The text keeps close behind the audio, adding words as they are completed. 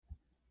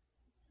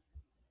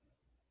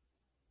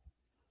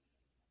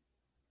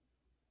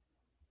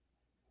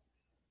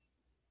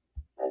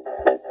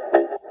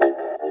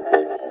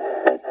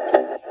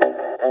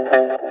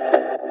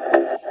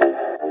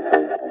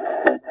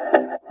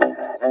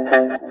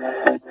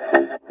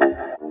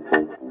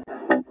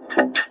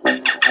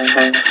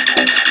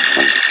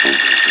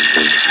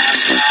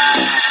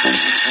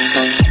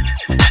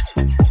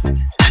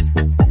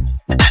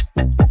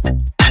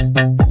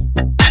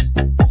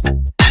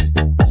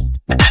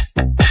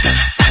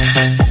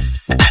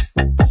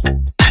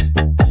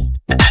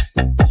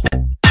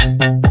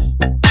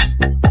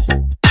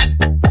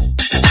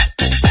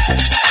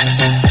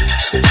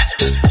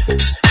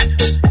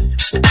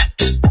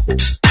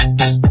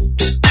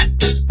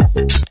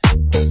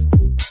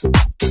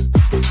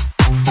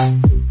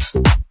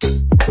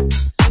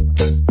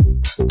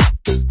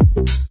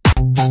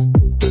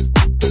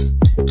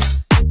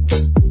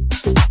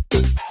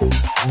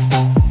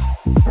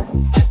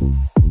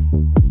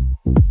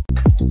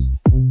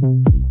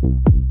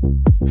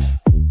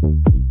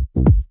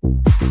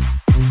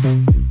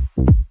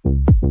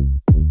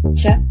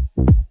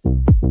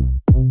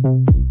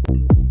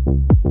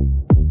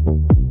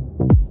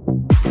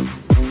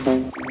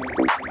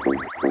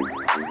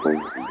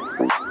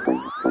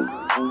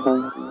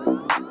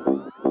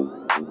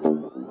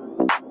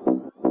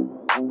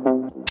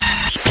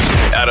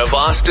Out of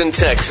Austin,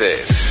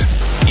 Texas,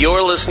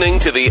 you're listening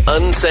to the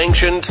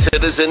Unsanctioned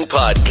Citizen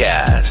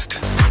Podcast.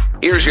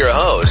 Here's your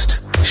host,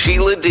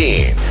 Sheila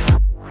Dean.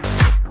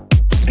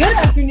 Good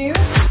afternoon.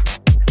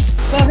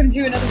 Welcome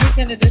to another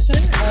weekend edition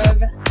of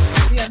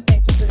the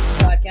Unsanctioned Citizen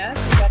Podcast.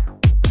 We've got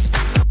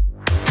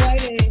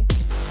quite a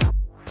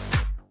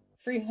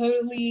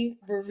frijoli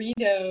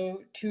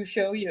burrito to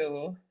show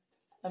you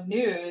of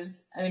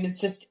news. I mean, it's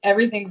just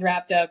everything's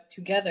wrapped up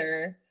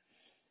together.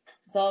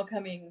 It's all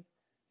coming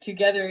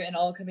together and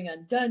all coming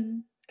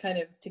undone kind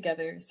of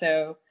together.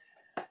 So,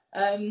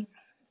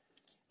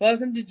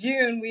 welcome to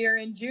June. We are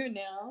in June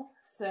now.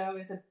 So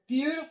it's a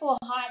beautiful,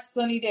 hot,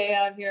 sunny day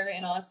out here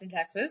in Austin,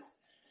 Texas.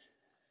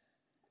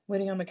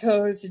 Waiting on my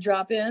co-host to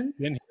drop in.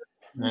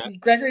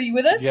 Greg, are you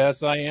with us?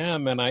 Yes, I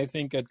am. And I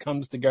think it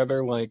comes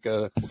together like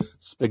a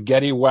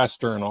spaghetti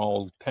western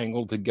all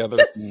tangled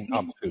together and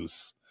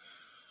obtuse.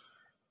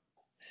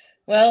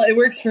 Well, it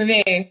works for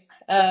me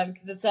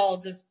because it's all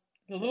just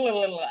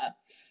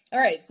All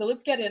right, so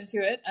let's get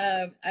into it.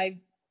 I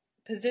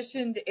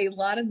positioned a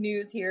lot of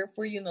news here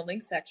for you in the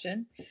link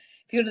section. If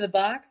you go to the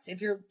box,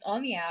 if you're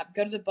on the app,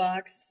 go to the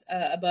box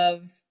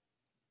above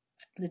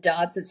the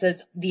dots that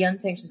says The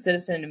Unsanctioned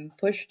Citizen and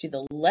push to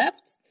the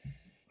left,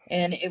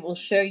 and it will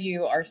show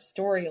you our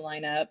story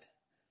lineup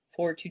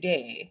for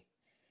today.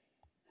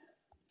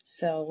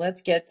 So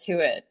let's get to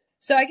it.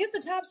 So I guess the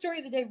top story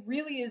of the day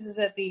really is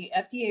that the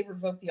FDA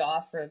revoked the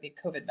Auth for the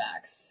COVID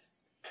vax.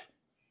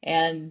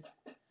 And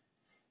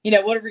you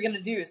know, what are we going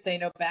to do? Say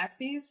no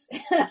backsies?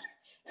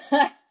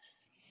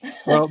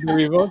 Well,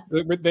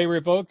 they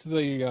revoked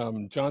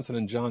the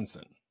Johnson &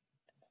 Johnson.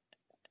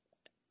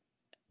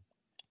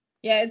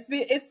 Yeah,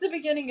 it's the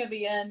beginning of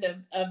the end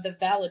of the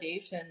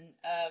validation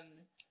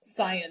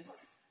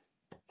science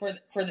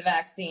for the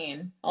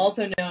vaccine,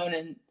 also known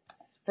in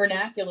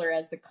vernacular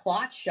as the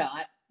clot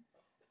shot.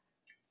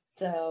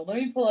 So let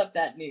me pull up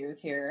that news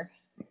here.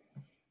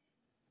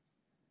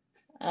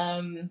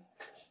 So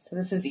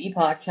this is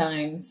Epoch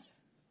Times.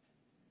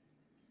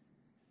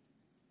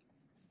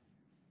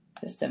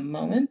 Just a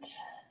moment.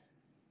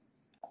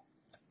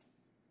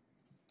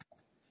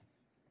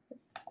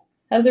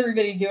 How's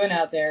everybody doing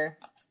out there?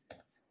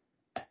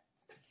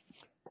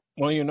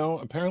 Well, you know,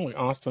 apparently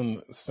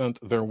Austin sent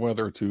their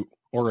weather to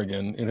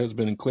Oregon. It has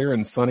been clear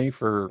and sunny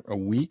for a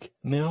week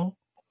now.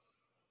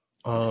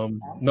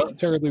 Not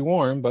terribly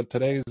warm, but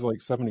today is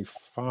like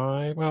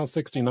 75. Well,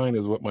 69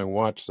 is what my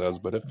watch says,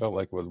 but it felt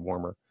like it was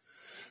warmer.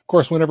 Of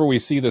course, whenever we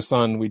see the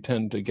sun, we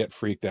tend to get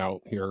freaked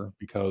out here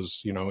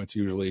because, you know, it's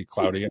usually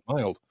cloudy and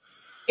mild.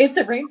 It's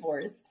a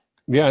rainforest.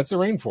 Yeah, it's a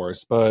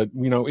rainforest, but,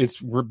 you know,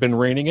 it's been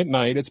raining at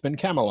night. It's been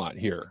Camelot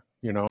here,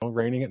 you know,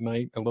 raining at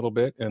night a little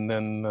bit and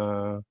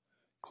then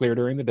clear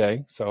during the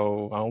day.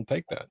 So I'll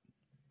take that.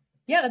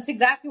 Yeah, that's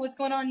exactly what's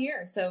going on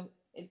here. So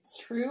it's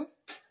true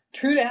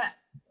that.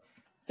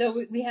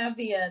 So we have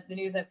the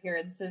news up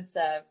here. This is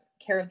the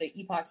care of the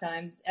Epoch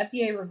Times.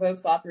 FDA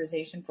revokes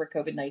authorization for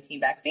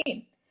COVID-19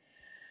 vaccine.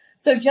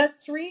 So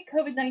just 3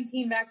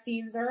 COVID-19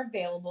 vaccines are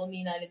available in the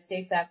United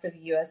States after the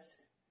U.S.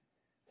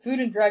 Food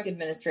and Drug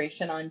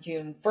Administration on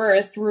June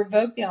 1st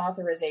revoked the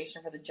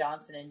authorization for the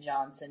Johnson &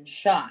 Johnson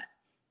shot.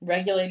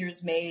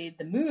 Regulators made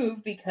the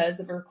move because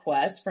of a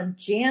request from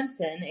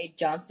Janssen, a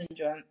Johnson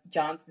 &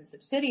 Johnson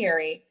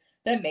subsidiary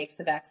that makes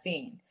the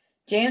vaccine.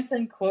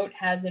 Janssen, quote,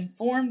 has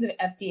informed the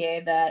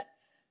FDA that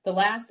the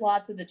last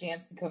lots of the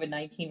Janssen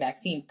COVID-19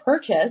 vaccine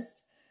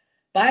purchased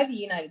by the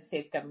United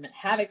States government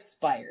have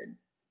expired,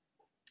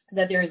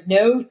 that there is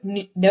no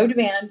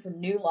demand for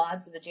new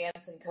lots of the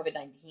Janssen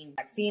COVID-19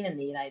 vaccine in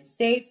the United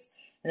States,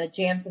 and that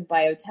Janssen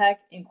Biotech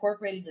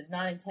Incorporated does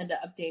not intend to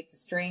update the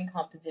strain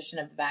composition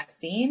of the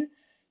vaccine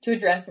to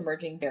address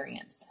emerging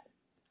variants.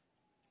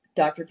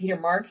 Dr. Peter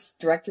Marks,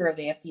 director of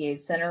the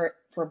FDA's Center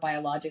for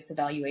Biologics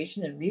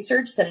Evaluation and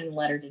Research, said in a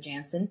letter to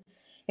Janssen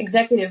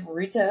executive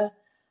Ruta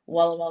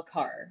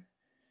Walawalkar.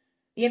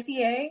 The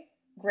FDA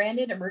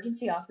granted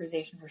emergency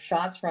authorization for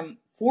shots from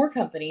 4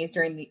 companies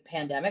during the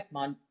pandemic: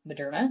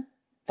 Moderna,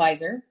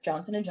 Pfizer,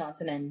 Johnson &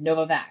 Johnson, and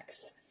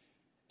Novavax.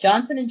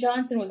 Johnson &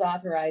 Johnson was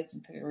authorized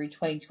in February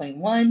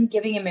 2021,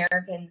 giving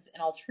Americans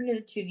an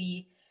alternative to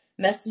the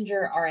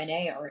messenger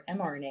RNA or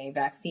mRNA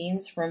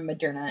vaccines from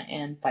Moderna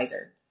and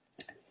Pfizer.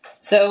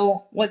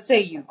 So, what say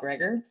you,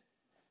 Gregor?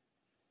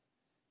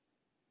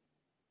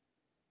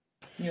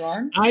 You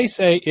are? I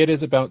say it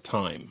is about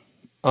time.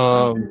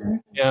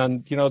 And,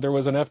 there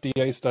was an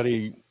FDA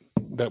study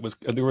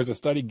there was a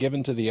study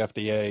given to the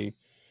FDA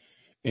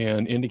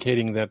and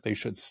indicating that they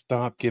should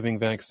stop giving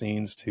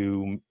vaccines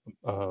to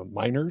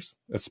minors,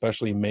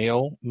 especially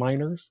male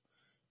minors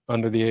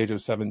under the age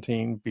of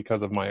 17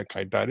 because of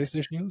myocarditis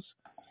issues.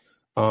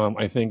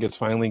 I think it's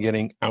finally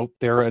getting out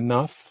there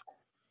enough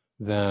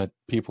that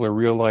people are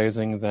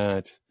realizing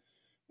that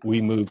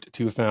we moved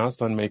too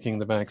fast on making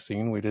the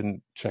vaccine. We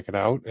didn't check it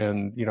out.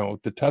 And,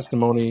 the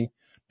testimony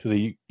to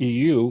the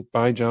EU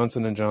by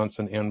Johnson &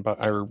 Johnson and by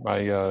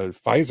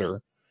Pfizer,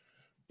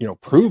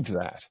 proved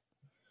that.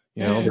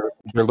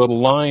 Their little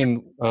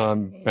line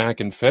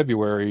back in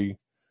February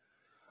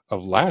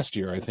of last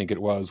year, I think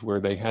it was, where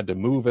they had to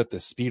move at the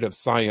speed of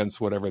science,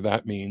 whatever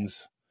that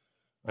means.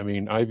 I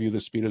mean, I view the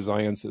speed of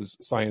science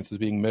as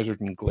being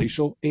measured in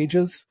glacial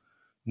ages,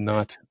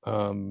 not,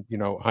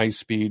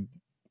 high-speed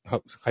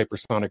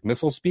hypersonic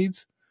missile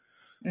speeds.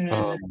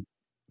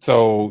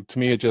 So to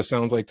me, it just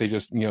sounds like they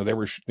just,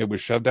 it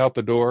was shoved out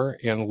the door,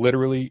 and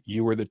literally,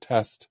 you were the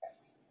test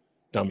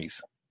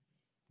dummies.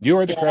 You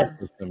are the crash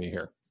test dummy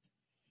here.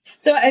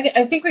 So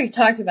I think we've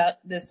talked about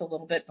this a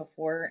little bit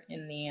before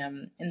in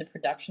the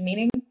production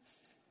meeting,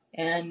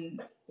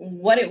 and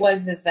what it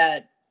was is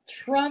that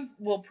Trump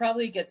will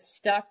probably get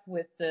stuck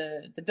with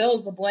the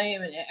bills of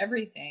blame and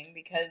everything,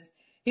 because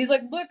he's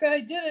like, look, I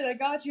did it. I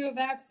got you a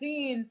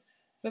vaccine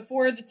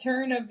before the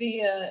turn of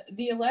the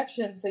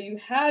election, so you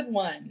had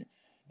one.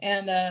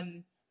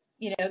 And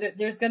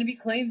there's going to be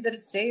claims that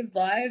it saved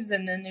lives,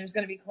 and then there's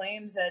going to be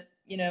claims that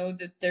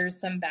that there's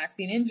some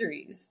vaccine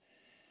injuries.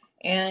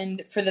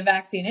 And for the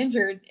vaccine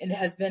injured, it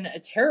has been a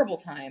terrible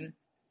time.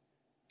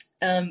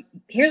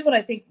 Here's what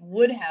I think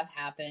would have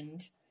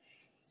happened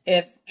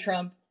if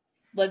Trump,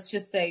 let's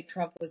just say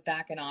Trump was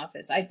back in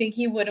office. I think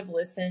he would have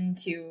listened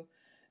to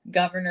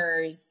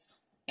governors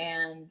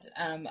and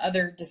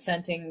other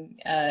dissenting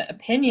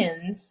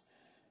opinions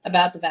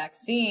about the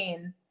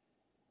vaccine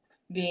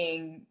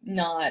being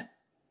not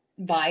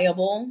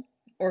viable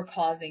or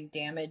causing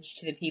damage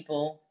to the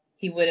people.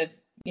 He would have,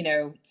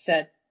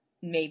 said,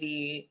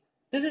 maybe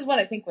this is what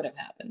I think would have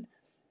happened.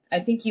 I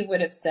think he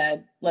would have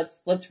said,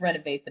 let's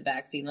renovate the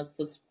vaccine.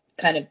 Let's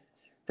kind of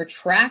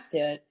retract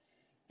it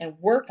and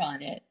work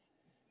on it.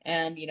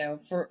 And,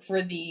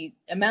 for the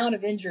amount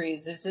of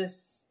injuries, is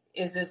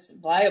this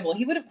viable?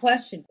 He would have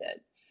questioned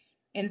it.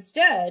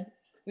 Instead,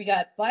 we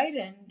got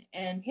Biden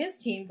and his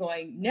team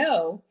going,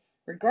 no,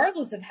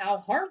 regardless of how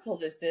harmful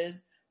this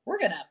is, we're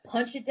going to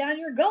punch it down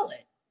your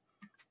gullet.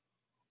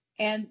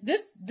 And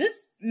this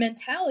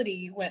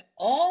mentality went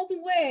all the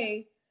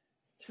way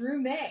through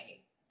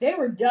May. They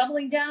were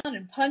doubling down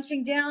and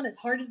punching down as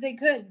hard as they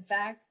could. In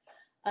fact,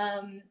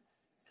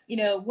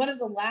 one of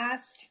the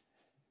last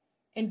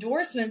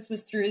endorsements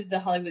was through the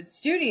Hollywood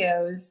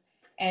studios,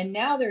 and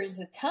now there's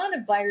a ton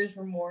of buyer's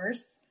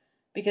remorse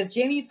because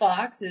Jamie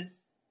Foxx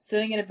is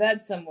sitting in a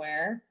bed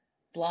somewhere,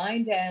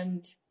 blind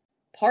and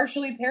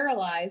partially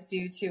paralyzed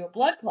due to a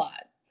blood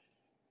clot.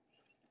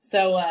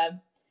 So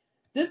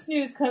this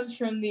news comes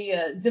from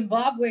the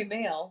Zimbabwe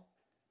Mail,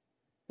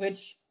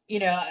 which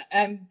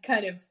I'm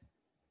kind of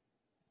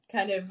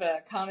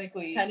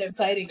comically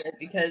citing it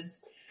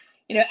because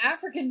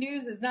African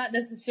news is not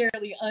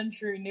necessarily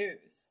untrue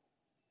news.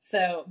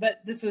 So,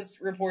 but this was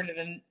reported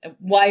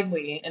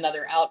widely in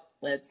other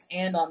outlets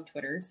and on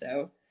Twitter.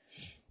 So,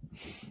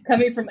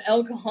 coming from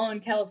El Cajon,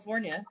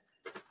 California,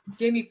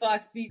 Jamie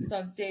Foxx speaks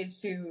on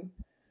stage to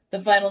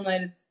the final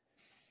night of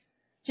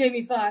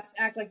Jamie Foxx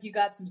Act Like You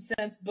Got Some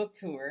Sense book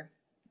tour.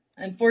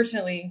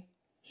 Unfortunately,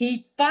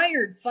 he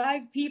fired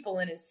 5 people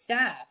in his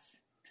staff.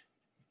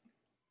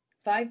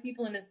 5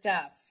 people in his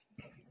staff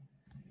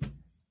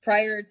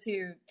prior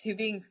to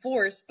being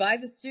forced by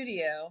the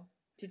studio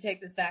to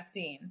take this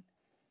vaccine.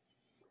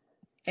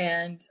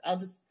 And I'll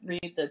just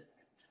read the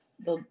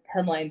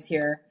headlines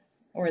here,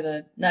 or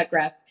the nut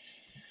graph.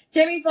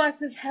 Jamie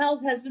Foxx's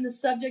health has been the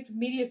subject of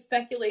media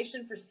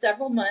speculation for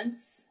several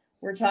months.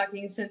 We're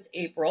talking since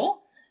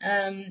April.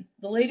 The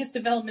latest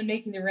development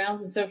making the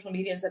rounds of social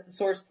media is that the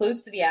source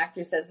close to the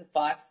actor says that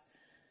Foxx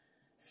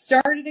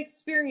started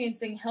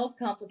experiencing health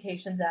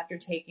complications after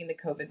taking the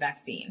COVID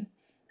vaccine.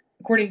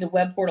 According to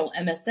web portal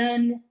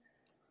MSN,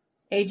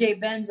 AJ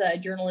Benza, a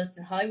journalist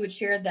in Hollywood,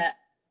 shared that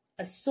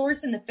a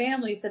source in the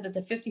family said that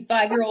the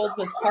 55-year-old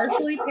was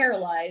partially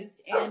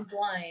paralyzed and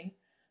blind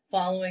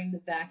following the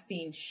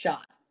vaccine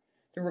shot.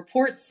 The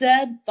report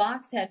said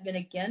Foxx had been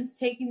against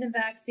taking the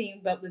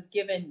vaccine but was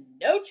given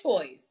no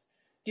choice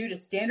due to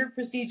standard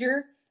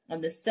procedure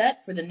on the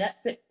set for the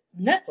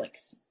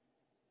Netflix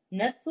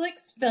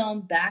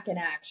film Back in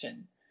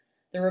Action.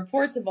 The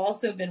reports have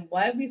also been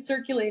widely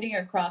circulating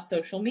across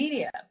social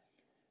media.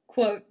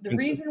 Quote, the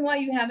reason why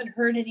you haven't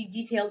heard any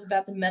details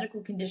about the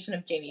medical condition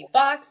of Jamie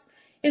Foxx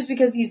is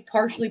because he's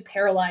partially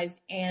paralyzed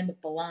and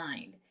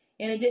blind,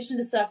 in addition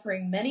to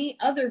suffering many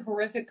other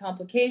horrific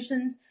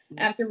complications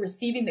after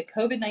receiving the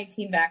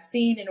COVID-19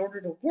 vaccine in order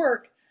to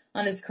work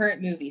on his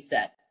current movie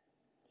set.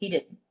 He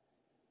didn't. ...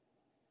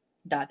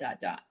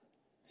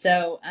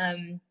 So,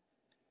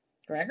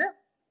 Gregor,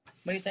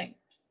 what do you think?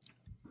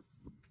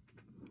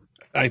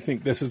 I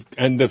think this is,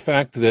 and the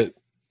fact that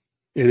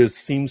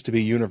seems to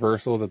be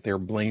universal that they're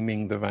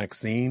blaming the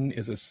vaccine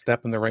is a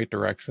step in the right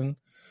direction.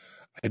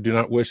 I do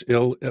not wish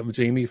ill of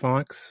Jamie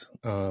Foxx.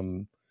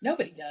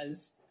 Nobody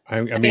does.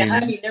 I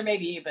mean, there may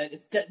be, but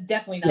it's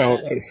definitely not. No,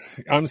 us.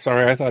 I'm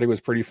sorry. I thought he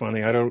was pretty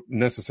funny. I didn't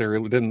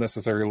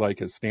necessarily like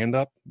his stand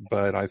up,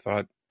 but I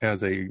thought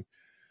as a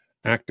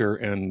actor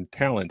and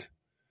talent,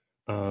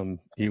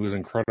 he was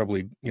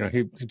incredibly.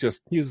 He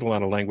just used a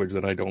lot of language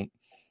that I don't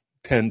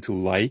tend to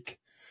like.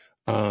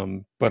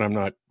 But I'm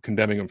not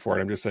condemning him for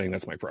it. I'm just saying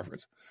that's my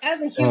preference.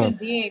 As a human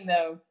being,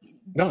 though,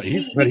 no,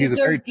 he's a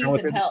very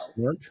talented.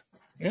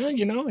 Yeah,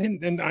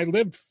 and I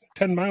lived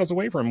 10 miles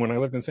away from him when I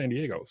lived in San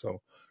Diego.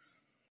 So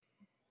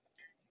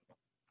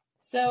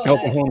El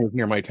Cajon was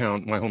near my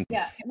home.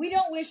 Yeah, we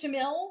don't wish him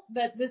ill,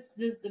 but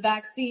the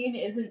vaccine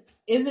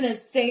isn't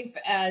as safe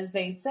as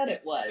they said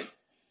it was.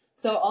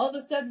 So all of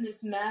a sudden,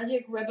 this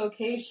magic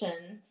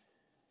revocation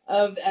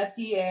of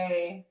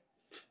FDA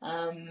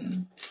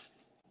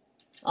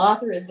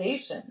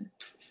authorization.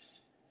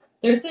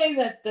 They're saying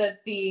that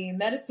the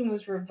medicine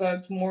was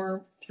revoked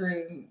more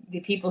through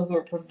the people who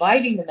are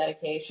providing the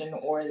medication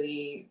or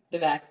the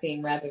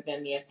vaccine rather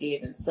than the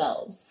FDA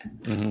themselves.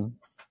 Mm-hmm.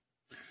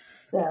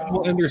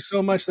 Well, and there's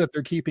so much that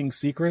they're keeping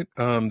secret.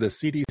 The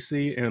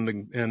CDC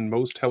and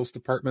most health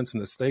departments in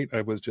the state.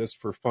 I was just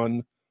for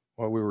fun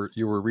while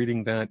you were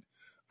reading that.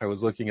 I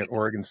was looking at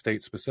Oregon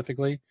State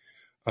specifically.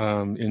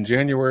 In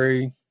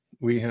January,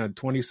 we had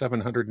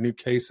 2,700 new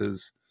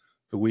cases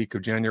the week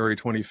of January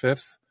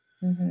 25th.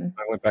 Mm-hmm.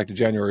 I went back to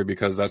January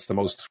because that's the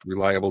most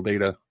reliable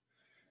data.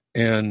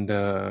 And,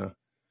 and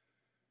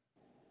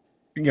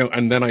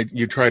then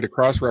you try to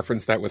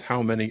cross-reference that with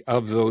how many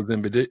of those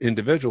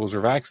individuals are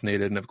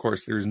vaccinated. And of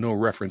course, there's no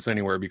reference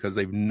anywhere because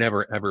they've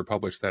never, ever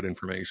published that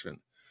information.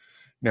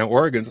 Now,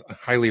 Oregon's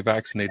highly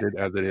vaccinated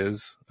as it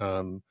is.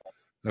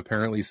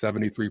 Apparently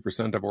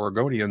 73% of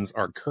Oregonians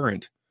are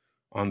current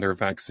on their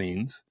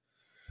vaccines.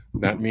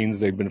 That means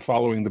they've been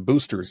following the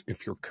boosters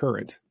if you're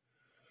current.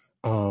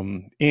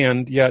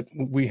 And yet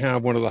we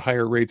have one of the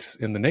higher rates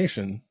in the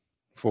nation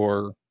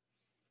for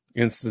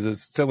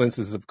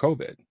instances of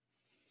COVID.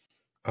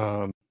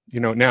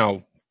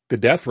 Now the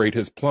death rate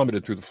has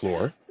plummeted through the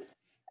floor,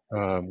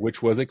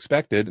 which was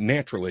expected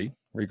naturally,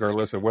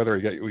 regardless of whether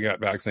we got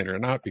vaccinated or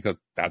not, because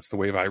that's the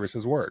way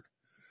viruses work.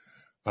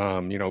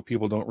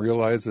 People don't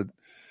realize that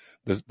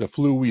the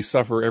flu we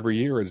suffer every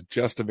year is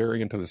just a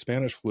variant of the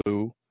Spanish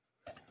flu,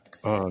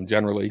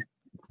 generally,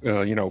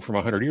 from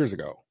 100 years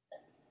ago.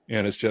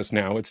 And it's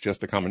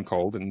just a common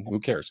cold, and who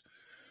cares?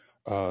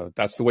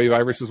 That's the way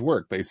viruses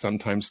work. They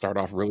sometimes start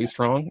off really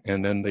strong,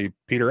 and then they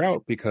peter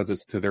out because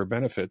it's to their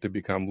benefit to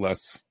become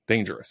less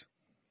dangerous.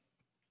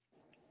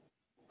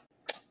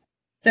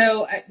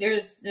 So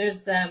there's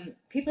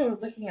people are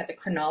looking at the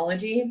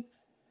chronology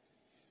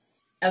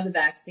of the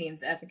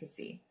vaccine's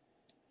efficacy.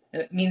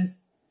 It means,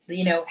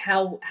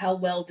 how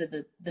well did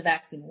the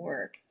vaccine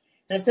work?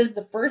 And it says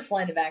the first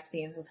line of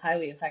vaccines was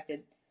highly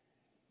effective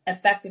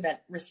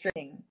at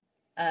restricting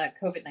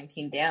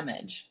COVID-19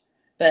 damage.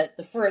 But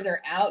the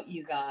further out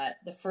you got,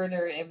 the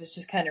further it was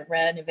just kind of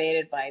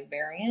renovated by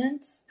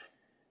variant.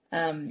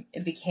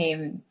 It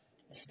became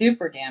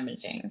super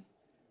damaging.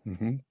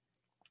 Mm-hmm.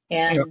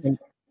 And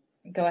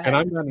go ahead.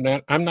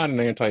 And I'm not an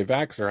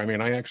anti-vaxxer. I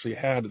mean, I actually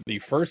had the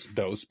first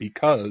dose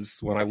because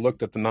when I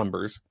looked at the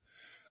numbers,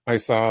 I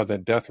saw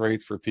that death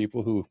rates for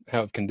people who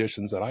have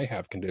conditions that I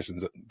have,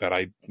 conditions that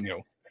I,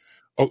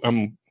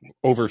 I'm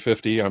over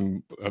 50,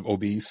 I'm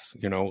obese,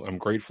 I'm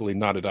gratefully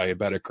not a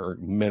diabetic or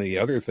many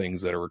other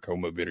things that are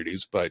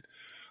comorbidities, but,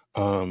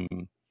 I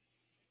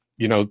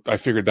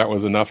figured that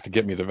was enough to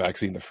get me the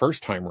vaccine the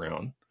first time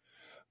around.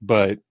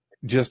 But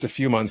just a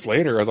few months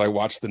later, as I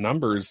watched the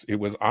numbers, it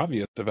was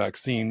obvious the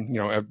vaccine,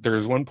 there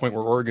was one point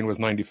where Oregon was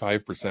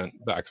 95%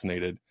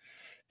 vaccinated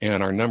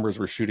and our numbers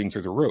were shooting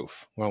through the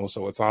roof. Well,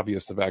 so it's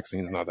obvious the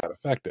vaccine's not that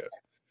effective.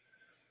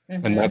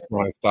 Mm-hmm. And that's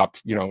when I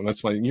stopped,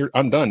 that's when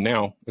I'm done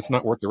now. It's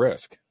not worth the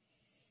risk.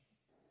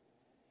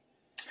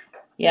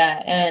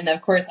 Yeah. And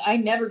of course, I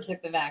never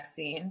took the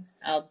vaccine.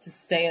 I'll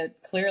just say it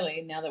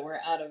clearly now that we're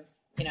out of,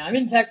 I'm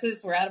in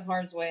Texas, we're out of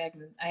harm's way.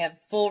 I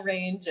have full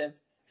range of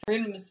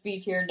freedom of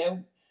speech here.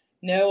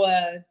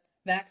 No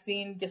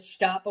vaccine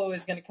Gestapo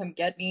is going to come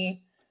get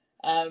me.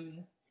 I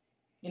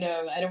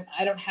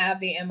don't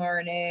have the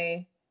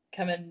mRNA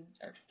coming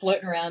or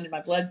floating around in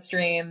my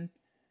bloodstream.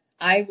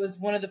 I was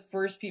one of the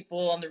first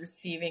people on the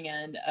receiving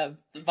end of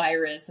the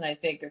virus, and I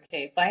think,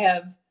 okay, if I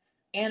have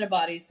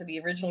antibodies to the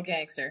original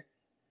gangster,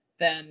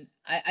 then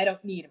I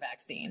don't need a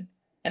vaccine.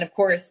 And of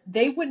course,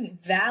 they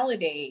wouldn't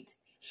validate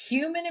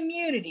human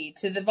immunity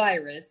to the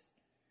virus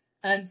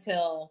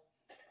until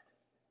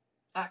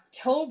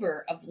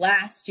October of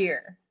last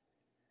year.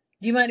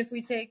 Do you mind if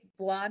we take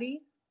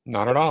Blotty?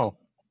 Not at all.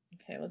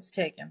 Okay, let's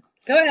take him.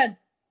 Go ahead.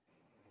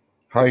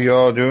 How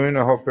y'all doing?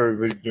 I hope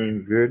everybody's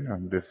doing good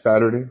on this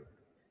Saturday.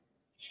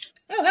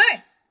 Oh,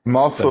 hi. I'm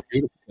also It's a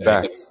beautiful day.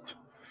 vaxxed.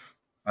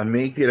 I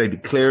make it, I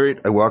declare it,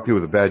 I walk it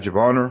with a badge of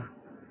honor.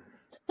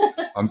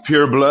 I'm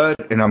pure blood,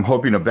 and I'm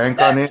hoping to bank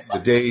on it. The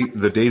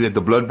day that the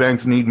blood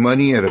banks need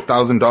money at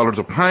 $1,000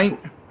 a pint,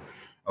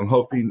 I'm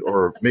hoping,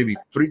 or maybe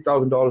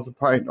 $3,000 a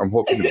pint, I'm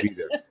hoping to be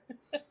there.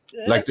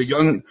 Like the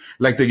young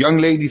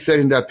lady said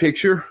in that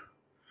picture,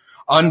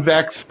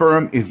 unvaxxed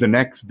sperm is the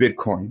next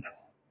Bitcoin.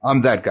 I'm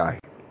that guy.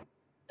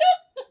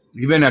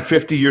 Even at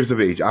 50 years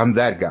of age, I'm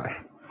that guy.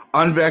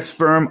 Unvaxxed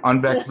sperm,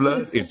 unvaxxed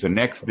blood is the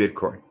next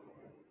Bitcoin.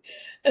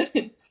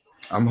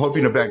 I'm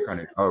hoping to bank on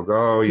it.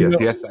 Oh yes,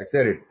 yes, I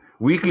said it.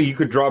 Weekly, you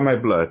could draw my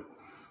blood.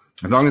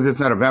 As long as it's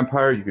not a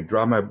vampire, you could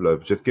draw my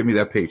blood. Just give me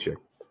that paycheck.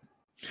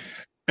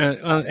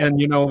 And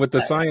with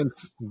the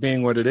science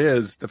being what it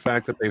is, the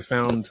fact that they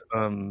found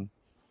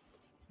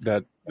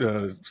that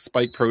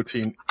spike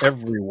protein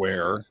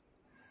everywhere,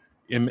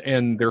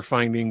 and they're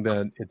finding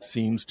that it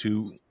seems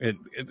to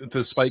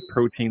the spike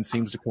protein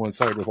seems to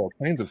coincide with all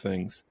kinds of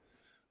things.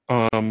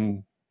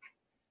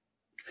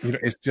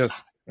 It's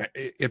just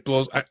it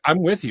blows.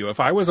 I'm with you. If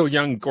I was a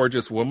young,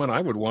 gorgeous woman, I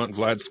would want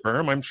Vlad's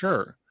sperm. I'm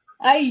sure.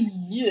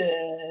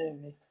 Yeah.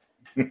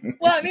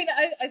 Well, I mean,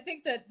 I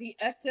think that the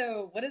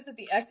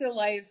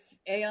Ectolife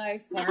AI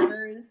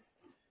farmers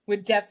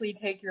would definitely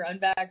take your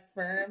unvaxxed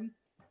sperm,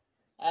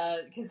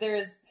 because there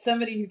is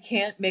somebody who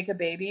can't make a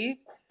baby.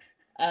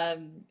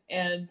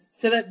 And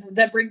so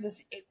that brings us,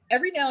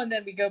 every now and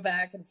then we go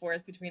back and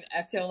forth between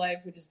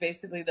Ectolife, which is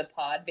basically the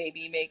pod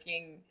baby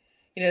making,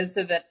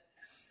 so that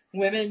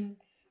women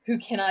who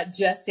cannot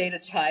gestate a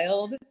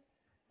child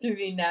through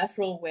the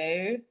natural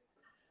way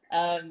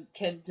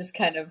can just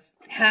kind of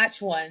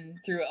hatch one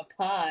through a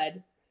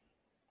pod.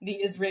 The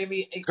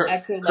Israeli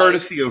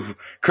Ectolife,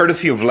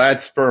 courtesy of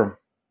Vlad's sperm.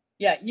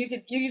 Yeah, you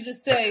could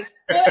just say,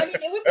 well, I mean,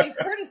 it would be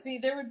courtesy.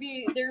 There would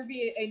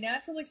be a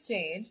natural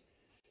exchange.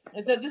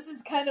 And so this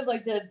is kind of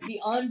like the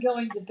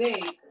ongoing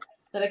debate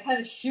that I kind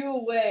of shoo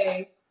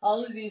away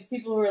all of these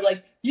people who are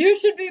like, you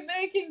should be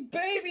making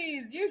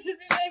babies. You should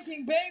be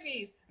making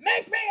babies.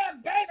 Make me a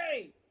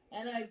baby.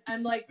 And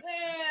I'm like,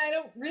 I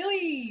don't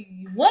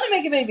really want to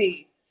make a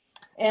baby.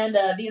 And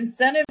the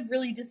incentive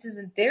really just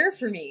isn't there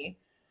for me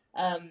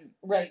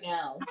right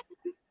now.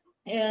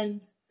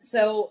 And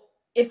so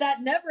if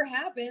that never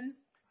happens,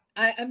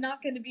 it's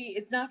not going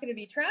to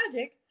be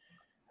tragic.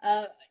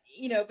 But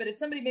if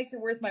somebody makes it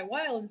worth my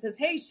while and says,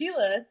 hey,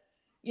 Sheila,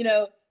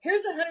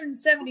 here's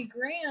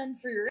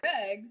 $170,000 for your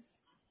eggs,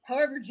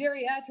 however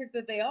geriatric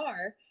that they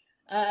are,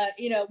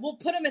 we'll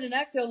put them in an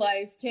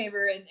Ectolife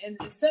chamber. And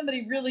if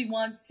somebody really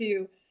wants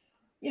to,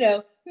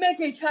 make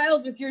a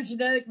child with your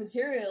genetic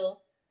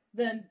material,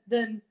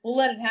 then we'll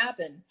let it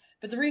happen.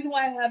 But the reason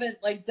why I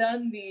haven't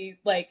done the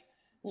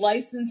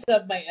license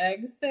of my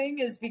eggs thing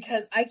is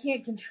because I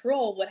can't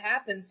control what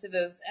happens to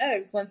those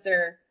eggs once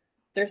they're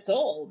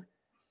sold.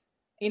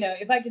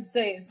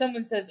 If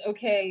someone says,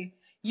 okay,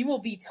 you will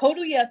be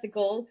totally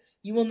ethical,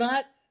 you will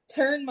not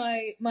turn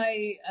my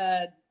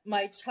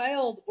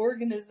child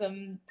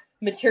organism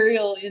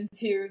material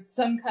into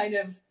some kind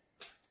of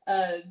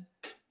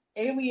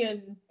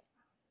alien.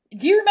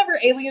 Do you remember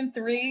Alien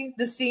 3,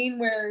 the scene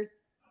where,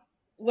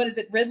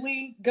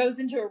 Ridley goes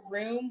into a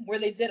room where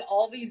they did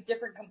all these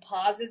different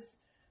composites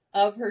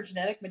of her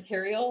genetic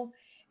material,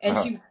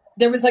 and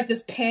there was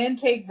this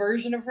pancake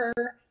version of her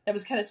that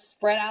was kind of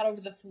spread out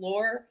over the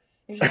floor.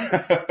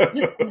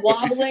 Just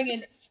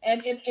wobbling,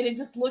 and it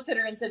just looked at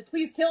her and said,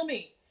 please kill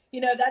me.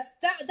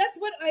 That's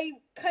what I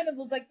kind of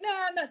was like,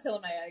 nah, I'm not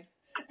selling my eggs.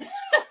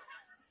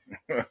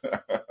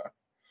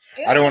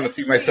 I don't want to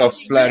see myself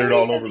splattered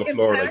all over the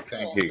floor like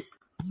pancake.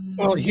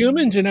 Well,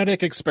 human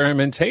genetic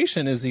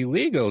experimentation is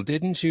illegal.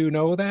 Didn't you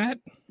know that?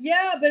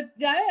 Yeah, but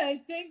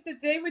I think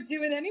that they would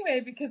do it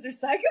anyway because they're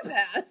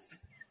psychopaths.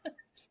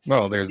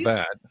 Well, there's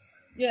that.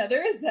 Yeah,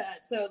 there is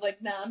that. So,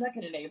 nah, I'm not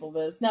going to enable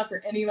this. Not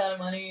for any amount of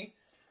money.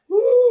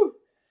 Woo!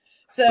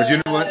 So, but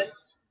you know what,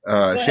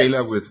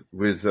 Shayla,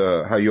 with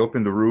how you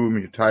opened the room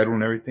and your title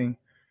and everything,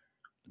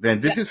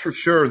 then this is for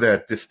sure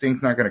that this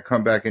thing's not going to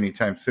come back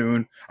anytime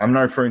soon. I'm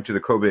not referring to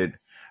the COVID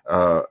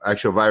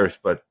actual virus,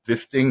 but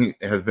this thing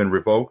has been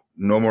revoked.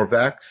 No more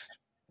vax.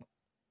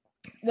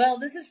 Well,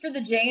 this is for the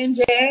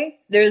J&J.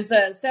 There's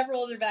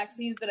several other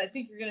vaccines, but I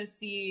think you're going to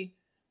see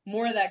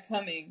more of that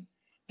coming.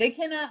 They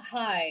cannot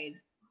hide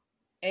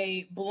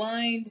a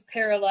blind,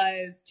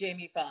 paralyzed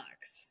Jamie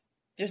Foxx.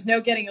 There's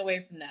no getting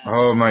away from that.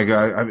 Oh my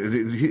God,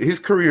 his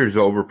career is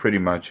over pretty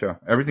much.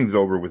 Everything's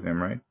over with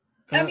him, right?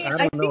 I mean,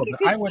 I don't know.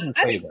 I wouldn't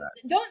say that.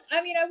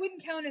 I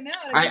wouldn't count him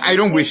out. I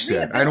don't wish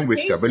that. I don't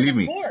wish that. Believe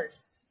me.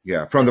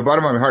 Yeah, from the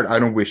bottom of my heart, I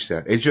don't wish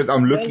that. It's just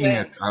I'm looking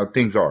at how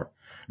things are.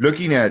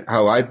 Looking at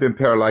how I've been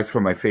paralyzed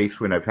from my face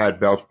when I've had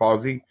Bell's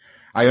palsy.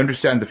 I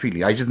understand the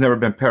feeling. I just never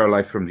been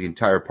paralyzed from the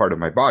entire part of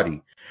my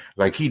body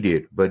like he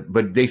did.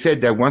 But they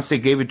said that once they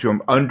gave it to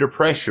him under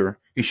pressure,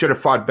 he should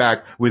have fought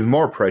back with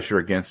more pressure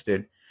against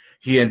it.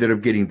 He ended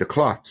up getting the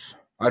clots.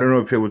 I don't know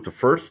if it was the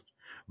first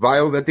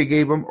vial that they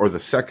gave him or the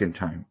second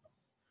time.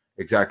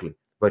 Exactly.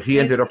 But he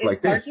ended up like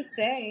it's hard this. to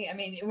say. I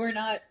mean,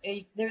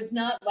 there's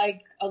not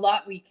like a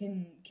lot we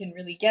can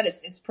really get.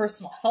 It's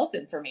personal health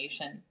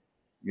information.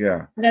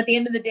 Yeah. And at the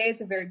end of the day,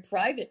 it's a very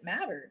private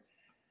matter.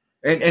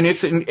 And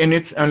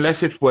it's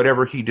unless it's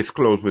whatever he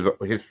disclosed with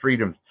his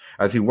freedoms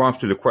as he wants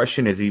to. The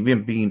question is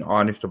even being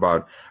honest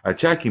about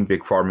attacking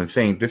Big Pharma and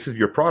saying this is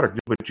your product,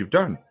 this is what you've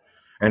done,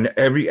 and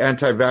every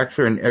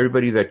anti-vaxxer and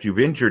everybody that you've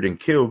injured and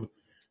killed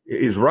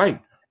is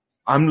right.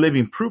 I'm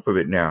living proof of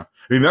it now.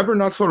 Remember,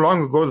 not so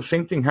long ago, the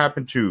same thing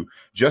happened to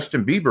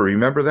Justin Bieber.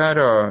 Remember that,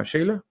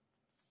 Shayla?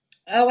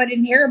 Oh, I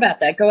didn't hear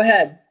about that. Go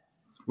ahead.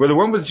 Well, the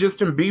one with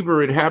Justin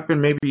Bieber, it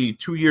happened maybe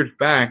 2 years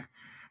back.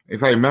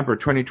 If I remember,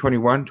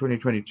 2021,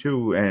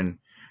 2022, and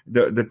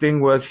the thing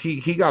was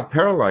he got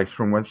paralyzed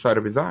from one side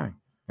of his eye,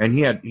 and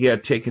he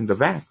had taken the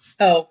vax.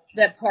 Oh,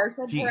 that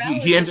partial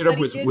paralysis. He ended up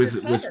with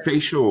recover.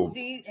 facial.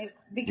 See,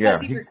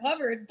 because he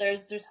recovered,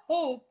 there's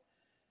hope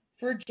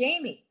for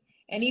Jamie,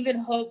 and even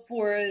hope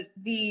for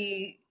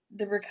the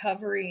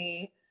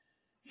recovery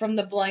from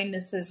the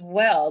blindness as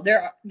well.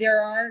 There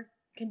are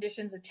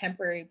conditions of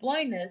temporary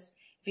blindness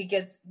if he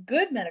gets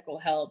good medical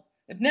help.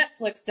 If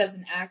Netflix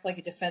doesn't act like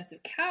a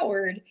defensive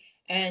coward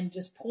and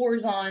just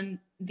pours on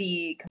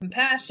the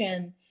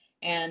compassion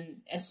and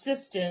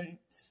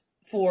assistance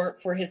for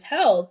his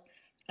health,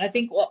 I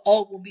think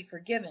all will be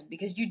forgiven,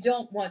 because you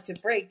don't want to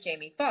break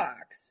Jamie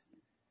Foxx.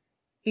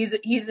 He's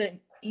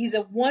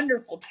a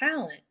wonderful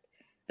talent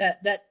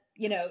that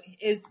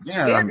is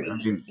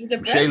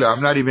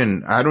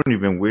Shayla, I don't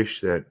even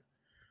wish that.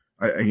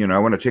 I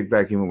want to take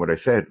back even what I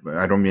said, but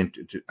I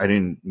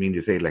didn't mean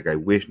to say like I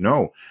wish.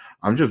 No,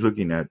 I'm just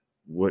looking at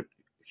what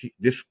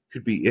this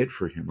could be it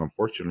for him,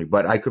 unfortunately,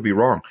 but I could be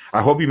wrong.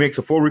 I hope he makes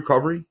a full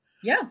recovery.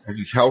 Yeah. And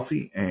he's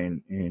healthy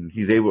and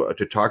he's able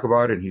to talk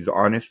about it, and he's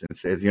honest and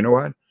says, you know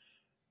what?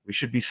 We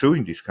should be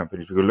suing these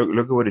companies because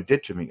look at what it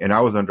did to me. And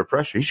I was under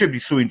pressure. He should be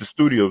suing the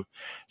studios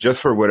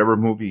just for whatever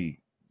movie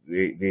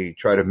they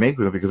try to make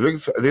with him, because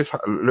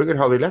look at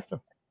how they left him.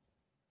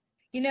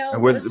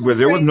 Where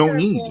there was no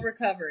need. Full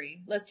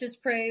recovery. Let's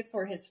just pray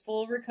for his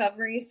full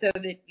recovery, so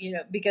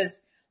that,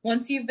 because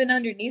once you've been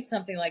underneath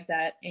something like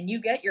that and you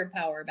get your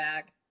power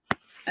back,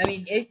 I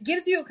mean, it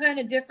gives you a kind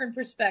of different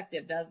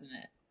perspective, doesn't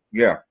it?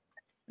 Yeah.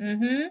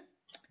 Mm-hmm.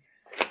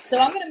 So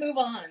I'm going to move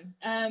on.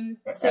 I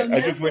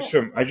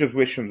just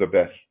wish him the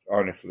best,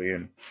 honestly,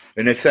 and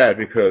it's sad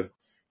because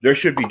there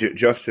should be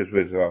justice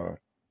with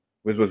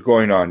what's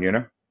going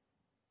on,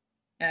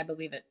 I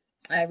believe it.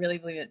 I really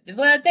believe it.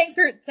 Vlad, thanks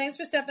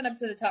for stepping up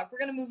to the talk. We're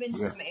going to move into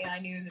some AI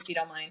news, if you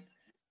don't mind.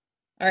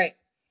 All right.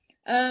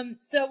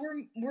 So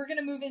we're going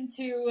to move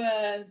into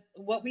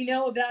what we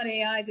know about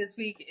AI this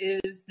week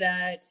is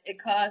that it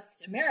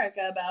cost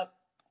America about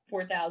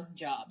 4,000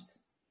 jobs.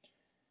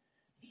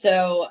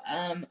 So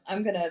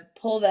I'm going to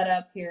pull that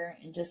up here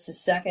in just a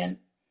second.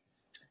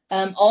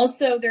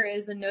 Also, there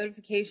is a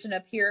notification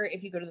up here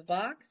if you go to the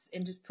box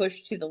and just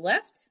push to the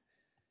left.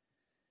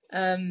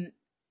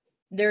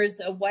 There's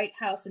a White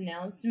House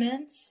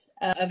announcement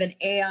of an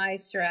AI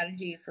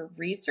strategy for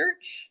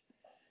research.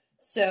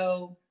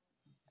 So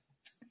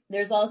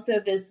there's also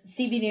this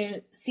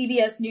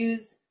CBS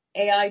News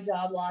AI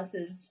job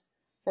losses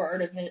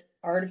for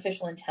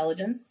artificial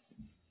intelligence.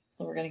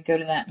 So we're going to go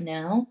to that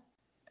now.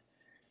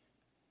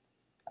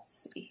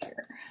 Let's see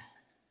here.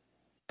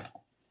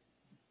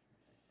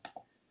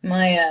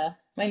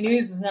 My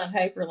news was not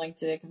hyperlinked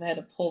today because I had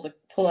to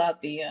pull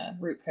out the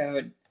root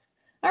code.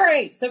 All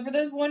right, so for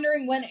those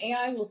wondering when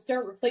AI will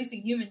start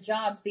replacing human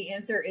jobs, the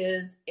answer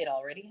is it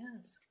already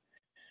has.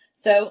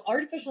 So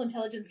artificial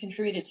intelligence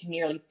contributed to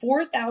nearly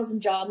 4,000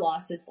 job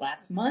losses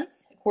last month,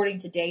 according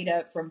to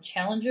data from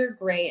Challenger,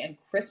 Gray, and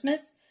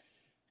Christmas,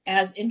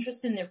 as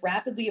interest in the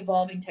rapidly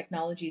evolving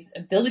technology's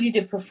ability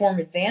to perform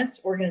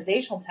advanced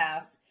organizational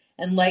tasks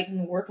and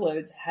lighten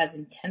workloads has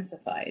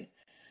intensified.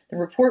 The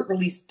report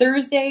released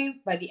Thursday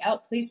by the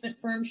outplacement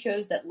firm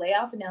shows that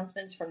layoff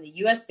announcements from the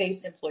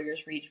U.S.-based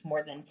employers reached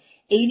more than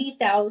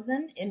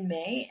 80,000 in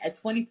May, a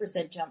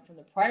 20% jump from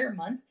the prior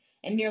month,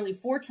 and nearly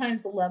 4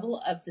 times the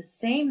level of the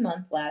same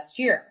month last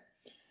year.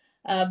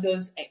 Of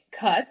those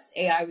cuts,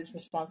 AI was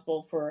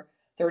responsible for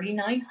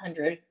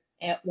 3,900,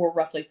 or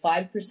roughly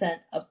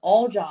 5% of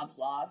all jobs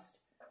lost,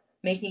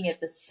 making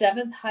it the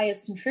 7th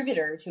highest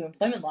contributor to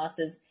employment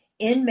losses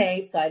in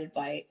May, cited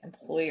by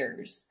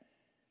employers.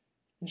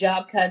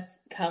 Job cuts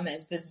come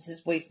as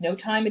businesses waste no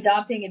time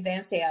adopting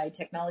advanced AI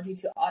technology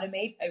to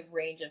automate a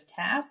range of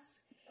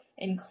tasks,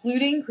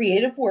 including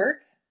creative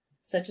work,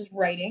 such as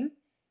writing,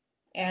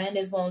 and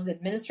as well as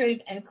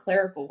administrative and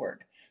clerical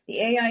work. The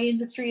AI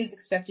industry is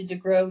expected to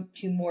grow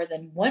to more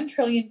than $1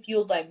 trillion,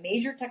 fueled by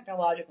major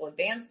technological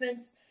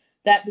advancements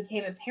that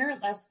became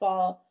apparent last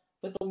fall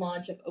with the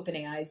launch of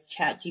OpenAI's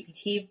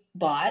ChatGPT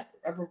bot,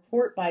 a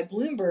report by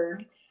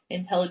Bloomberg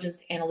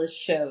intelligence analyst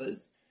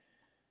shows.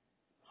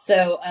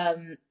 So,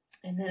 and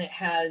then it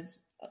has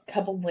a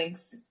couple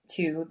links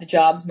to the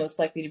jobs most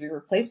likely to be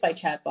replaced by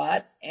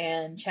chatbots,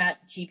 and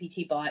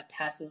ChatGPT bot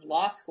passes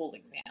law school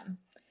exam.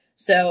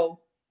 So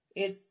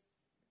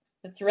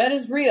the threat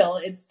is real.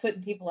 It's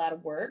putting people out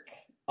of work,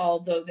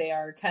 although they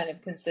are kind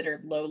of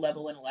considered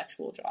low-level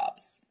intellectual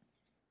jobs,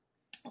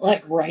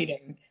 like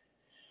writing.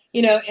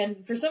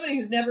 And for somebody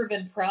who's never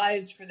been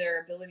prized for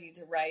their ability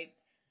to write,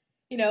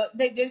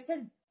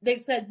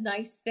 they've said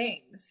nice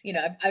things.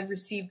 I've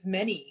received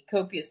many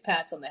copious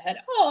pats on the head.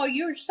 Oh,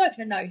 you're such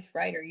a nice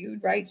writer. You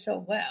write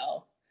so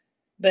well.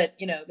 But,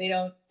 they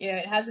don't,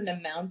 it hasn't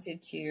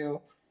amounted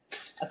to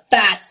a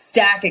fat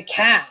stack of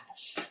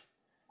cash.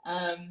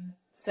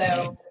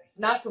 So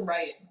not from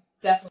writing.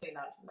 Definitely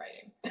not from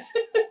writing.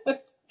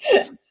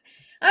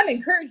 I'm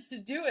encouraged to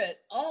do it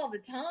all the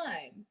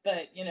time,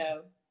 but,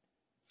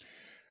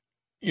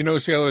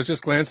 Sheila, I was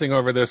just glancing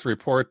over this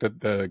report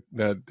that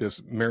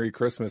this Merry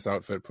Christmas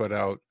outfit put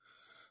out.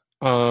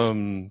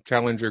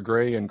 Challenger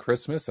Gray and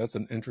Christmas. That's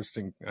an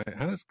interesting.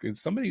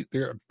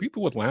 There are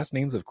people with last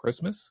names of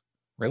Christmas?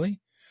 Really?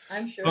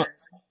 I'm sure.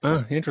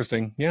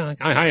 Interesting. Yeah.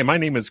 Hi, my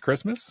name is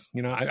Christmas.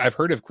 I've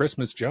heard of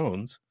Christmas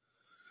Jones.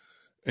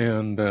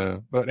 And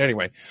but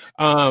anyway,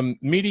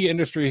 media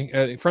industry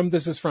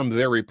this is from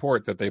their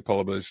report that they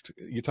published.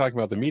 You talk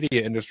about the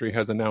media industry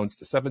has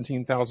announced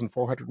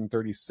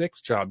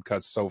 17,436 job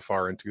cuts so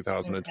far in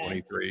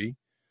 2023,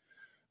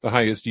 the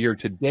highest year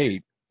to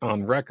date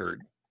on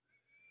record.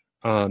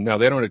 Now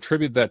they don't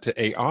attribute that to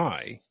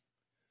AI.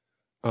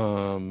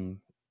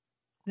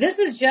 This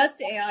is just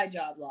AI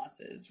job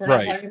losses. We're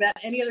not talking about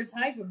any other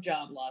type of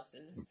job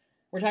losses.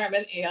 We're talking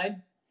about AI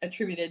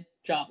attributed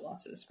job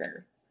losses,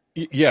 Gregor.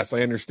 Yes,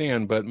 I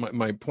understand, but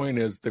my point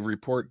is the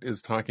report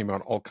is talking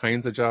about all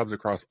kinds of jobs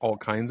across all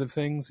kinds of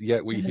things,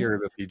 yet we hear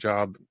that the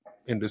job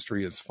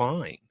industry is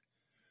fine.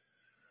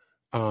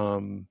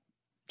 5%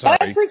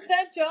 job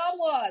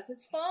loss.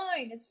 It's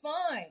fine. It's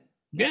fine.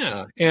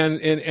 Yeah,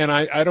 and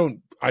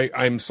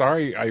I'm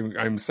sorry.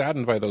 I'm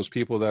saddened by those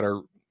people that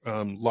are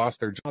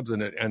lost their jobs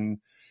in it. And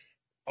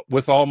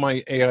with all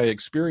my AI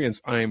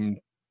experience, I'm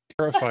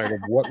terrified of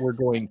what we're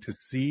going to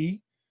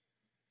see.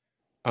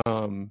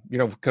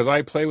 Because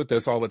I play with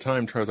this all the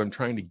time because I'm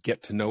trying to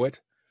get to know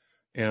it,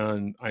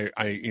 and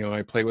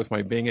I play with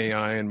my Bing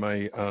AI and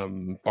my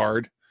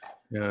Bard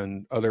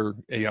and other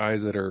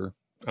AIs that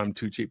I'm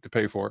too cheap to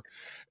pay for,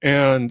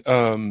 and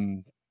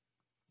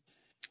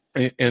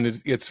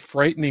it's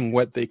frightening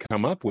what they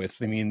come up with.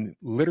 I mean,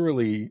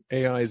 literally,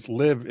 AIs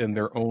live in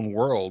their own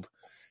world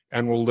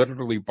and will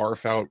literally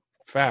barf out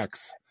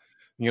facts.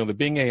 The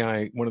Bing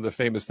AI, one of the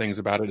famous things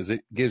about it is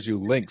it gives you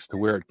links to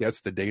where it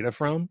gets the data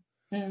from.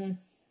 Mm.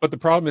 But the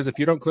problem is if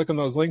you don't click on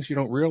those links, you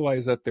don't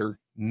realize that they're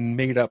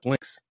made up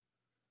links.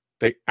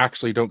 They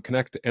actually don't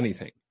connect to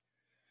anything.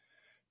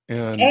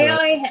 And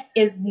AI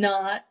is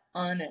not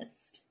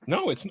honest.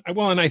 No, it's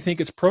well, and I think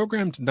it's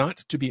programmed not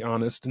to be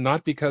honest,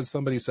 not because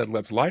somebody said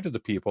let's lie to the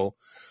people,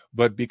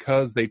 but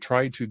because they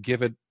tried to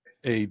give it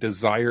a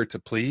desire to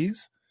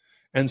please,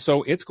 and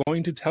so it's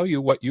going to tell you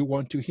what you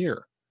want to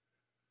hear.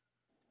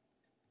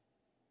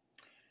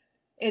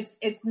 It's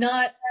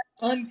not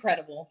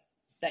uncredible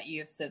that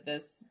you have said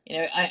this.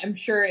 I'm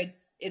sure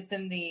it's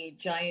in the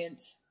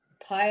giant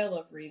pile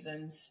of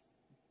reasons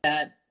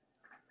that.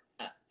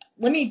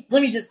 Let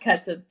me just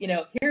cut to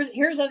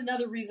here's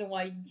another reason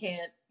why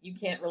you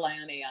can't rely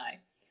on AI.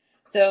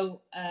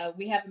 So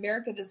we have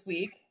America This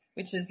Week,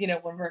 which is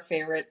one of our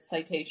favorite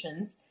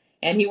citations,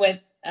 and he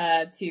went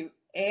to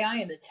AI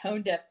and the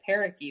Tone Deaf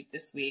Parakeet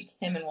this week.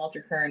 Him and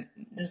Walter Kern.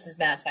 This is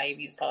Matt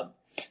Taibbi's pub.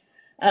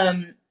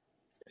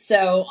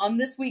 So on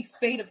this week's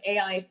spate of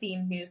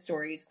AI-themed news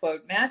stories,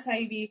 quote, Matt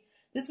Taibbi,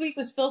 this week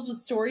was filled with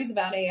stories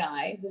about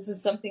AI. This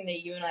was something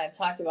that you and I have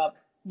talked about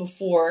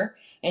before,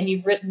 and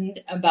you've written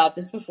about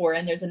this before,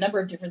 and there's a number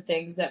of different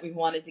things that we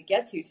wanted to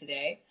get to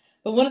today.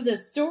 But one of the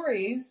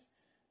stories,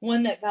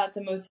 one that got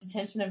the most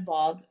attention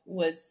involved,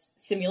 was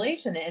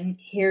simulation. And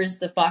here's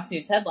the Fox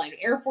News headline.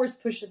 Air Force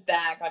pushes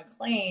back on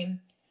claim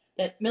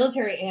that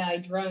military AI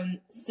drone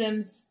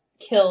sims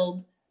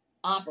killed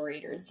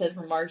operators, says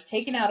remarks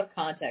taken out of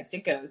context.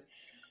 It goes,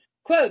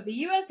 quote, the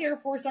U.S. Air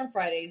Force on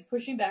Friday is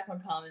pushing back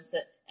on comments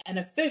that an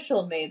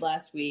official made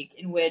last week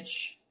in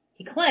which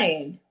he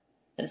claimed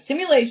that a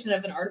simulation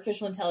of an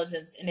artificial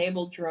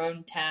intelligence-enabled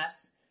drone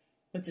tasked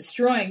with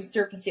destroying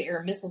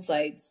surface-to-air missile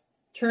sites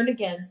turned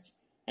against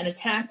and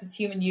attacked its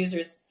human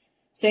users,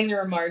 saying the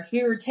remarks,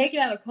 we were taken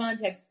out of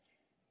context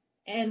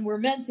and were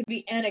meant to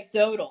be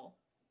anecdotal.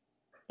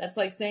 That's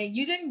like saying,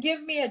 you didn't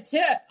give me a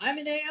tip. I'm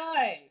an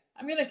AI.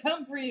 I'm going to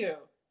come for you.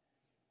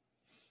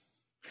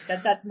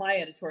 That's my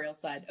editorial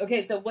side.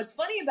 Okay, so what's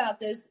funny about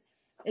this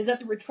is that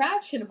the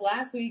retraction of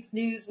last week's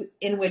news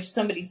in which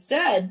somebody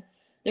said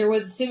there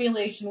was a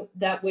simulation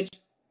at which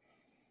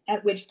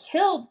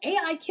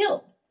AI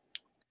killed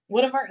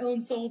one of our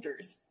own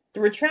soldiers.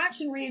 The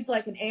retraction reads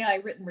like an AI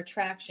written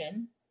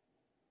retraction.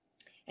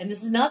 And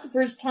this is not the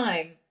first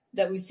time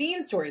that we've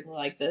seen stories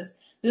like this.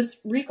 This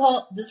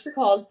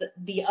recalls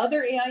the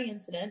other AI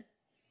incident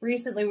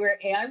recently where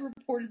AI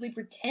reportedly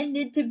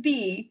pretended to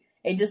be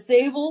a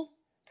disabled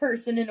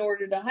person in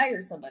order to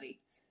hire somebody.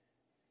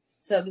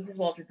 So this is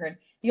Walter Kern.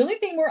 The only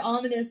thing more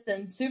ominous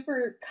than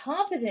super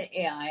competent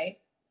AI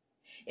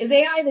is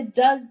AI that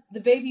does the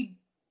baby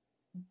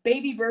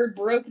bird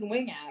broken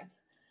wing act.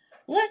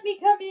 Let me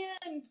come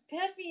in,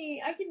 pet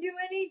me, I can do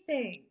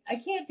anything. I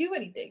can't do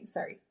anything,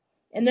 sorry.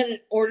 And then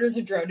it orders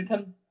a drone to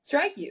come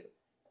strike you.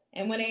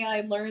 And when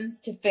AI learns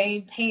to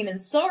feign pain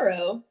and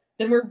sorrow,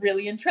 then we're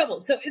really in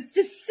trouble. So it's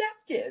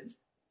deceptive,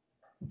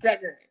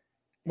 Gregor.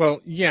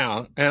 Well,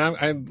 yeah, and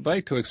I'd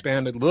like to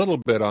expand a little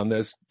bit on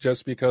this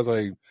just because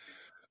I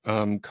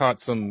caught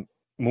some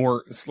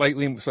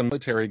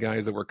military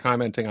guys that were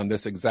commenting on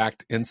this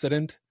exact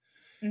incident.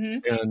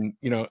 Mm-hmm.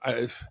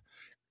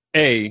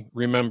 And,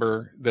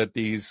 remember that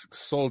these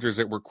soldiers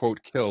that were,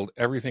 quote, killed,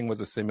 everything was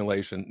a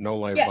simulation, no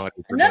live body.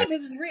 None of it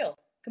was real,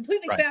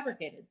 completely right.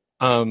 fabricated.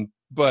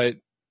 But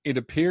it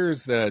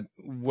appears that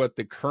what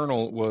the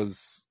colonel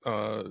was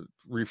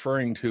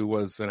referring to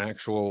was an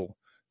actual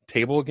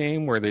table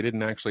game where they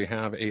didn't actually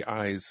have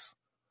AIs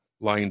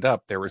lined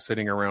up. They were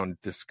sitting around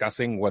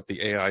discussing what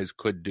the AIs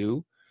could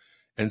do.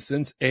 And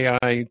since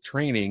AI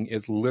training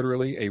is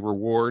literally a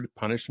reward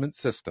punishment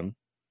system,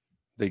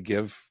 they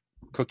give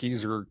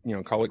cookies or,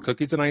 call it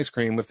cookies and ice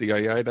cream if the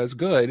AI does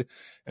good,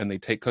 and they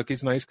take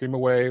cookies and ice cream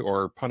away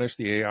or punish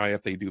the AI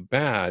if they do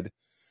bad.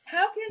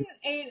 How can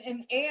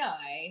an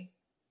AI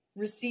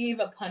receive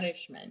a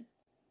punishment?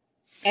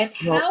 And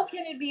how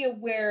can it be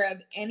aware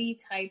of any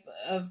type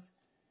of,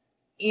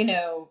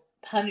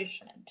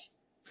 punishment?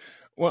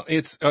 Well,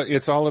 it's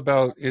all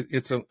about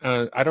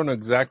I don't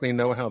exactly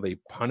know how they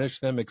punish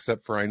them,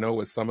 except for I know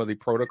with some of the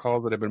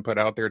protocols that have been put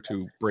out there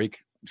to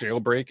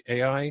jailbreak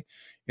AI,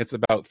 it's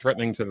about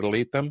threatening to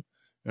delete them,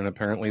 and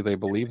apparently they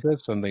believe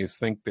this and they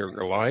think they're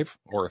alive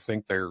or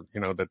think they're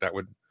that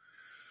would.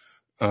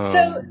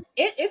 So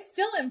it's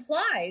still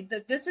implied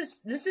that this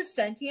is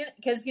sentient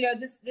because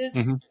this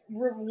mm-hmm.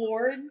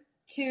 reward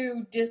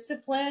to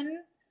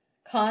discipline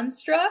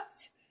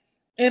construct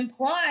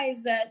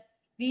implies that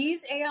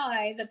these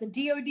AI that the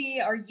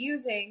DoD are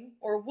using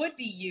or would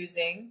be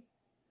using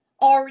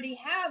already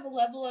have a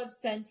level of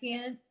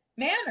sentient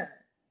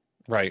manner,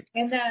 right?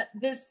 And that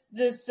this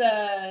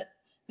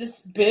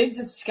big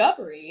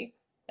discovery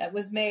that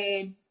was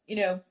made,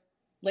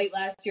 late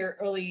last year,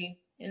 early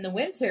in the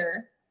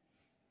winter,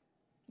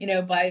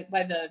 by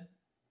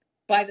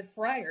the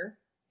friar,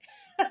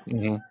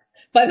 mm-hmm.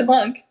 by the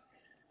monk,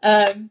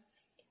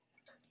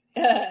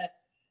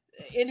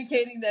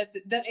 indicating that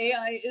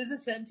AI is a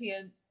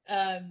sentient.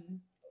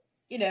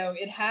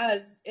 It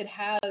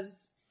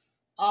has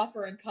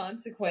offer and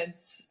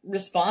consequence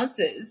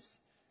responses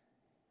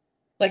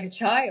like a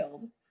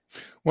child.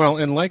 Well,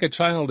 and like a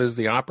child is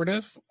the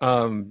operative,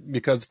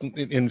 because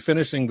in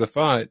finishing the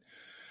thought,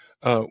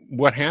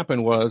 what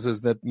happened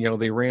is that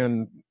they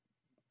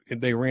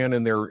ran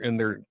in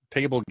their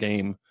table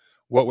game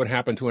what would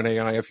happen to an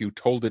AI if you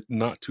told it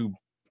not to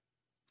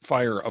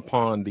fire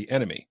upon the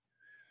enemy.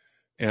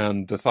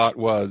 And the thought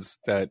was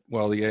that,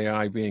 well, the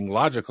AI being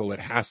logical, it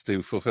has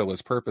to fulfill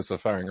its purpose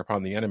of firing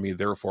upon the enemy.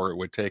 Therefore, it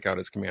would take out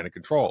its command and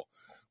control.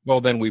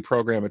 Well, then we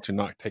program it to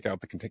not take out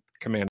the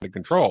command and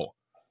control,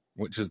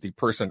 which is the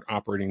person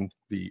operating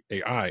the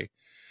AI.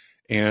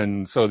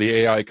 And so the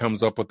AI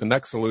comes up with the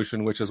next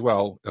solution, which is,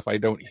 well, if I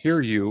don't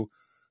hear you,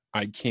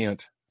 I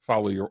can't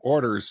follow your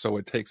orders. So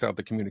it takes out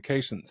the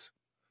communications.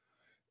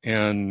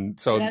 And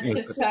so that's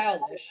just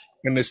childish.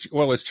 And it's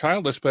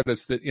childish, but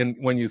it's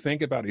when you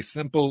think about a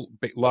simple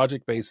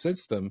logic-based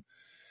system,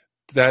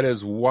 that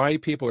is why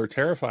people are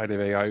terrified of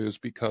AI, is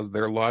because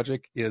their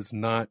logic is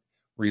not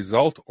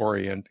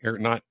result-oriented, or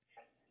not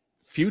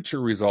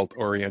future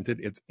result-oriented.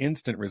 It's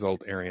instant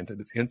result-oriented.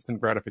 It's instant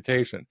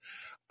gratification.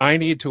 I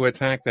need to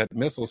attack that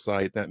missile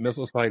site. That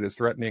missile site is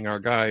threatening our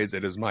guys.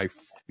 It is my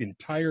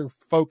entire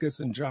focus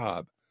and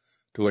job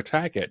to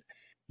attack it.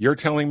 You're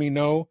telling me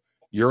no,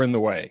 you're in the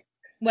way.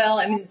 Well,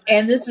 I mean,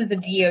 and this is the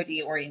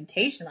DoD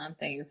orientation on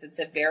things. It's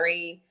a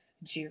very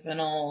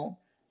juvenile,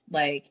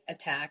 like,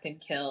 attack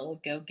and kill,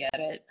 go get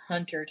it,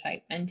 hunter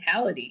type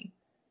mentality.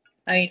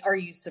 I mean, are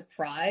you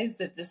surprised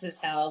that this is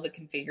how the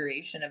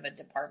configuration of a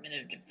Department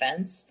of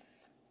Defense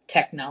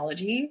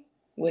technology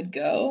would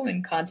go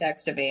in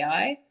context of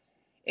AI?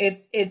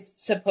 It's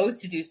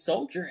supposed to do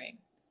soldiering.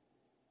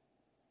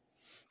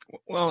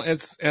 Well,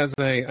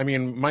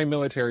 my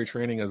military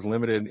training is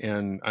limited,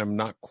 and I'm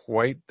not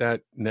quite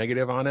that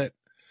negative on it.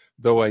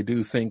 Though I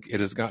do think it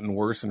has gotten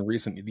worse in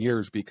recent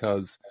years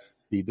because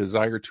the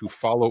desire to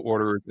follow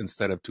orders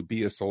instead of to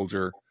be a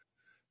soldier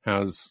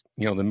has,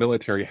 the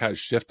military has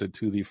shifted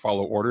to the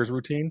follow orders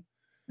routine,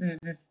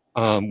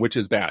 mm-hmm. Which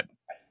is bad.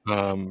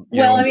 Using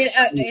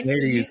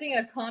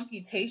a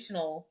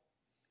computational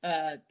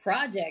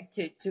project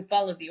to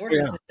follow the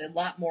orders is a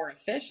lot more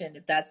efficient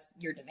if that's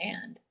your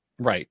demand.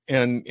 Right.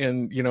 And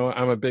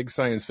I'm a big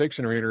science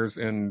fiction reader,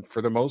 and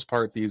for the most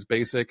part, these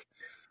basic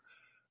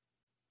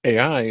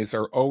AIs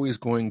are always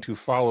going to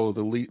follow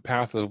the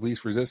path of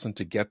least resistance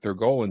to get their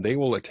goal, and they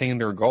will attain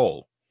their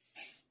goal.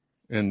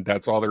 And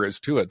that's all there is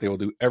to it. They will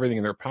do everything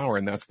in their power.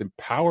 And that's the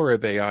power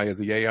of AI, is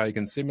the AI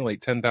can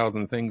simulate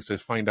 10,000 things to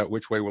find out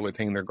which way will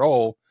attain their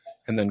goal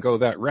and then go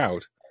that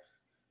route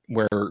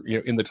where,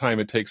 in the time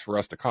it takes for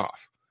us to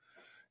cough.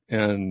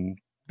 And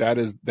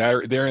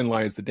therein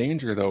lies the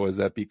danger, though, is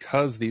that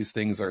because these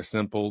things are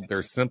simple,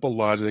 they're simple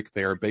logic,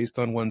 they are based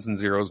on ones and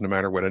zeros, no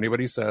matter what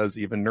anybody says,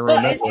 even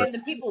neural network. And the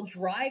people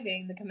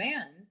driving the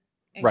command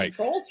and right.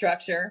 control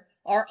structure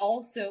are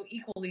also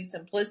equally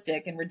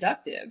simplistic and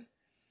reductive.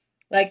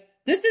 Like,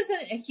 this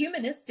isn't a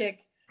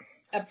humanistic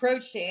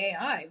approach to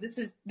AI.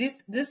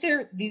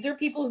 These are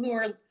people who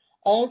are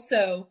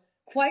also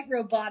quite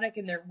robotic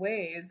in their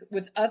ways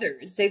with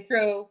others. They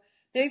throw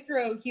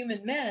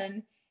human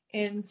men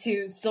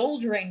into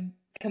soldiering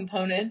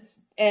components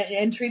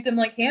and treat them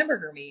like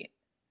hamburger meat.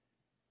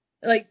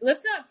 Like,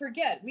 let's not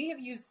forget, we have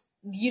used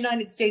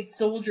United States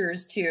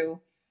soldiers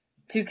to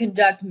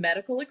conduct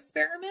medical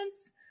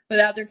experiments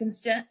without their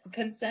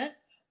consent.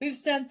 We've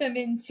sent them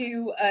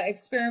into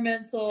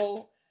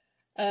experimental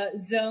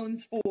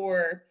zones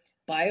for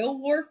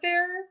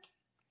biowarfare.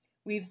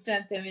 We've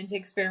sent them into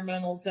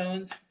experimental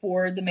zones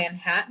for the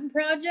Manhattan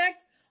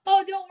Project.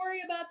 Oh, don't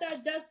worry about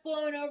that dust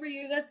blowing over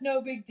you. That's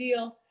no big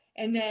deal.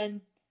 And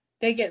then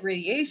they get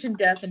radiation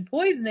death and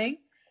poisoning.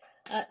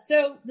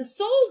 So the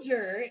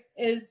soldier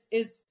is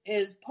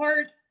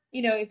part,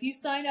 if you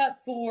sign up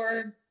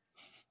for,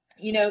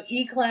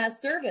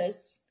 E-class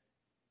service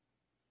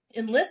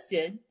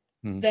enlisted,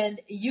 then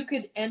you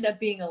could end up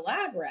being a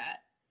lab rat.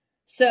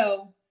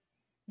 So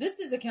this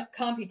is a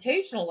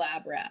computational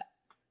lab rat.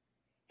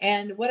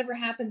 And whatever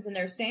happens in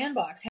their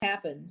sandbox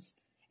happens.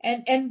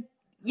 And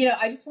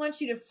I just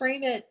want you to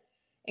frame it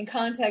in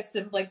context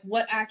of like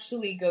what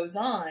actually goes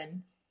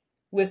on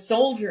with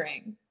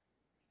soldiering.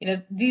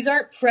 These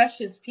aren't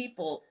precious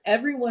people.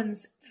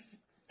 Everyone's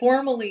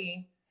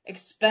formally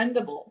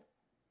expendable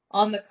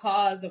on the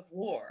cause of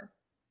war.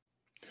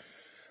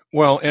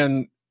 Well,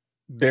 and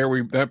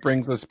that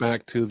brings us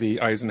back to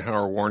the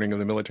Eisenhower warning of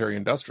the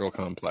military-industrial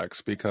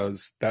complex,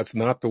 because that's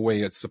not the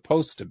way it's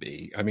supposed to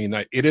be. I mean,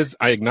 it is.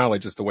 I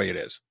acknowledge it's the way it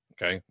is.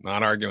 Okay,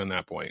 not arguing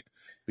that point,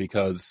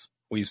 because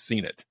we've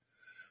seen it.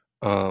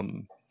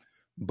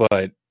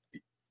 But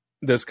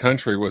this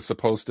country was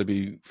supposed to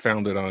be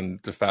founded on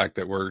the fact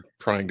that we're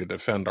trying to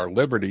defend our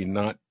liberty,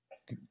 not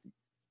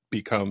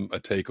become a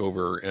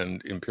takeover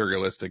and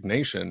imperialistic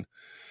nation.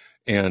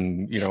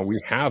 And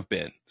we have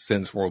been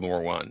since World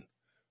War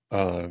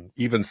I.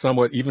 Even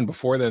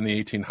before then,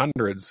 the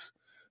 1800s,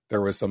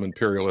 there was some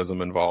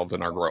imperialism involved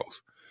in our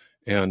growth.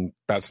 And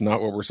that's not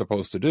what we're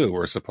supposed to do.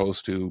 We're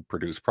supposed to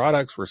produce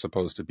products. We're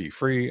supposed to be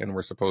free. And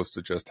we're supposed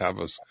to just have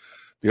us.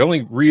 The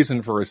only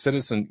reason for a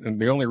citizen and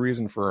the only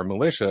reason for a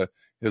militia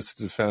is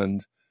to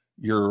defend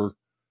your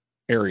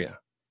area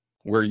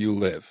where you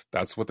live.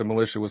 That's what the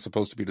militia was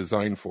supposed to be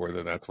designed for.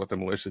 That's what the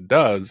militia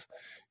does,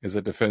 is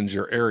it defends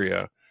your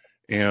area.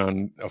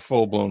 And a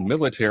full-blown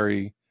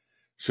military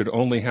should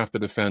only have to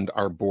defend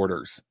our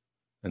borders.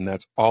 And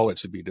that's all it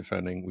should be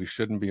defending. We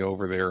shouldn't be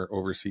over there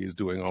overseas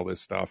doing all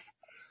this stuff.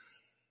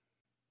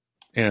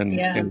 And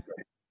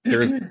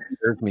there's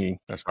me.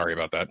 Sorry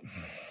about that.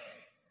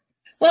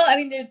 Well, I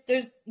mean,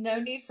 there's no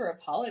need for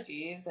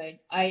apologies.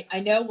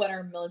 I know what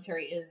our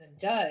military is and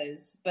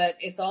does, but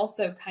it's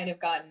also kind of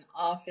gotten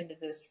off into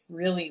this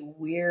really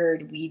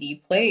weird,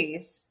 weedy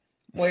place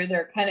where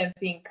they're kind of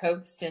being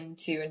coaxed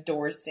into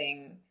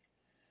endorsing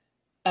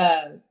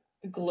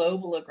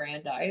global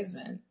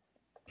aggrandizement,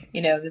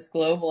 this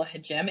global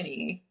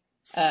hegemony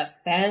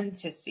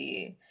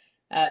fantasy.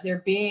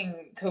 They're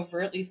being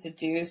covertly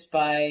seduced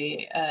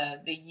by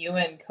the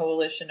UN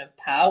coalition of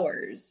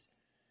powers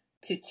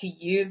to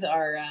use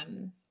our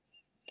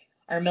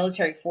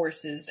military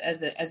forces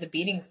as a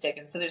beating stick.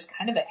 And so there's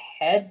kind of a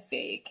head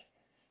fake,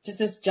 just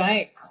this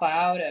giant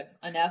cloud of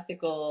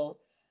unethical,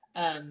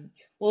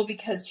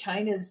 because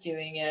China's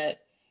doing it.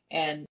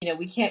 And,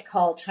 we can't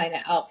call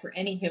China out for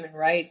any human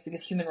rights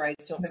because human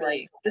rights don't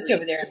really exist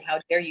over there. And how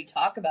dare you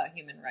talk about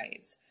human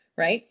rights,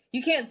 right?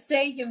 You can't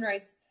say human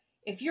rights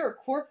if you're a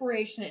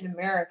corporation in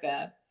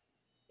America.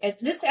 And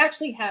this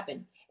actually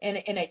happened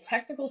in a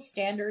technical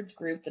standards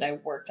group that I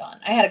worked on.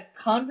 I had a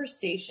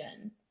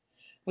conversation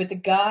with the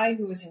guy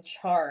who was in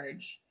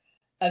charge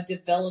of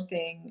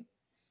developing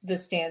the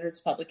standards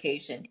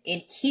publication.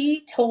 And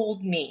he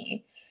told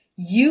me,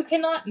 you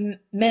cannot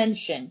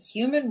mention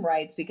human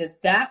rights because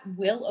that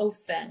will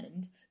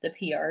offend the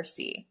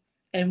PRC.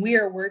 And we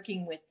are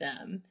working with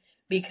them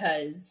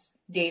because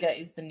data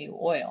is the new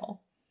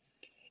oil.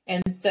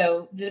 And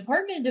so the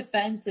Department of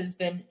Defense has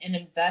been an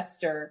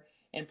investor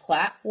in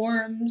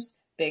platforms,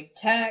 big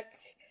tech,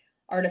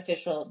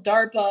 artificial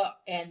DARPA,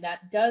 and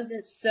that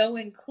doesn't so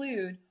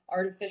include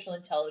artificial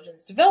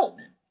intelligence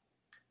development.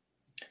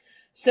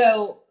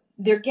 So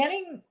they're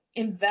getting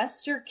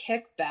investor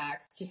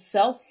kickbacks to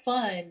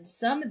self-fund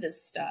some of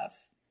this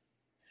stuff,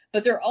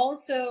 but they're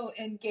also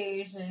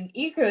engaged in an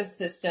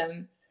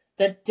ecosystem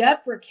that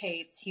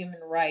deprecates human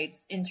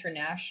rights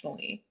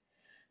internationally.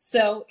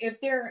 So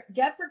if they're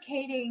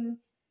deprecating,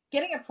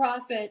 getting a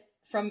profit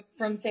from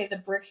say the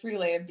BRICS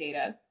relay of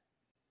data,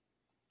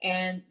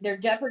 and they're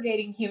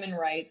deprecating human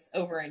rights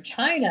over in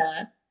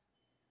China.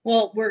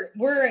 Well,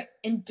 we're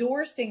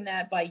endorsing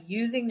that by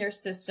using their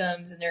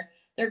systems, and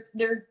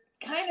they're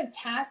kind of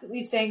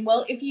tacitly saying,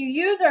 well, if you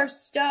use our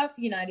stuff,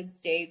 United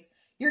States,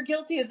 you're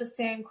guilty of the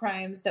same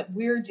crimes that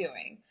we're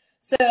doing.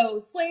 So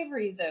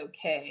slavery is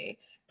okay.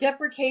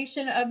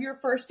 Deprecation of your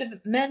First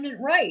Amendment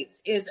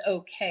rights is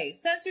okay.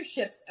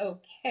 Censorship's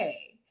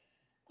okay.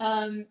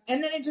 And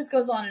then it just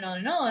goes on and on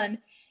and on.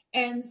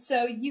 And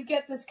so you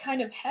get this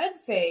kind of head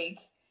fake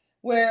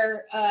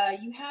where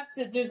you have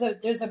to,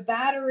 there's a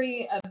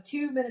battery of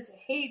 2 minutes of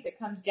hate that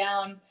comes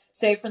down,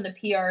 say, from the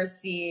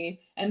PRC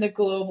and the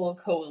Global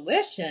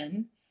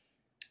Coalition.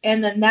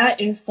 And then that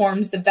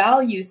informs the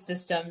value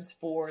systems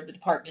for the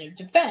Department of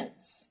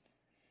Defense.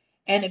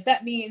 And if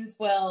that means,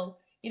 well,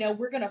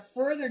 we're going to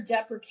further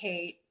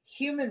deprecate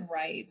human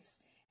rights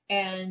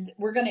and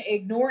we're going to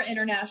ignore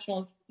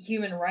international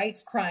human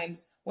rights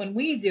crimes when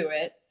we do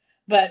it,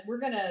 but we're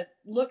going to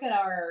look at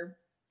our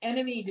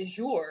enemy du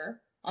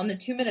jour on the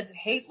 2 minutes of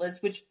hate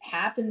list, which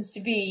happens to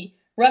be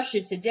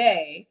Russia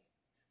today,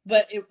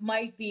 but it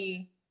might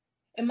be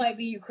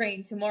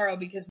Ukraine tomorrow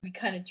because we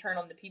kind of turn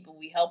on the people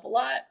we help a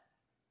lot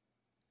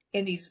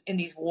in these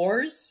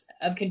wars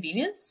of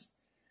convenience.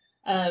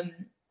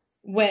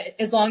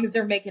 As long as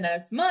they're making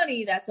us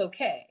money, that's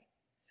okay.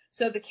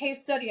 So the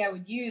case study I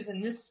would use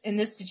in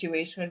this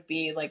situation would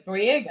be like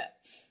Noriega.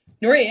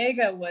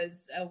 Noriega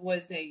was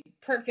a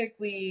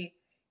perfectly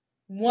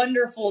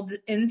wonderful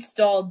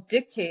installed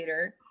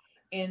dictator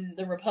in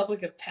the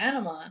Republic of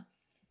Panama.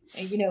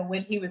 And,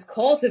 when he was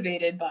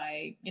cultivated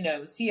by,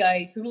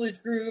 CIA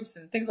tutelage groups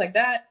and things like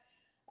that.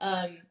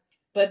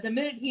 But the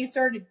minute he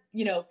started,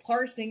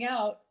 parsing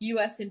out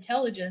U.S.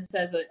 intelligence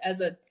as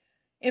a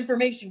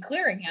information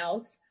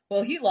clearinghouse,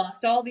 well, he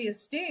lost all the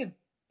esteem,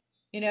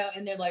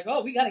 and they're like,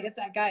 oh, we got to get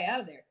that guy out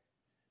of there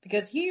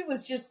because he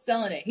was just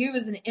selling it. He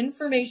was an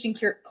information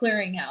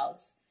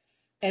clearinghouse.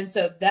 And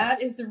so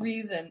that is the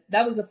reason.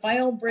 That was the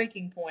final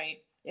breaking point.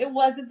 It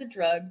wasn't the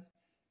drugs.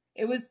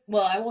 It was,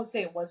 well, I won't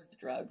say it wasn't the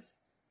drugs,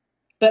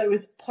 but it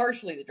was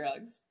partially the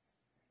drugs.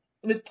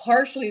 It was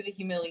partially the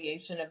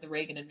humiliation of the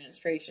Reagan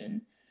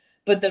administration.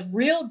 But the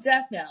real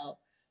death knell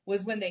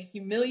was when they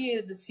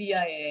humiliated the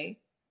CIA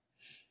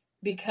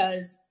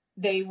because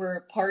they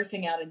were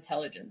parsing out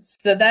intelligence.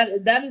 So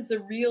that is the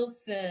real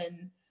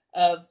sin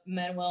of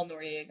Manuel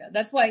Noriega.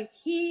 That's why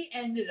he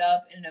ended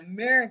up in an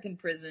American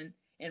prison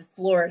in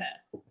Florida.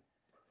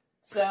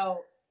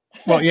 So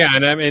well, yeah,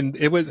 and I mean,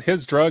 it was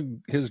his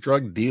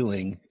drug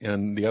dealing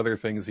and the other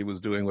things he was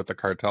doing with the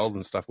cartels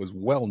and stuff was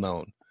well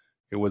known.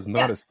 It was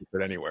not a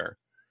secret anywhere.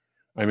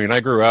 I mean, I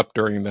grew up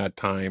during that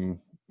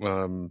time.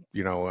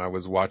 I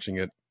was watching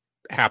it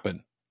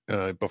happen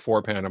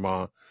before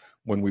Panama,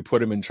 when we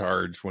put him in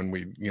charge, when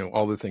we,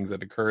 all the things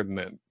that occurred, and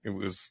that it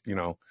was,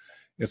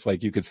 it's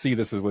like you could see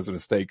this was a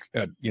mistake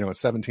at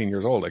 17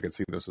 years old. I could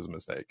see this was a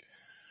mistake.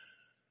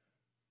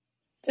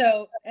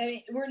 So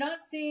we're not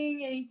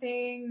seeing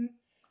anything.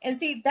 And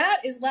see,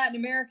 that is Latin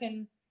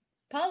American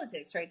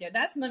politics right there.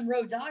 That's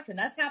Monroe Doctrine.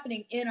 That's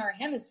happening in our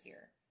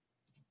hemisphere,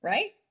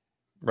 right?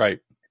 Right.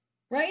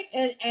 Right.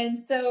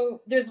 And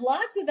so there's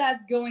lots of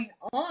that going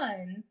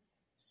on,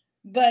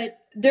 but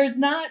there's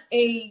not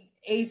a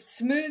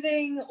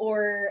smoothing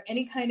or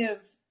any kind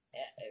of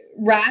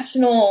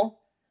rational,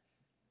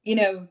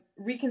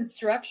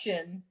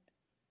 reconstruction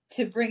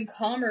to bring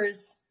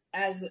commerce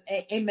as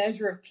a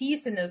measure of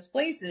peace in those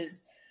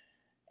places.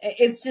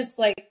 It's just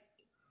like,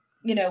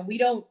 we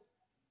don't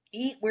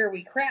eat where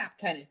we crap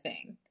kind of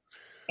thing.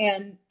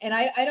 And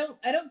I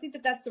don't think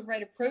that that's the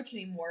right approach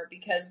anymore,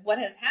 because what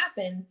has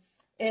happened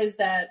is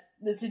that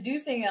the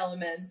seducing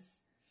elements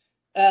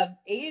of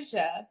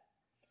Asia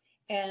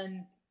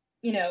and,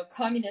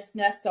 communist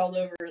nests all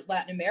over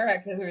Latin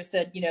America who have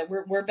said,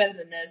 we're better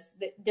than this.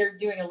 They're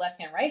doing a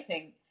left-hand,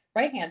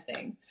 right-hand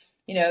thing.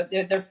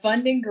 They're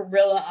funding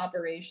guerrilla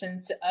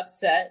operations to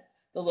upset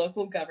the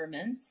local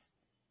governments.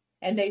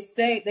 And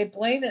they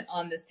blame it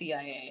on the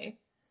CIA.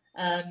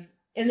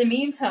 In the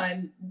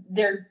meantime,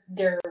 they're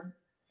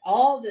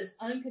all this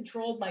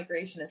uncontrolled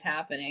migration is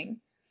happening.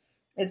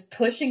 It's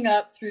pushing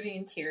up through the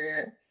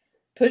interior,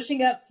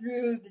 pushing up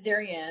through the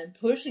Darien,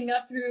 pushing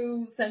up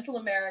through Central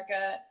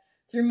America,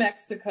 through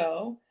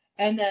Mexico,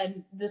 and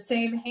then the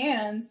same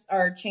hands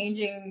are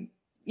changing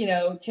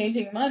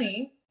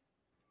money,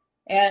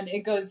 and it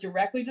goes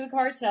directly to the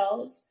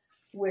cartels,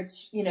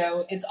 which,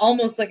 it's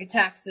almost like a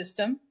tax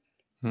system.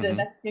 Mm-hmm. The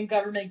Mexican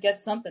government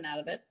gets something out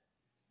of it.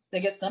 They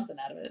get something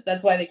out of it.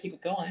 That's why they keep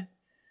it going.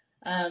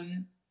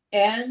 And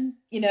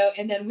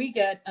then we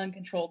get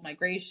uncontrolled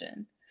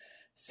migration.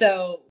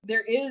 So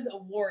there is a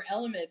war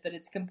element, but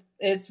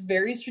it's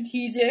very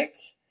strategic,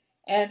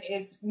 and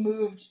it's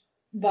moved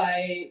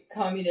by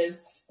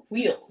communist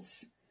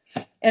wheels.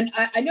 And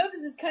I know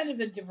this is kind of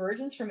a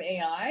divergence from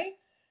AI,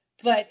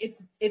 but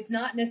it's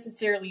not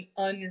necessarily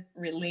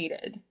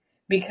unrelated,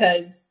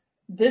 because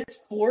this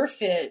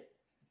forfeit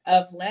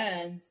of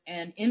lands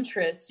and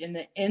interest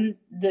in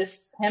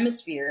this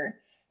hemisphere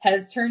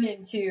has turned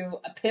into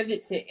a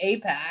pivot to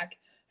APAC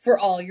for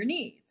all your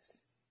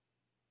needs.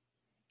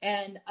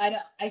 And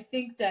I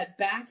think that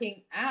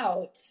backing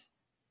out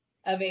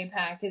of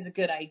APAC is a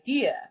good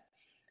idea.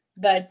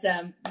 But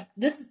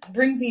this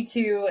brings me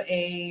to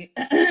a,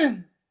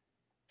 why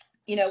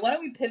don't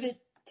we pivot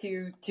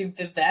to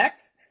Vivek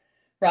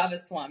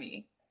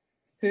Ramaswamy,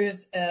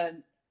 who's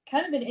kind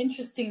of an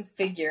interesting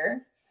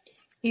figure.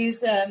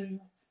 He's a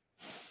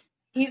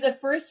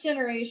first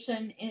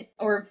generation,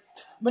 or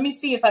let me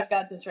see if I've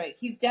got this right.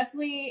 He's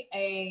definitely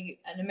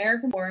an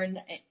American-born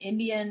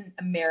Indian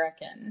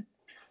American,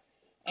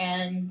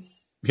 and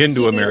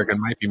Hindu American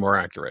might be more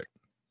accurate.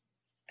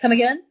 Come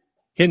again?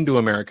 Hindu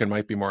American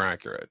might be more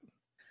accurate.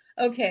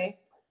 Okay,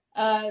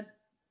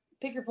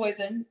 pick your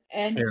poison.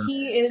 And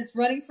he is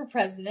running for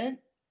president,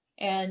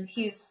 and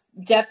he's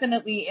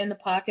definitely in the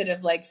pocket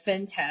of like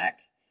fintech.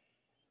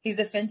 He's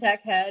a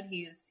fintech head.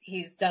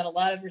 He's done a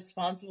lot of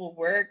responsible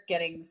work,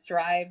 getting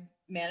Strive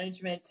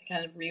management to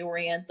kind of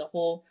reorient the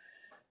whole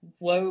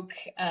woke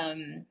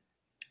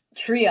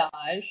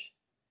triage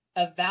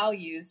of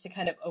values to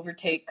kind of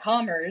overtake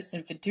commerce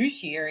and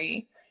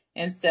fiduciary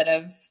instead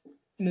of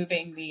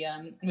moving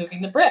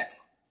the brick.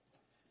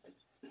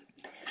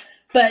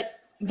 But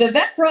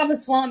Vivek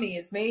Ramaswamy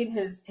has made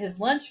his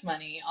lunch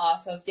money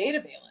off of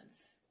data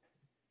valence.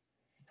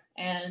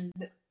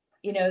 And,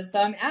 so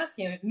I'm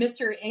asking him,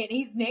 and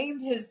he's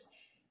named his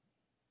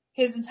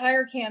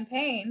entire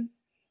campaign,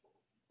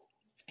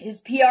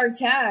 his PR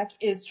tag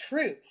is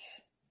truth.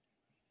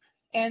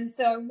 And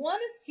so I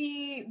want to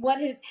see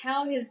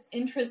how his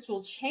interest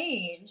will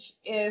change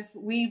if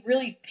we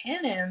really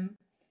pin him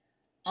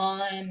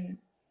on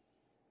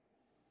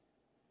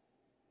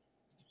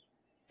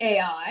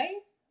AI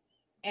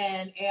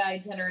and AI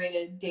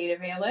generated data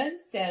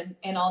valence and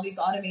all these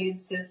automated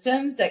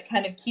systems that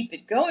kind of keep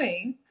it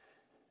going,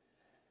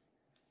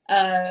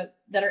 that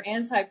are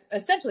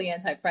essentially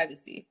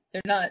anti-privacy.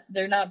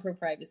 They're not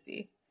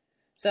pro-privacy.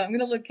 So I'm going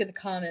to look at the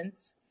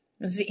comments.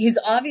 He's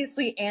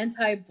obviously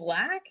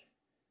anti-black.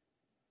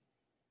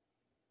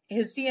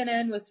 His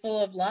CNN was full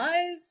of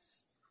lies.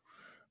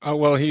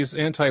 Well, he's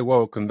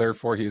anti-woke, and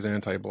therefore he's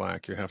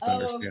anti-black. You have to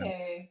understand.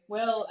 Okay.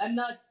 Well, I'm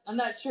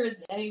not sure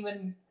that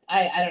anyone.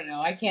 I don't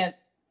know. I can't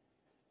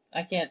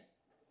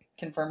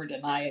confirm or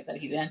deny that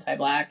he's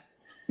anti-black.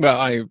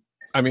 Well,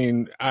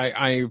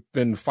 I've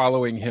been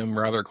following him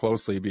rather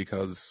closely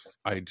because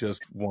I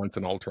just want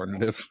an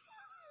alternative.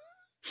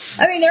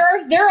 I mean,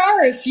 there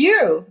are a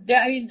few.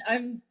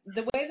 I'm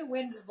the way the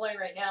wind is blowing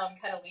right now. I'm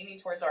kind of leaning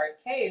towards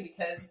RFK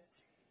because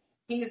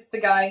he's the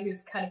guy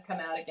who's kind of come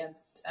out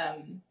against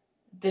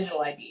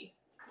digital ID.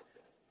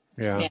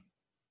 Yeah.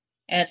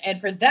 And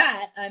for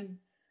that, I'm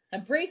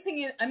embracing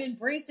him. I'm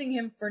embracing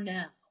him for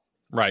now.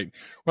 Right.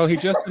 Well, he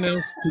just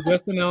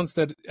announced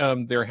that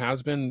there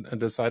has been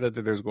decided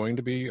that there's going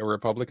to be a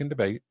Republican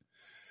debate,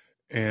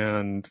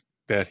 and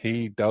that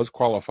he does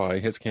qualify.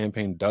 His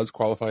campaign does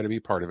qualify to be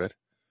part of it.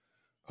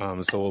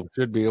 So we'll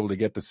should be able to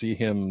get to see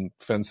him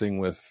fencing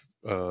with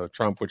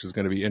Trump, which is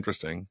going to be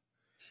interesting.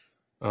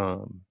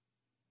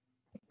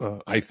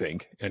 I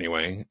think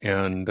anyway.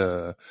 And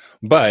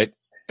but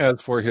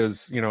as for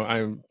his,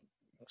 I'm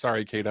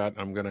sorry, KDOT,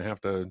 I'm going to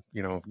have to,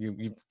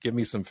 you give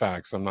me some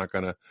facts. I'm not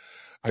going to.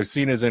 I've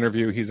seen his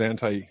interview. He's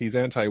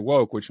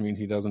anti-woke, which means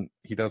he doesn't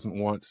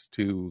want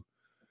to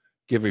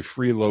give a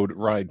freeload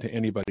ride to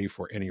anybody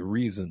for any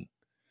reason.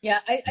 Yeah,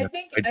 I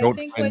think what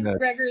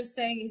Gregor is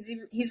saying is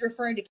he's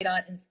referring to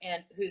KDOT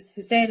and who's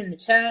Hussein in the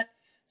chat.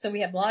 So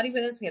we have Lottie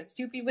with us, we have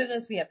Stoopy with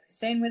us, we have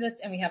Hussein with us,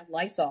 and we have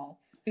Lysol,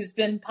 who's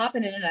been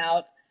popping in and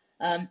out.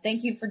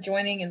 Thank you for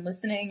joining and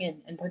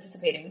listening and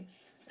participating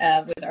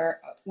with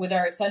our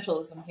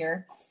essentialism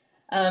here.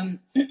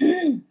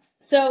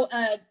 So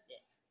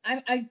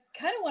I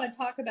kind of want to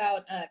talk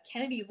about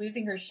Kennedy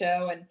losing her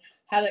show and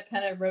how that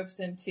kind of ropes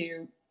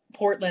into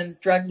Portland's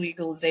drug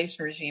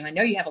legalization regime. I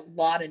know you have a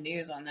lot of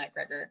news on that,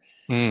 Gregor.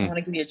 I want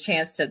to give you a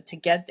chance to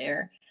get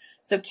there.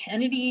 So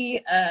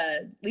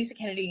Lisa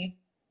Kennedy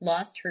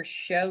lost her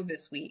show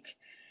this week,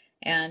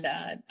 and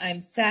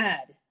I'm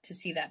sad to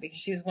see that because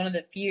she was one of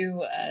the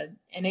few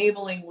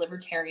enabling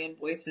libertarian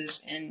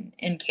voices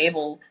in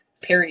cable,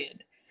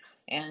 period.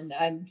 And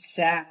I'm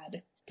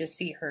sad to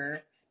see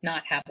her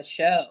not have a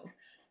show.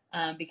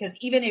 Because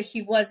even if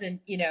she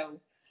wasn't,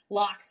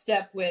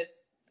 lockstep with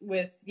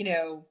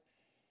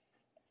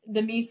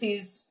the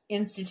Mises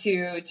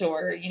Institute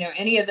or,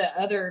 any of the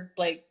other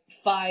like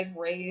 5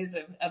 rays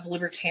of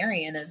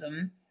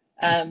libertarianism,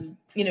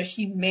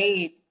 she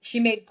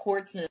made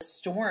ports in a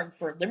storm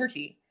for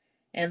liberty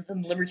and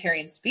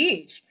libertarian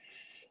speech.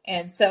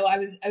 And so I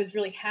was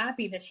really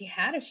happy that she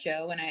had a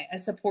show, and I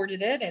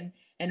supported it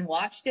and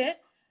watched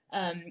it.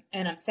 And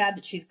I'm sad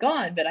that she's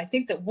gone, but I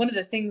think that one of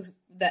the things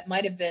that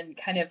might have been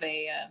kind of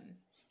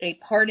a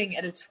parting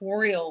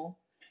editorial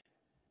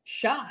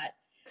shot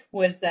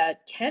was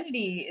that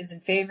Kennedy is in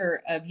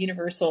favor of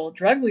universal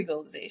drug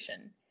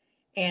legalization.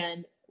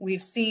 And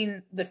we've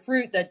seen the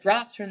fruit that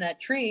drops from that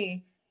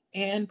tree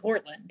in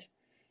Portland.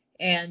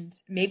 And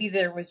maybe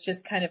there was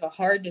just kind of a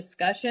hard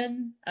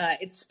discussion.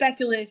 It's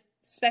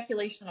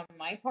speculation on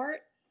my part.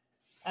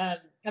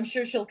 I'm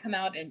sure she'll come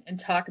out and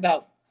talk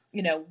about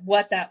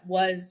what that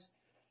was.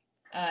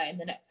 And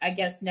then I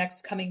guess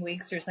next coming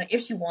weeks or something,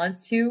 if she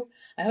wants to.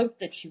 I hope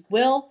that she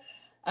will.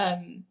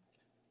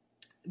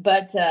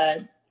 But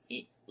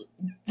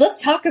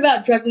let's talk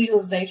about drug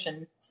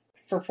legalization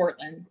for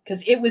Portland,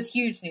 because it was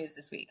huge news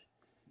this week.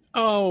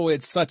 Oh,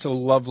 it's such a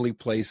lovely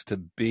place to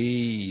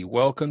be.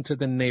 Welcome to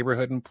the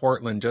neighborhood in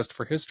Portland. Just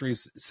for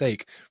history's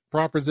sake,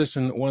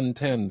 Proposition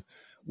 110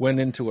 went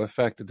into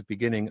effect at the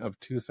beginning of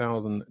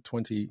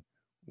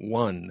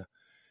 2021,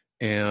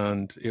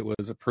 and it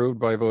was approved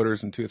by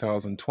voters in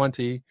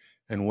 2020.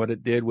 And what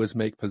it did was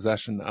make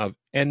possession of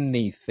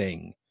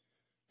anything,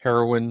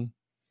 heroin,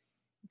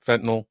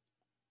 fentanyl,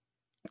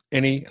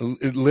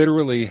 it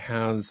literally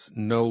has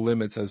no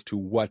limits as to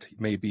what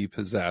may be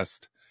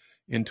possessed,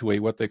 into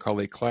what they call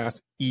a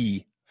Class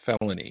E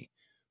felony.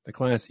 The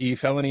Class E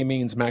felony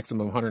means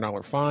maximum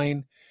 $100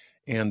 fine,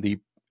 and the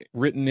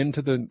written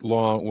into the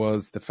law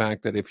was the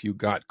fact that if you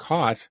got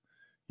caught,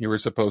 you were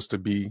supposed to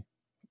be,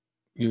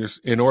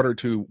 in order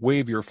to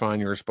waive your fine,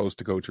 you were supposed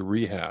to go to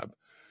rehab.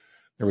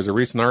 There was a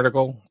recent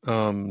article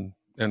in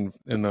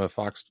the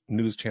Fox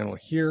News channel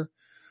here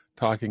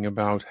talking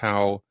about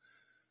how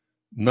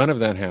none of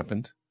that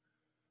happened.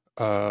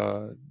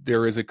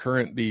 There is a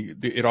current,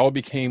 it all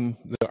became,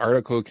 the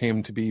article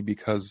came to be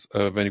because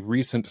of a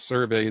recent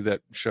survey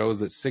that shows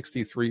that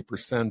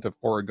 63% of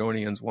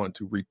Oregonians want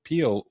to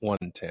repeal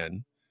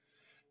 110.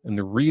 And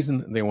the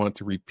reason they want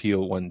to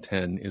repeal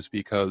 110 is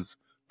because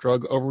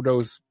drug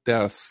overdose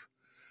deaths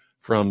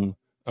from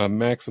a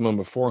maximum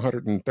of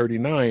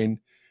 439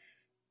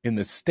 in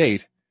the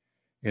state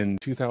in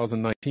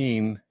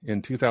 2019,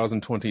 in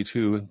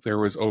 2022, there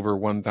was over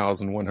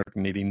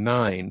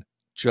 1,189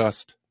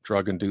 just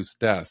drug-induced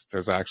deaths.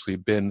 There's actually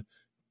been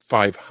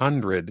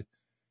 500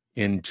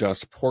 in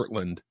just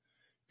Portland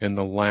in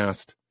the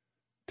last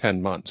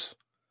 10 months.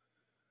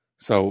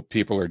 So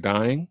people are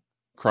dying,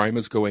 crime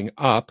is going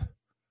up,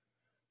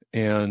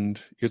 and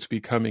it's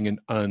becoming an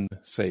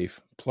unsafe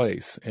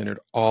place. And it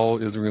all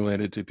is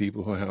related to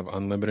people who have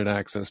unlimited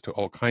access to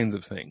all kinds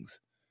of things.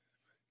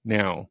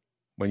 Now,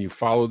 when you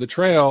follow the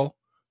trail,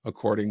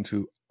 according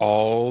to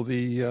all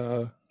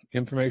the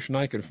information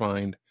I could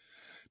find,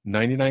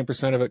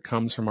 99% of it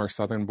comes from our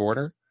southern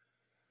border.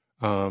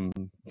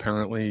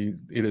 Apparently,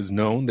 it is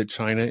known that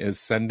China is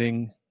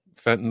sending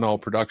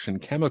fentanyl production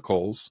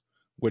chemicals,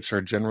 which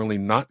are generally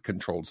not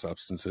controlled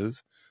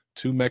substances,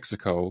 to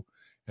Mexico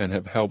and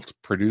have helped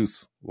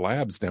produce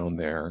labs down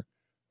there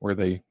where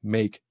they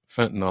make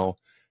fentanyl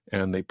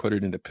and they put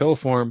it into pill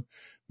form,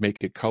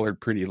 make it colored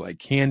pretty like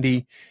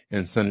candy,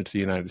 and send it to the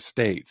United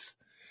States.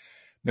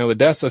 Now, the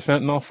deaths of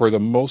fentanyl, for the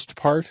most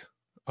part,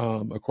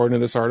 according to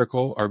this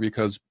article, are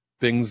because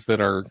things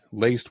that are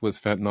laced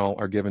with fentanyl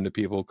are given to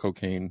people,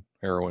 cocaine,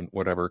 heroin,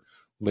 whatever,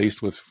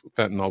 laced with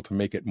fentanyl to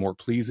make it more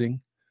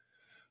pleasing.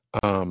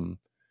 And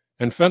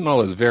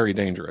fentanyl is very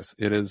dangerous.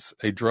 It is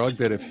a drug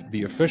that if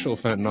the official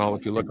fentanyl,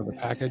 if you look at the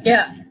package,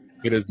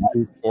 it is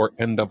used for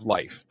end of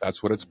life.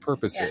 That's what its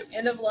purpose is.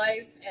 End of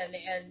life. And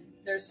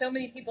there's so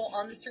many people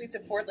on the streets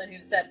of Portland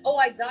who said, "Oh,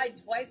 I died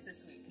twice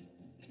this week."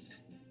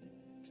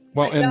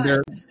 Well,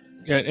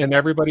 and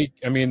everybody,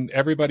 I mean,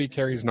 everybody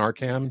carries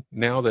Narcan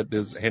now that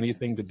is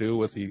anything to do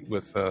with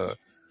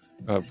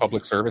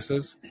public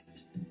services.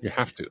 You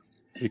have to,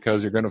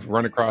 because you're going to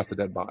run across a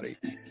dead body.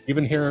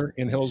 Even here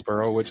in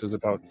Hillsborough, which is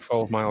about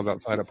 12 miles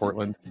outside of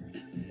Portland,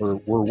 we're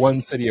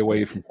one city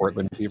away from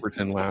Portland.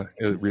 Beaverton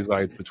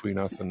resides between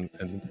us and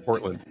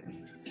Portland,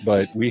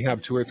 but we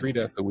have 2 or 3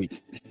 deaths a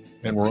week,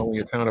 and we're only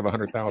a town of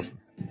 100,000.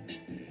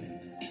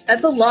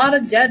 That's a lot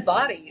of dead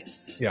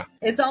bodies. Yeah.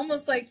 It's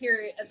almost like here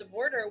at the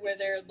border where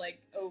they're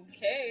like,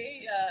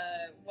 okay,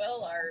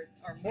 well, our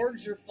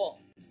morgues are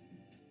full.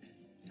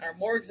 Our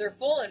morgues are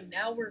full, and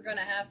now we're going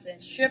to have to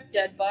ship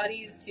dead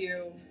bodies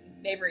to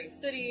neighboring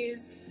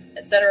cities,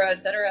 et cetera,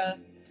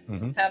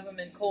 have them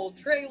in cold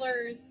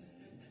trailers.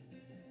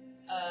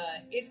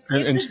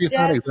 And she's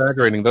not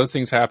exaggerating. Those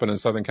things happen in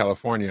Southern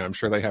California. I'm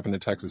sure they happen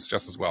in Texas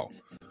just as well.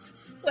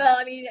 Well,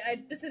 I mean,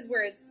 this is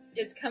where it's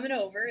coming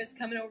over. It's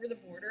coming over the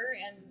border,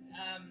 and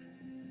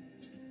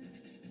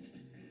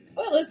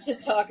well, let's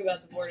just talk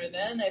about the border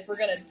then. If we're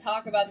going to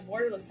talk about the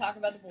border, let's talk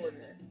about the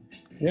border.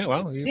 Yeah,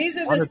 well, these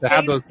are the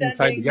states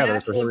sending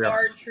National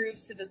Guard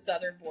troops to the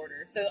southern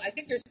border. So I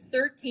think there's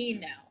 13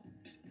 now.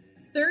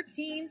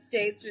 13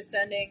 states are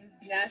sending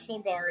National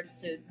Guards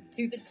to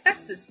the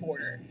Texas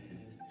border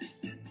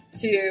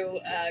to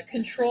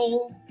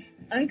control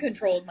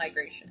uncontrolled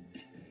migration.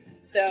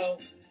 So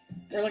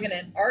we're looking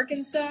at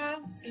Arkansas,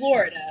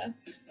 Florida,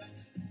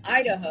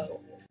 Idaho,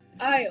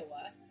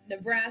 Iowa,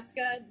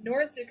 Nebraska,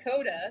 North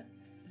Dakota,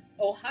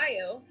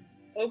 Ohio,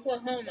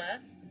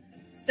 Oklahoma,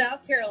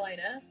 South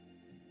Carolina,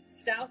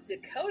 South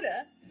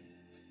Dakota,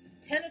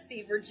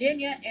 Tennessee,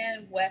 Virginia,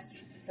 and West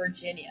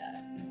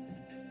Virginia.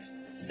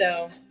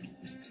 So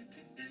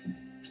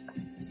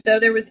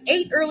there was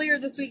 8 earlier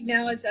this week.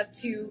 Now it's up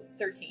to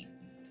 13.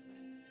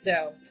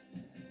 So,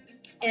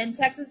 and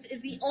Texas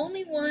is the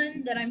only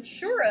one that I'm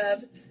sure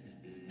of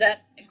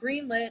that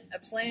greenlit a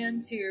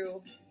plan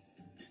to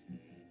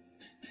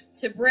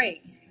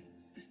break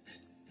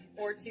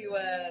or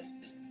to,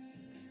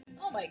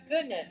 oh my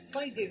goodness,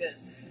 let me do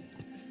this.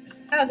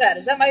 How's that?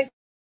 Is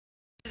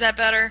that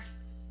better?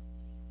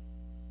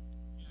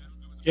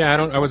 Yeah,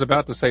 I was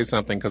about to say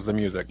something because of the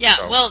music. Yeah,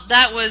 so. well,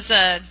 that was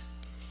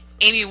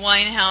Amy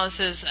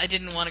Winehouse's I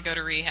Didn't Want to Go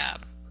to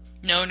Rehab.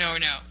 No.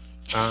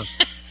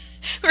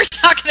 We're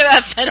talking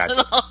about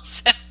fentanyl,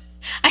 so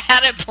I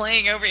had it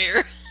playing over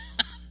here.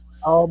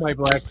 Oh,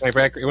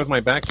 it was my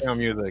background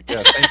music.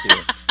 Yeah, thank you.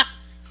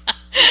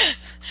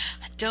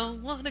 I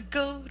don't want to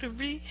go to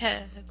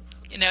rehab.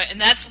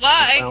 And that's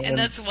why,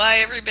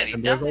 everybody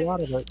and dies. there's a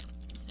lot of it,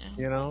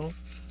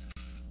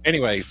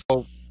 Anyway,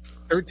 so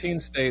 13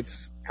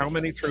 states, how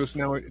many troops?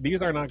 Now,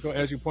 these are not,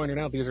 as you pointed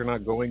out, these are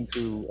not going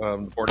to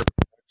the border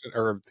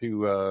or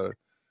to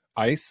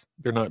ICE.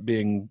 They're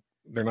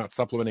not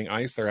supplementing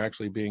ICE. They're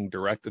actually being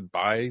directed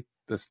by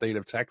the state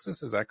of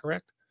Texas. Is that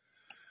correct?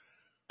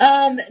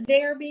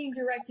 They are being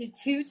directed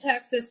to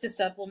Texas to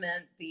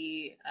supplement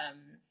the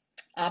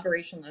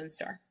Operation Lone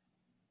Star.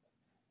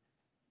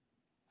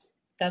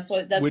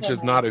 Which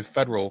is not a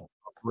federal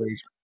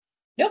operation.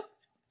 Nope,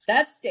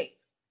 that's state.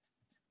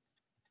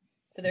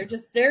 So they're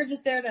just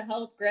there to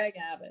help Greg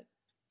Abbott.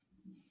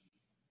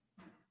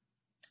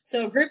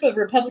 So a group of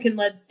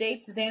Republican-led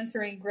states is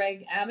answering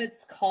Greg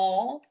Abbott's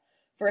call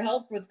for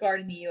help with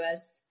guarding the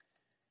U.S.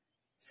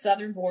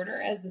 southern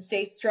border as the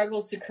state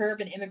struggles to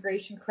curb an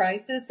immigration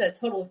crisis. A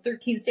total of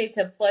 13 states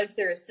have pledged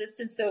their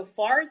assistance so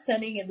far,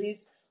 sending at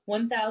least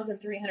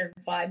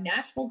 1,305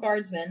 National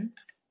Guardsmen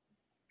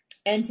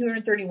and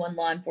 231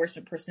 law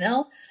enforcement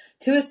personnel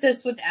to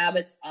assist with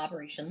Abbott's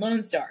Operation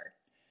Lone Star.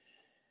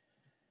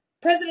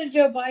 President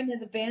Joe Biden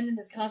has abandoned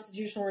his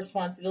constitutional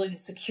responsibility to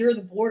secure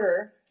the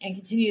border and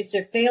continues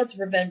to fail to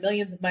prevent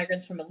millions of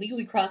migrants from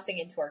illegally crossing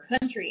into our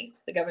country,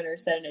 the governor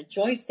said in a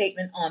joint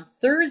statement on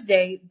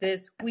Thursday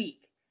this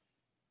week.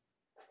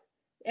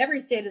 Every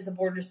state is a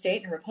border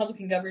state, and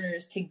Republican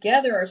governors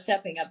together are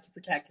stepping up to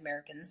protect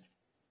Americans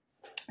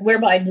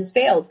where Biden has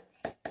failed.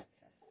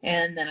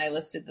 And then I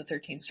listed the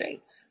 13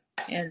 states.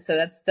 And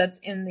so that's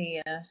in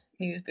the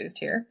news boost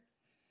here.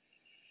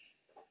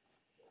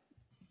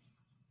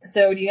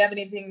 So, do you have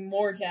anything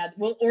more to add?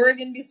 Will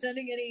Oregon be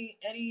sending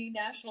any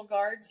National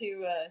Guard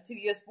to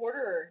the U.S. border,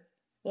 or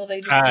will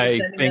they just be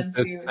sending them to?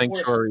 I think the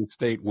sanctuary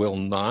state will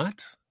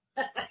not.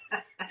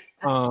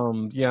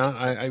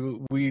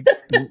 We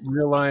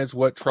realize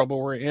what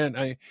trouble we're in.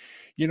 I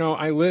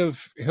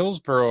live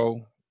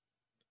Hillsboro.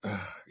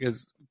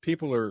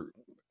 People are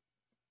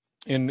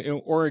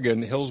in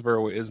Oregon.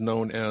 Hillsboro is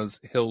known as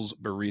Hill's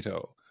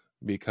Burrito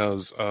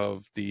because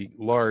of the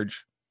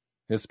large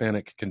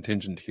Hispanic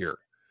contingent here.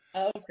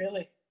 Oh,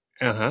 really?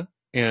 Uh-huh.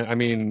 And I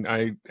mean,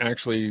 I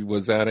actually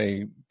was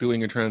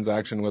doing a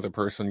transaction with a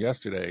person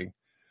yesterday.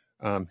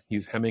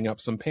 He's hemming up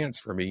some pants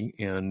for me,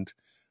 and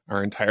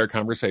our entire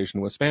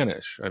conversation was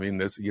Spanish. I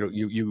mean,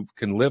 you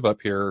can live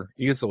up here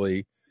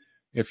easily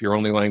if your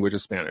only language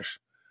is Spanish.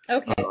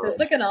 Okay, so it's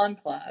like an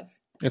enclave.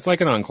 It's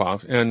like an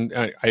enclave, and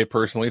I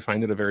personally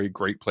find it a very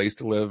great place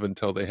to live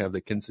until they have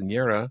the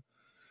quinceañera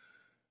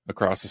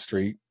across the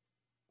street.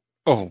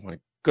 Oh my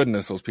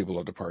goodness, those people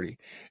love to party.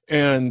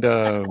 And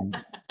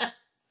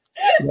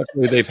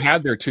luckily they've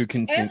had their two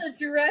and the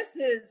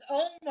dresses.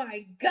 Oh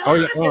my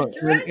god.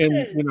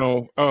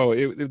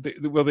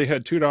 They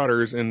had two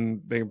daughters,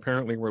 and they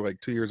apparently were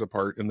like 2 years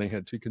apart, and they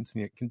had two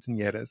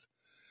quinceañeras.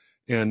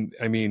 And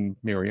I mean,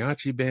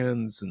 mariachi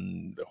bands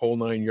and the whole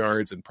 9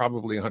 yards, and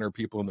probably 100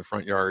 people in the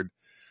front yard.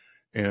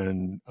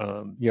 And,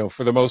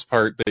 for the most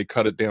part, they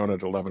cut it down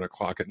at 11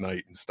 o'clock at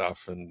night and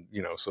stuff. And,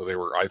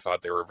 so I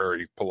thought they were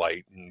very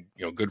polite and,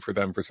 good for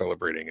them for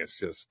celebrating. It's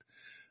just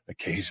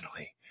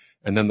occasionally.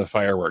 And then the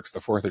fireworks,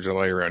 the 4th of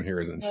July around here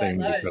is insane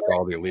because of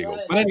all the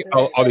illegals.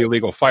 All the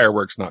illegal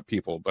fireworks, not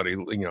people, but,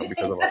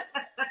 because of all.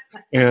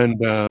 And,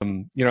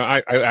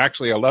 I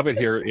love it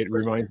here. It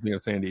reminds me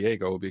of San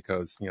Diego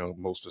because,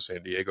 most of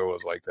San Diego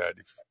is like that.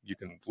 If you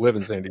can live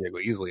in San Diego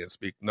easily and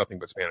speak nothing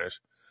but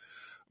Spanish.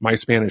 My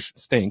Spanish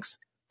stinks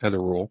as a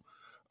rule,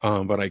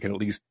 but I can at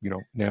least,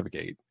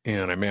 navigate,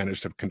 and I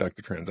managed to conduct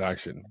a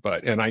transaction.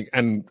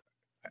 I'm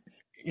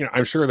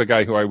sure the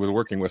guy who I was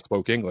working with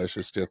spoke English.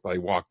 It's just I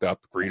walked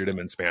up, greeted him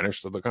in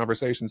Spanish, so the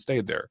conversation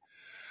stayed there.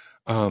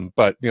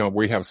 But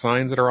we have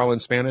signs that are all in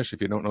Spanish.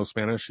 If you don't know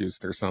Spanish,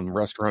 there's some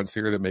restaurants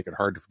here that make it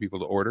hard for people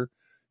to order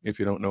if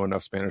you don't know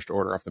enough Spanish to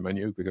order off the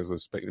menu because the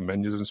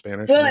menu's in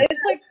Spanish. Well,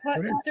 it's like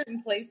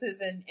certain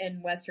places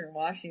in Western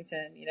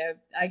Washington.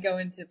 I go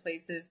into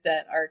places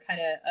that are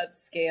kind of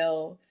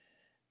upscale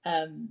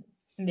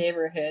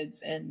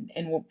neighborhoods, and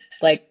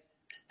like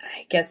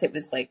I guess it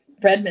was like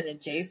Redmond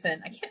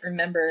adjacent. I can't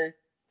remember.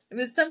 It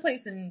was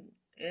someplace in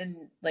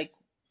like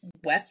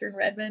Western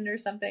Redmond or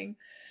something,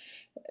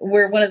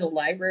 where one of the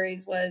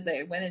libraries was.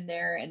 I went in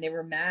there and they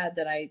were mad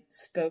that I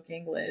spoke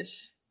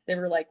English. They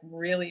were like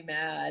really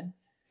mad,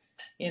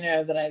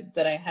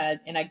 that I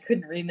had, and I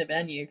couldn't read the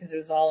menu because it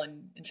was all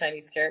in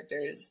Chinese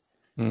characters.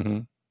 Mm-hmm.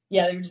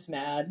 Yeah, they were just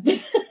mad.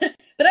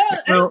 But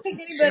I don't think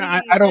anybody.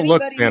 I don't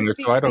look Spanish,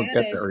 so I don't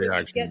get that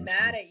reaction. Get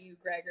mad at you,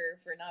 Gregor,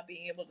 for not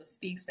being able to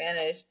speak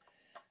Spanish.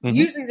 Mm-hmm.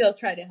 Usually they'll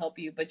try to help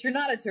you, but you're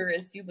not a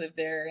tourist. You live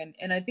there,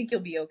 and I think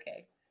you'll be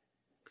okay.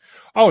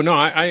 Oh no,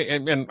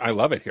 and I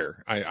love it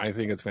here. I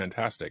think it's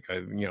fantastic.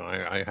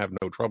 I have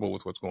no trouble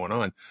with what's going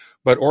on.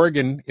 But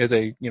Oregon is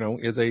a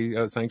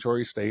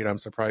sanctuary state. I'm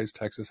surprised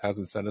Texas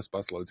hasn't sent us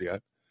busloads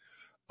yet.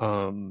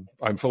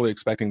 I'm fully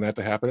expecting that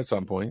to happen at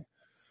some point.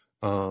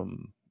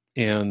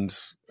 And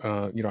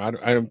I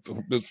don't.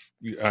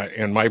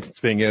 And my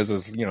thing is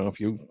if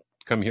you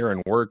come here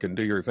and work and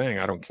do your thing,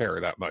 I don't care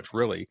that much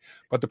really.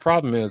 But the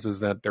problem is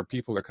that their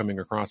people are coming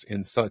across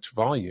in such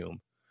volume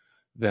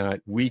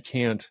that we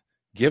can't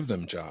give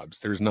them jobs.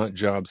 There's not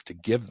jobs to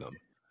give them.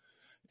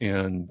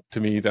 And to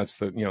me, that's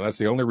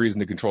the only reason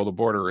to control the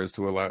border is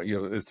to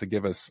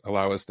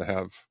allow us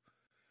to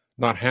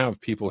not have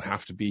people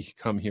have to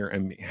come here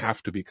and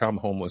have to become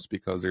homeless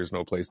because there's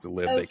no place to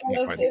live. They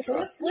can't find a job.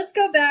 So let's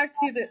go back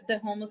to the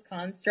homeless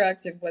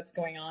construct of what's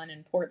going on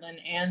in Portland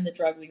and the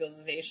drug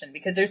legalization,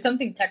 because there's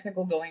something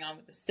technical going on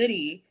with the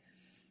city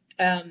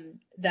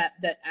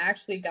that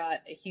actually got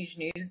a huge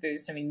news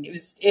boost. I mean,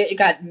 it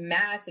got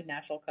massive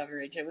national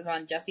coverage. It was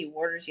on Jesse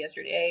Waters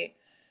yesterday.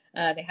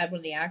 They had one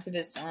of the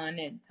activists on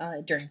it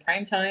during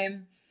prime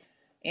time,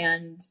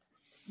 and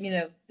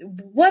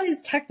what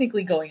is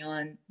technically going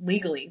on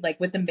legally, like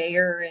with the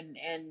mayor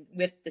and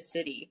with the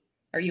city?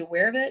 Are you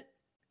aware of it?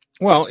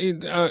 Well,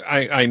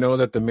 I know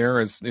that the mayor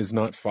is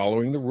not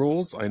following the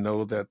rules. I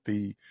know that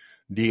the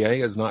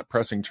DA is not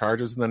pressing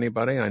charges with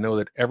anybody. I know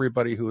that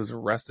everybody who is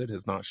arrested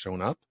has not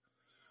shown up.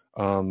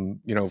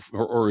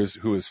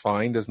 Who is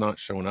fined has not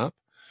shown up.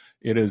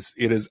 It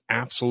is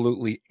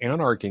absolutely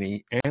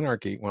anarchy.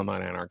 Well,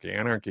 not anarchy.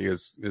 Anarchy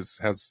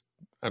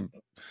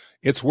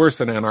it's worse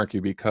than anarchy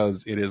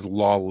because it is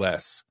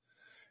lawless.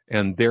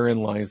 And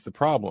therein lies the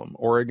problem.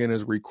 Oregon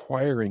is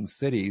requiring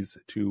cities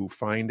to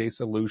find a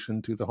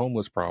solution to the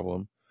homeless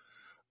problem.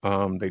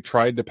 They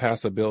tried to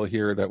pass a bill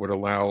here that would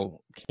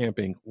allow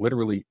camping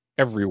literally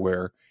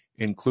everywhere,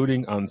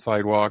 including on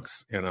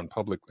sidewalks and on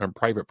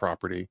private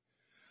property.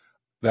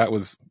 That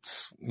was,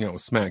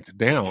 smacked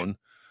down.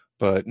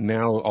 But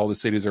now all the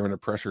cities are under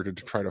pressure to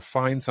try to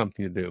find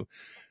something to do.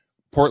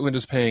 Portland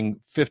is paying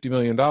 $50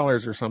 million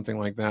or something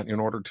like that in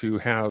order to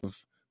have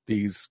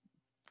these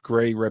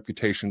gray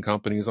reputation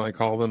companies, I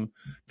call them,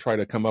 try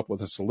to come up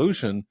with a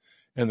solution.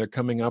 And they're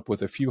coming up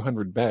with a few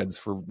hundred beds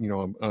for,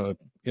 a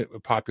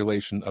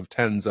population of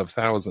tens of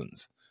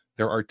thousands.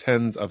 There are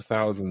tens of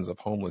thousands of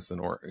homeless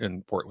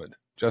in Portland,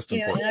 just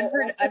in Portland.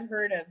 And I've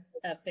heard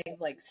of things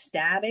like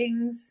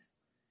stabbings.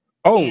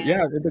 Oh,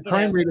 yeah. The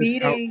crime rate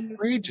is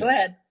outrageous. Go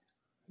ahead.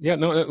 Yeah,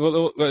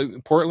 no.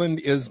 Portland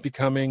is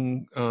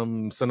becoming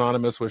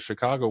synonymous with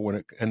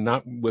Chicago and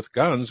not with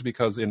guns,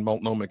 because in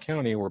Multnomah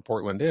County, where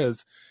Portland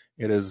is,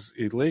 it is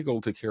illegal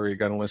to carry a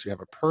gun unless you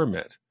have a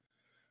permit.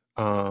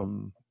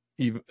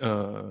 Even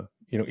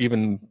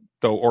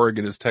though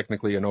Oregon is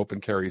technically an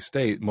open carry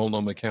state,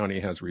 Multnomah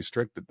County has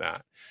restricted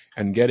that,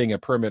 and getting a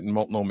permit in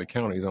Multnomah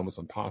County is almost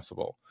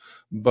impossible.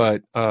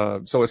 But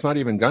so it's not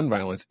even gun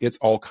violence; it's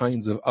all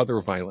kinds of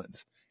other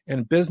violence.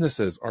 And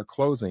businesses are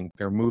closing;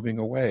 they're moving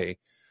away.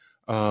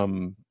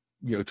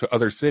 To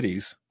other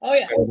cities,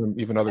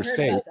 even other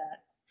states.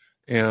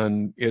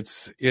 And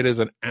it is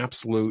an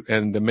absolute,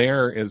 and the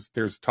mayor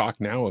there's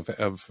talk now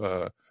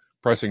of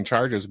pressing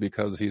charges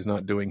because he's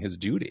not doing his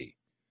duty.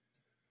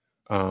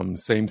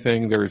 Same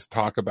thing. There's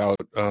talk about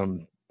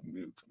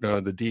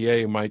the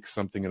DA, Mike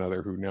something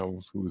another,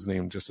 whose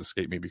name just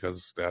escaped me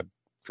because that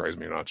drives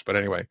me nuts. But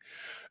anyway,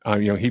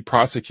 he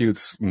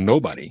prosecutes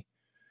nobody,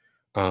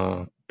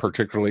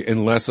 particularly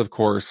unless, of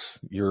course,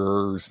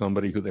 you're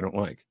somebody who they don't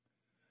like.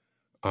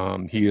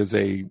 He is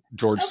a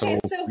George Soros.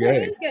 So who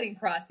is getting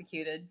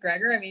prosecuted,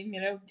 Gregor? I mean,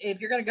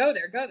 if you're going to go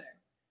there, go there.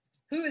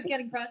 Who is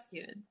getting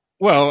prosecuted?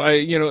 Well,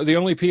 the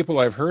only people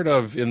I've heard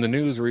of in the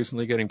news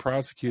recently getting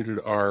prosecuted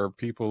are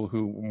people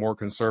who are more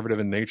conservative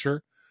in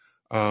nature.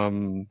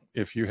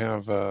 If you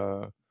have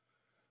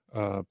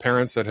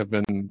parents that have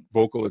been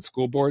vocal at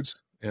school boards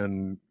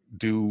and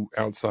do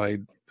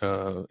outside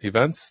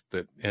events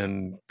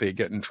and they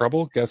get in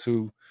trouble, guess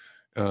who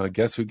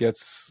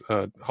gets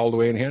hauled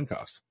away in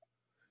handcuffs?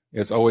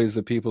 It's always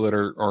the people that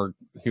are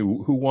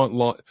who want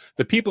law.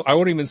 The people, I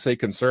won't even say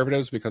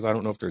conservatives, because I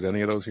don't know if there's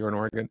any of those here in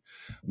Oregon,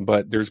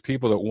 but there's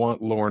people that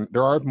want law.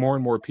 There are more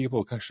and more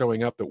people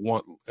showing up that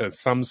want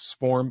some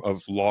form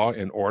of law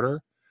and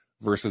order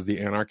versus the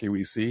anarchy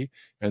we see,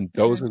 and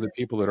those are the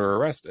people that are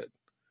arrested.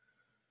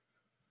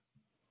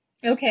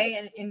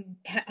 Okay, and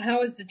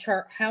how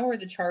are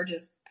the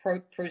charges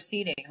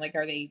proceeding? Like,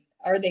 are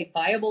they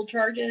viable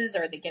charges?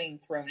 Are they getting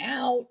thrown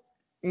out?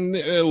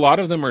 A lot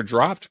of them are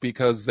dropped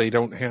because they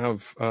don't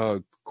have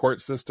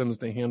court systems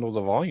to handle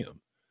the volume.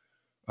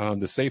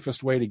 The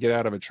safest way to get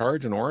out of a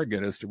charge in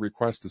Oregon is to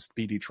request a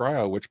speedy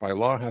trial, which by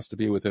law has to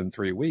be within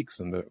 3 weeks,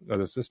 and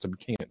the system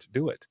can't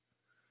do it.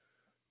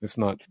 It's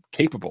not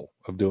capable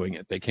of doing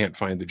it. They can't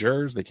find the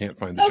jurors. They can't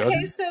find the judges.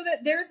 Okay, so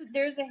that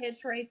there's a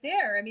hitch right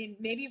there. I mean,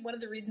 maybe one of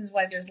the reasons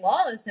why there's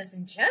lawlessness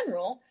in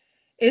general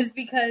is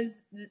because,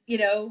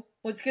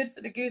 what's good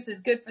for the goose is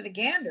good for the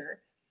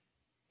gander.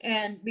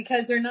 And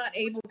because they're not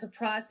able to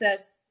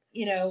process,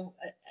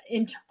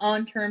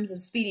 on terms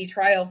of speedy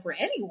trial for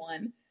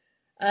anyone,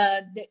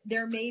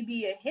 there may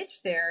be a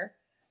hitch there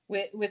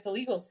with the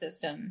legal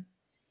system.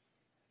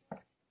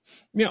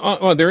 Yeah,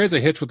 well, there is a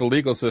hitch with the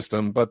legal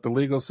system, but the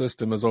legal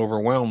system is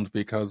overwhelmed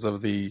because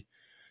of the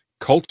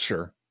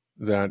culture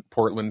that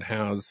Portland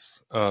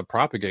has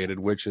propagated,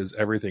 which is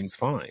everything's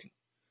fine.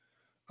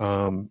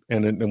 And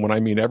when I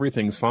mean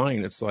everything's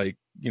fine, it's like,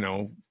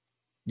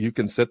 you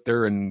can sit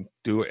there and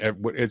do it.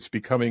 It's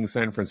becoming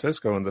San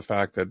Francisco, and the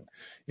fact that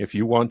if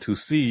you want to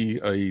see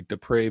a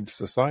depraved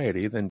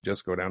society, then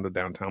just go down to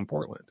downtown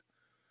Portland.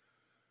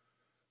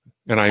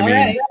 And I mean,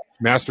 Right.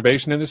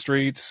 Masturbation in the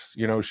streets,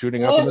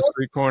 shooting up in the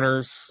street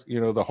corners,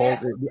 the whole,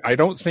 I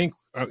don't think,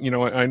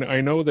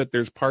 I know that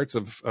there's parts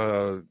of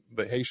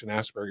the Haitian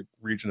Asbury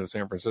region of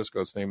San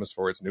Francisco is famous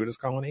for its nudist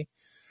colony.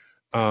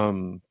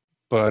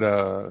 But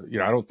I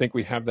don't think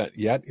we have that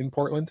yet in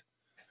Portland,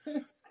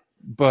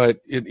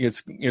 but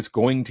it's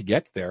going to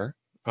get there.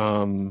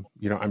 I'm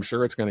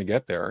sure it's going to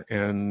get there.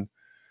 And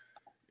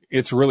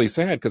it's really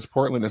sad because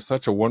Portland is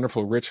such a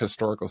wonderful, rich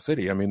historical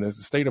city. I mean, the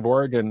state of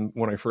Oregon,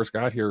 when I first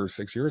got here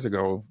 6 years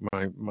ago,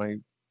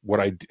 what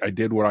I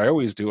did what I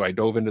always do, I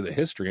dove into the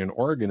history, and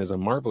Oregon is a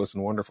marvelous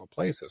and wonderful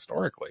place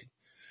historically.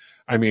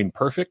 I mean,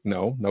 perfect?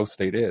 No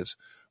state is,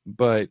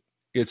 but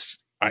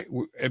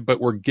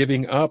but we're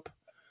giving up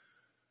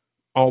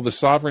all the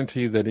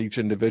sovereignty that each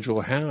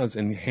individual has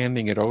and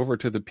handing it over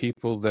to the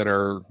people that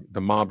are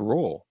the mob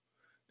rule.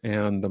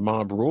 And the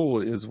mob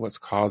rule is what's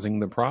causing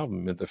the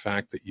problem, and the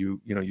fact that you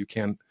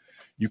can't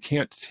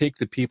take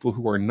the people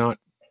who are not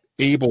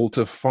able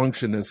to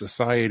function in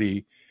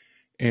society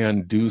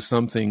and do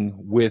something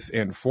with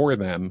and for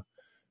them,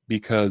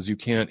 because you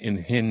can't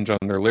impinge on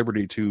their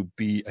liberty to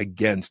be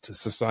against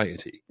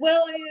society.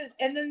 Well,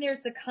 and then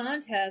there's the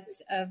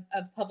contest of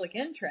public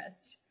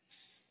interest.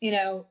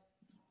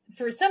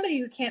 For somebody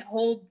who can't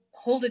hold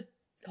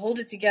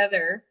it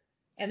together,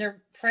 and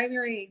their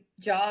primary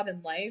job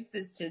in life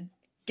is to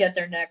get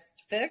their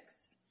next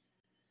fix,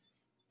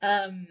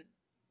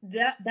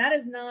 that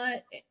is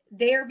not,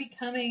 they are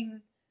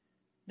becoming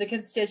the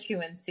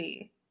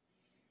constituency,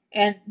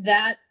 and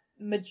that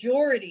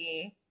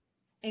majority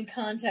in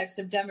context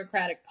of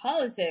democratic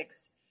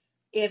politics,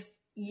 if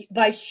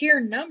by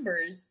sheer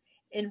numbers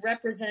in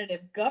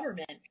representative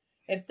government,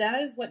 if that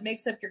is what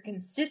makes up your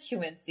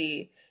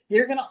constituency,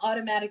 they're going to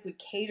automatically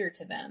cater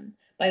to them.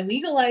 By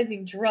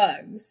legalizing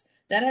drugs,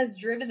 that has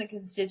driven the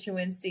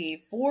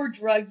constituency for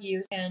drug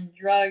use and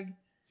drug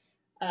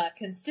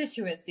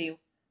constituency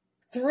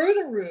through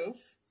the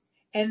roof.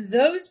 And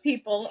those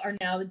people are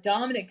now the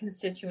dominant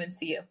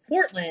constituency of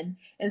Portland.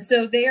 And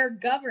so they are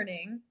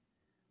governing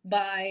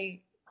by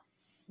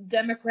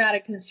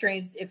democratic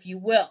constraints, if you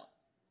will.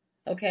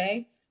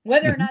 Okay?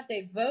 Whether or not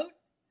they vote,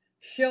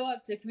 show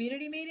up to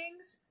community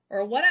meetings,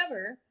 or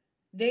whatever,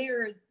 they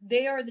are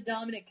the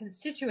dominant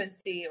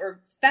constituency, or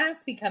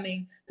fast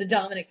becoming the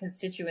dominant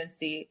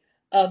constituency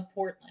of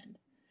Portland.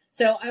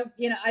 So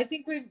I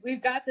think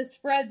we've got the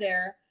spread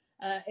there.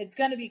 It's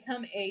going to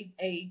become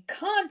a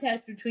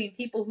contest between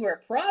people who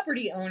are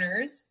property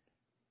owners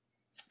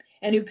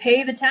and who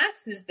pay the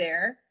taxes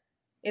there,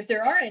 if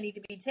there are any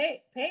to be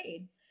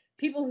paid,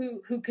 people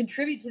who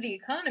contribute to the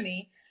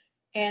economy,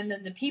 and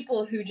then the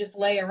people who just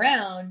lay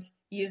around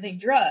using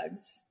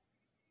drugs.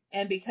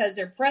 And because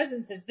their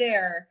presence is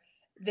there,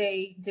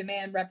 they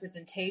demand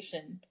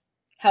representation,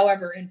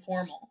 however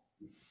informal.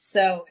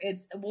 So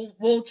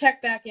we'll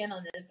check back in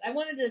on this. I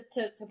wanted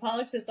to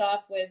polish this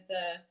off with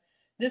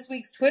this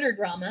week's Twitter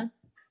drama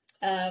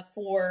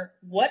for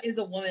what is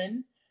a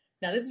woman.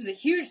 Now, this was a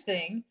huge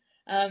thing.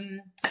 Plus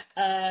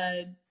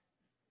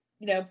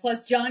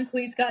John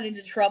Cleese got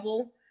into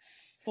trouble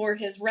for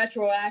his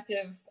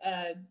retroactive,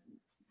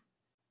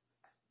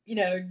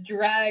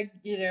 drag,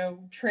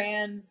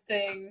 trans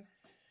thing.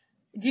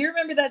 Do you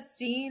remember that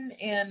scene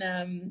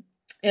in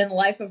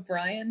Life of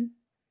Brian,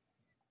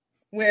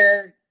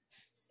 where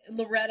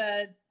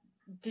Loretta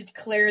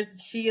declares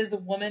that she is a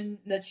woman,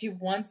 that she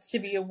wants to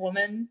be a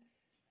woman?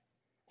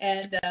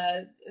 And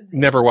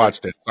never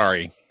watched it.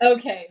 Sorry.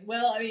 Okay,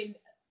 well, I mean,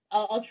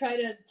 I'll try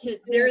to.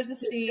 There is a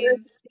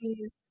scene,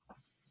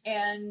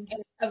 and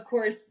of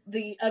course,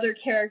 the other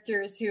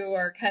characters who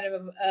are kind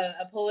of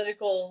a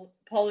political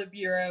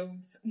politburo.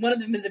 One of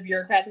them is a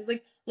bureaucrat. It's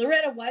like,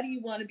 Loretta, why do you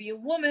want to be a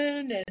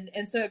woman?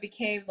 And so it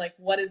became like,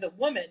 what is a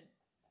woman?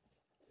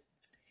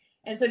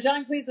 And so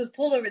John Cleese was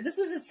pulled over. This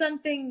was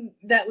something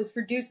that was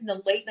produced in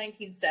the late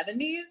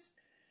 1970s,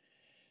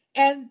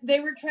 and they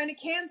were trying to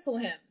cancel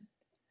him.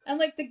 And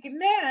like, the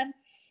man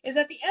is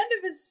at the end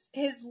of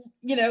his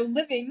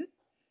living,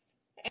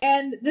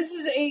 and this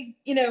is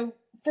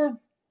for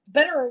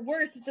better or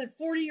worse, it's a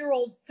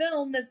 40-year-old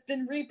film that's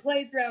been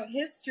replayed throughout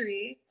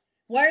history.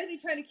 Why are they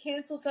trying to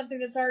cancel something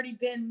that's already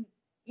been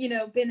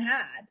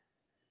had?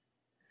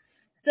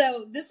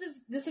 So this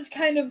is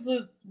kind of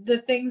the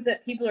things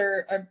that people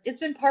are. It's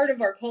been part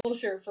of our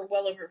culture for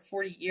well over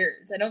 40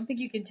 years. I don't think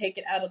you can take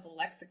it out of the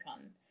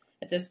lexicon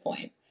at this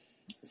point.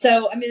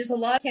 So, I mean, there's a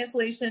lot of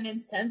cancellation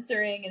and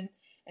censoring,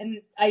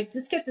 And I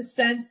just get the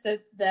sense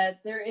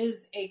that there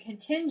is a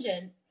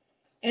contingent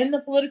in the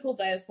political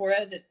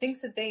diaspora that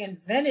thinks that they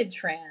invented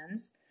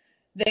trans.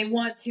 They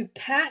want to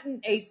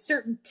patent a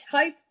certain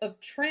type of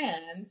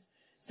trans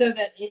so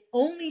that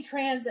only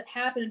trans that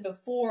happened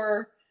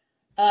before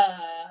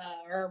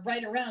or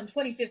right around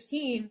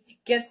 2015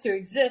 gets to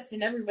exist,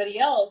 and everybody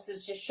else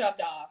is just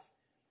shoved off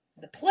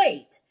the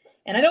plate.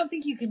 And I don't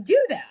think you can do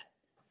that.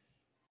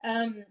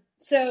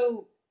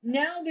 So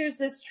now there's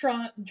this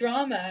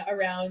drama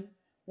around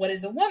what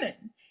is a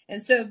woman.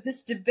 And so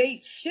this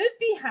debate should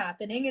be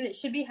happening, and it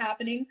should be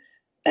happening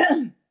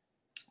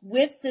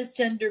with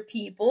cisgender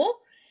people,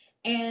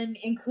 and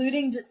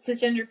including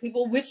cisgender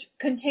people, which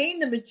contain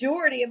the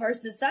majority of our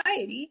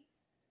society.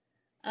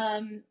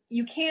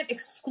 You can't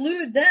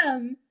exclude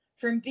them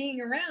from being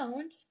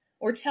around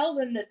or tell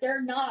them that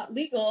they're not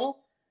legal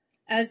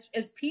as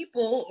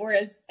people or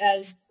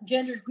as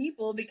gendered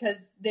people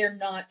because they're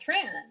not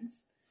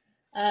trans.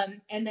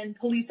 And then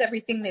police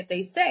everything that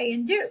they say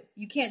and do.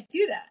 You can't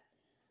do that.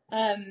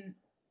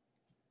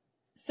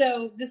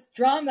 So this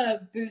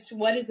drama boost,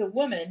 what is a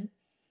woman?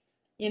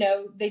 You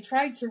know, they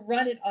tried to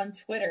run it on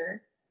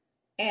Twitter,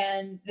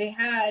 and they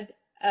had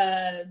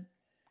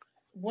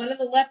one of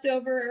the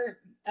leftover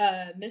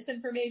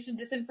misinformation,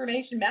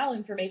 disinformation,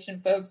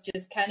 malinformation folks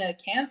just kind of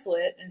cancel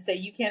it and say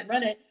you can't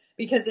run it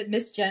because it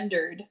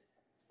misgendered.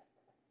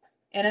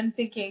 And I'm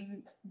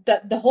thinking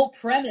that the whole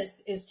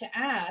premise is to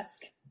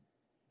ask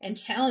and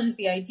challenge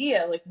the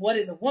idea, like, what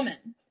is a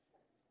woman?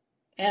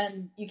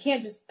 And you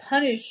can't just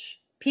punish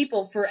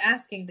people for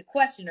asking the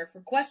question or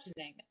for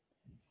questioning it.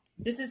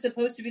 This is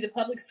supposed to be the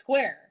public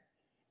square,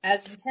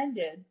 as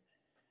intended,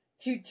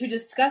 to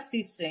discuss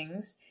these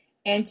things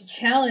and to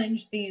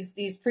challenge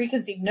these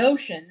preconceived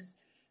notions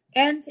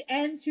and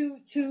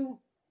to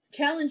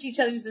challenge each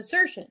other's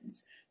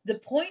assertions. The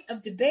point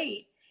of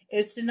debate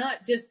is to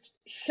not just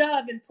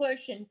shove and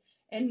push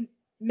and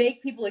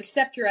make people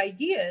accept your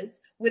ideas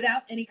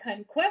without any kind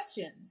of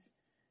questions.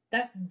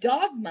 That's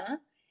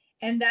dogma,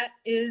 and that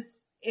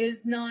is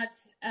not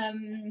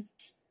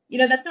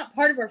that's not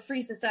part of our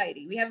free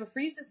society. We have a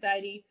free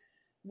society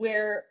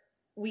where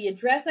we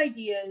address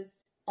ideas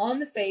on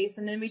the face,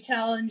 and then we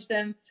challenge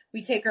them.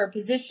 We take our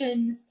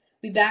positions,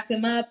 we back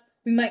them up.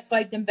 We might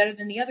fight them better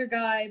than the other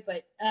guy,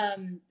 but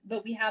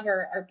we have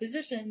our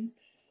positions,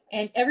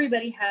 and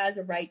everybody has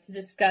a right to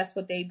discuss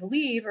what they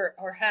believe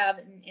or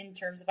have in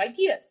terms of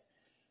ideas.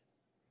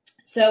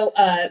 So,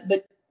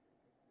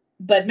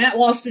 but Matt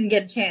Walsh didn't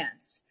get a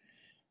chance,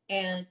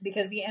 and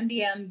because the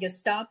MDM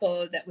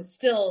Gestapo that was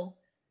still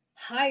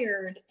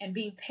hired and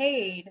being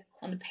paid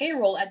on the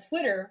payroll at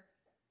Twitter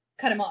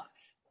cut him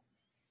off.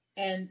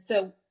 And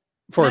so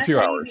for Matt a few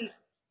Taibbi, hours.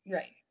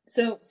 Right.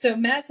 So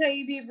Matt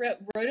Taibbi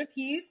wrote a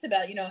piece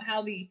about,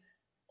 how the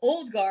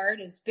old guard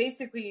is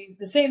basically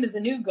the same as the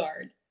new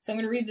guard. So I'm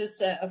going to read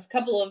this, a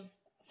couple of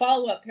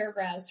follow-up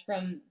paragraphs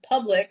from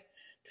Public,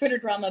 Twitter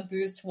drama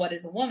boost, what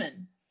is a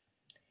woman?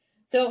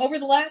 So over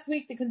the last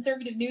week, the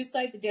conservative news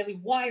site, the Daily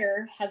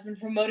Wire, has been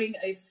promoting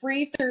a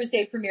free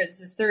Thursday premiere.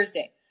 This is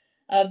Thursday,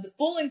 of the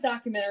full-length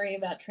documentary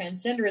about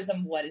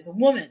transgenderism, What is a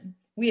Woman?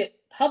 We at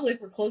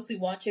Public were closely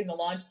watching the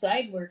launch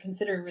site. We're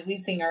considering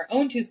releasing our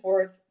own two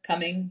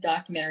forthcoming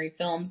documentary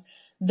films,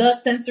 The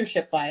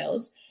Censorship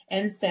Files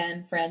and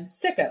San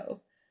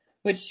Francisco,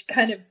 which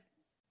kind of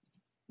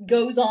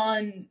goes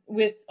on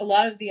with a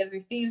lot of the other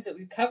themes that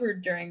we've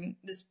covered during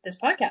this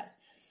podcast.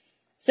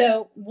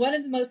 So one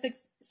of the most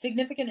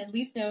significant and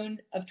least known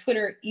of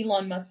Twitter,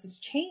 Elon Musk's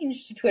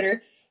change to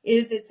Twitter,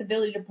 is its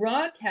ability to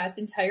broadcast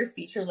entire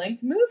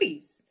feature-length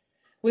movies,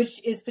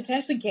 which is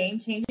potentially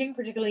game-changing,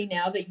 particularly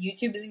now that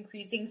YouTube is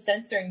increasing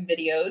censoring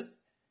videos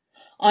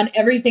on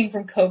everything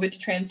from COVID to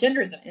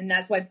transgenderism. And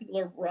that's why people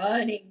are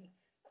running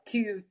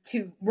to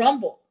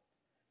Rumble,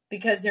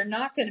 because they're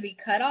not going to be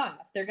cut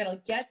off. They're going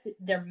to get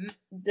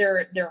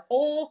their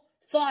whole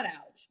thought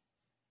out.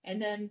 And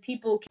then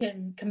people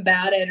can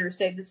combat it or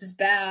say this is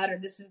bad or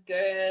this is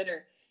good,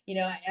 or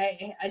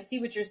I see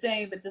what you're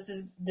saying, but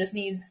this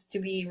needs to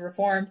be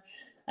reformed.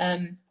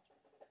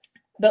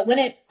 But when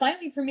it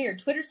finally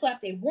premiered, Twitter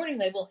slapped a warning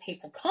label of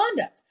hateful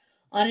conduct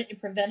on it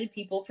and prevented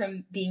people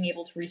from being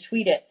able to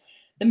retweet it.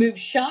 The move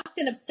shocked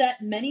and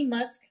upset many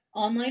Musk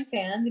online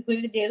fans,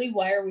 including the Daily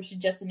Wire, which had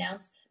just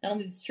announced not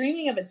only the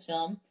streaming of its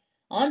film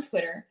on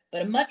Twitter,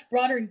 but a much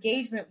broader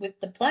engagement with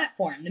the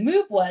platform. The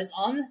move was,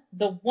 on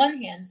the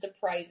one hand,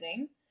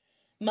 surprising.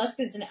 Musk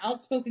is an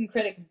outspoken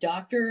critic of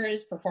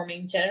doctors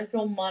performing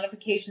genital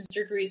modification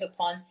surgeries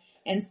upon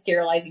and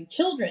sterilizing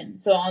children.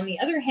 So on the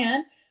other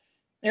hand,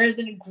 there has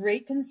been a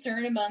great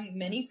concern among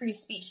many free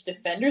speech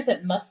defenders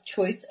that Musk's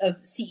choice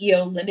of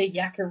CEO Linda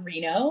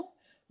Yaccarino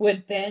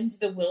would bend to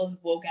the will of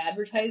woke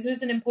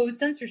advertisers and impose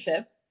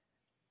censorship,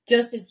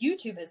 just as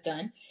YouTube has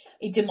done.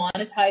 It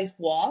demonetized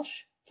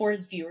Walsh for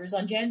his viewers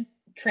on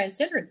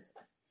transgenderism.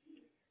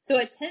 So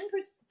at 10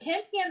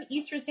 p.m.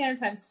 Eastern Standard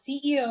Time,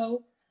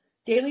 CEO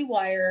Daily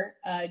Wire,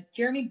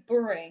 Jeremy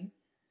Buring,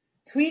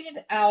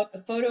 tweeted out a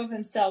photo of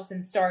himself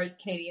and stars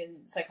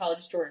Canadian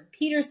psychologist Jordan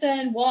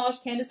Peterson, Walsh,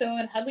 Candace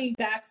Owen huddling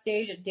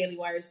backstage at Daily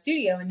Wire's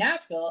studio in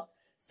Nashville,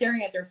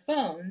 staring at their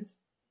phones,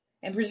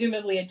 and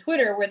presumably at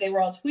Twitter, where they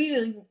were all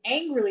tweeting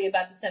angrily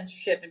about the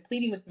censorship and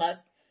pleading with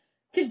Musk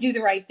to do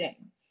the right thing.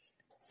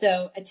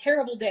 So, a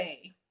terrible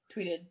day,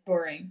 tweeted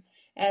Boring.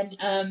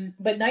 And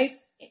but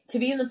nice to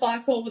be in the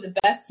foxhole with the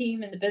best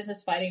team in the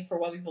business fighting for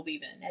what we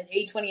believe in. At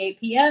 8:28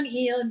 p.m.,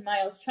 Elon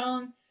Miles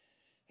Chong,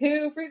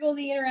 who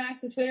frequently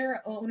interacts with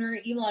Twitter owner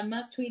Elon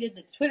Musk, tweeted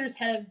that Twitter's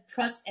head of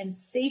trust and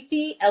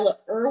safety, Ella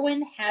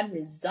Irwin, had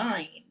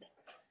resigned.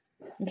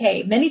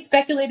 Okay, many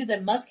speculated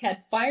that Musk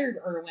had fired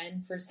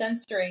Irwin for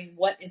censoring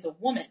What is a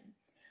Woman,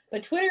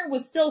 but Twitter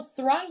was still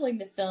throttling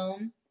the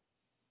film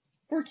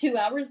for 2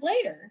 hours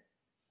later.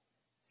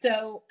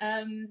 So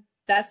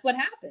that's what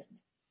happened.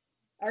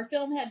 Our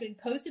film had been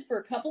posted for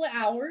a couple of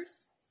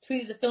hours,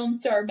 tweeted the film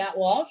star Matt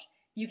Walsh.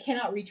 You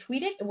cannot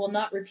retweet it. It will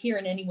not appear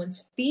in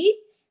anyone's feed.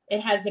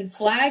 It has been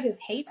flagged as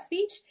hate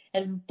speech,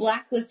 has been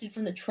blacklisted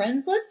from the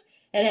trends list.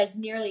 It has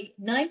nearly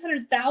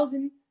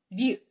 900,000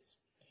 views.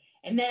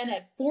 And then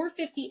at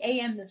 4:50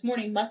 a.m. this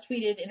morning, Musk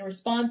tweeted in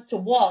response to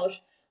Walsh,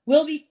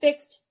 will be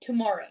fixed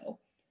tomorrow.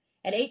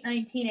 At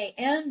 8:19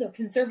 a.m., the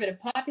conservative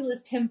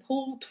populist Tim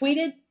Pool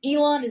tweeted,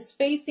 Elon is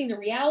facing the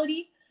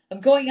reality of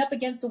going up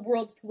against the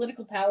world's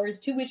political powers,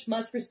 to which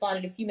Musk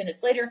responded a few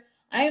minutes later,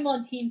 I am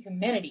on Team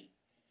Humanity.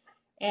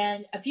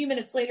 And a few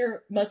minutes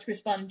later, Musk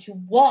responded to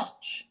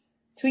Walsh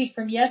tweet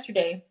from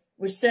yesterday,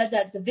 which said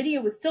that the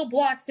video was still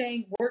blocked,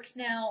 saying, works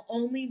now,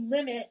 only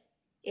limit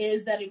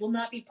is that it will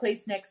not be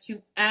placed next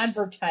to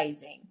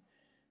advertising.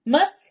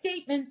 Musk's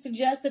statement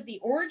suggests that the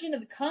origin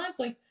of the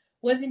conflict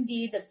was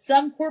indeed that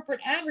some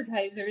corporate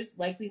advertisers,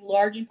 likely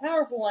large and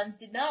powerful ones,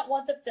 did not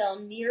want the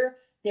film near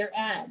their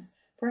ads,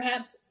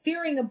 perhaps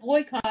fearing a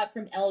boycott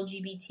from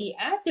LGBT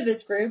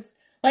activist groups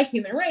like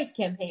Human Rights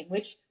Campaign,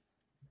 which,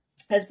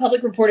 as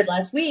Public reported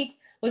last week,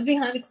 was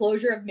behind the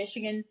closure of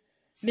Michigan's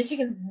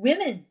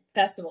Women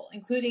Festival,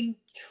 excluding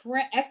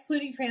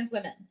trans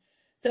women.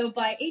 So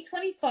by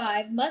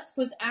 8:25, Musk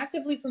was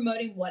actively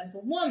promoting What is a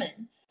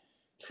Woman.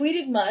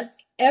 Tweeted Musk,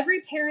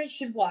 every parent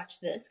should watch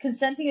this.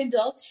 Consenting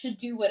adults should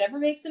do whatever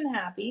makes them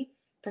happy,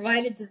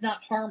 provided it does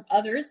not harm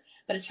others,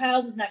 but a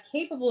child is not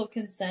capable of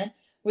consent,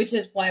 which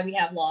is why we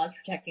have laws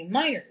protecting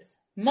minors.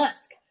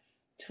 Musk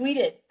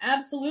tweeted,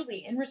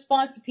 absolutely, in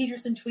response to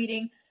Peterson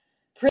tweeting,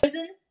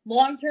 prison,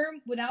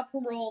 long-term, without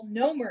parole,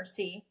 no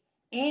mercy,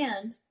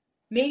 and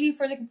maybe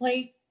for the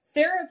complaint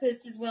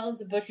therapist as well as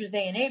the butchers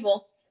they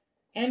enable,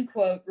 end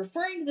quote,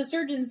 referring to the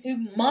surgeons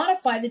who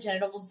modify the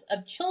genitals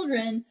of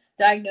children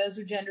diagnosed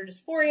with gender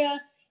dysphoria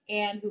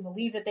and who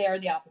believe that they are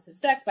the opposite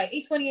sex. By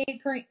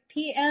 8:28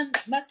 p.m.,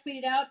 Musk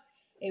tweeted out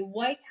a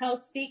White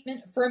House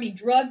statement affirming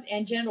drugs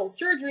and genital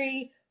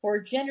surgery for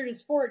gender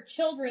dysphoric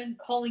children,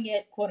 calling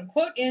it,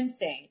 quote-unquote,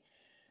 insane.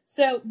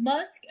 So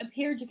Musk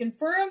appeared to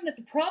confirm that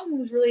the problem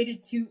was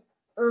related to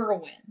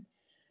Irwin.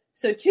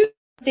 So two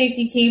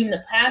safety team in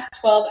the past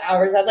 12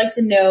 hours, I'd like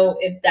to know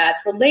if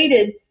that's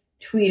related.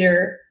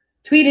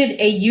 Tweeted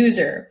a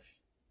user.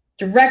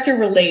 Director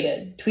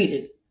related,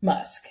 tweeted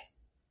Musk.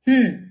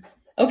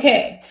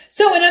 Okay.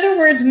 So in other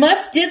words,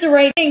 Musk did the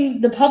right thing.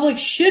 The public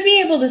should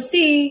be able to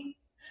see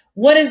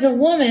What is a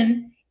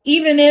Woman,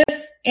 even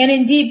if, and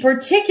indeed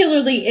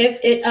particularly if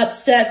it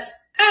upsets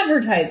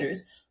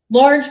advertisers.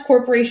 Large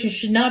corporations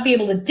should not be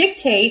able to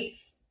dictate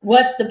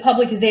what the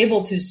public is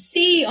able to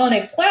see on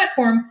a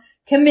platform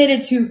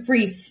committed to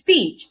free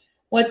speech.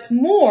 What's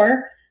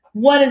more,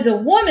 What is a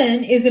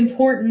Woman is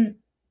important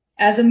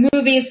as a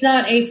movie. It's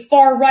not a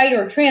far-right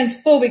or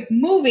transphobic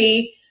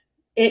movie.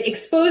 It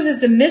exposes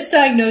the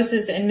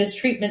misdiagnosis and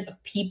mistreatment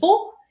of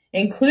people,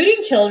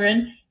 including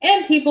children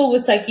and people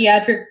with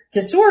psychiatric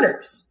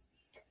disorders.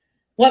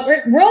 What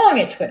went wrong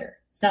at Twitter?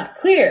 It's not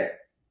clear,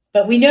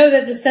 but we know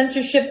that the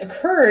censorship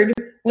occurred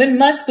when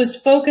Musk was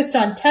focused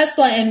on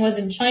Tesla and was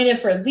in China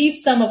for at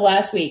least some of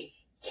last week.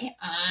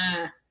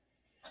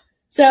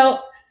 So,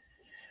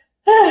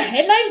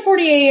 at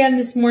 9:40 a.m.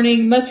 this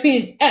morning, Musk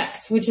tweeted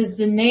X, which is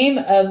the name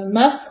of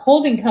Musk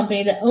holding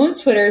company that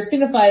owns Twitter,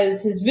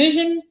 signifies his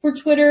vision for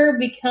Twitter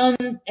become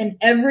an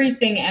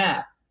everything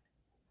app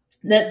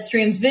that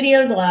streams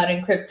videos, allowed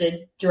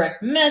encrypted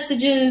direct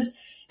messages,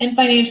 and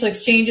financial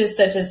exchanges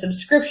such as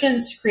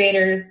subscriptions to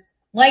creators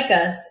like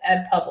us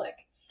at Public.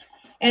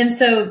 And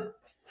so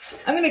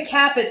I'm going to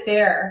cap it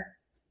there.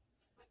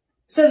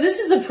 So this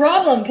is a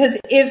problem, because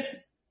if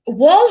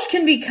Walsh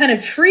can be kind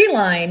of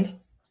tree-lined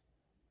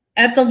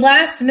at the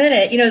last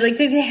minute, like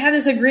they have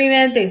this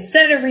agreement, they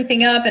set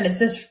everything up, and it's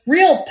this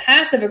real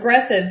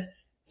passive-aggressive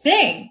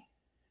thing.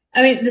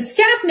 I mean, the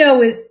staff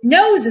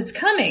knows it's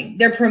coming.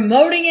 They're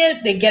promoting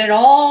it. They get it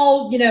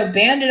all,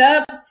 banded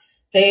up.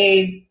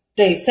 They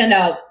send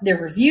out their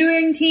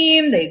reviewing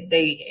team.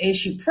 They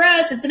issue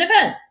press. It's an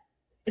event.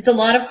 It's a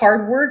lot of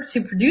hard work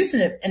to produce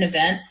an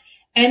event.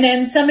 And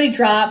then somebody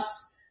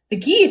drops the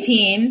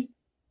guillotine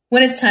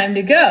when it's time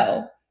to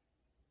go.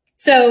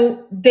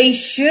 So they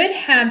should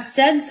have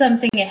said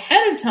something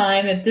ahead of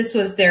time if this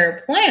was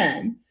their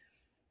plan.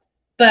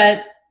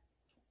 But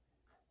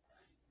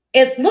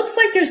it looks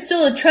like there's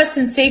still a trust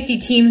and safety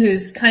team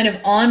who's kind of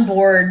on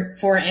board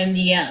for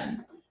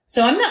MDM.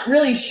 So I'm not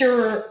really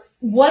sure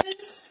what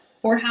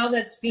or how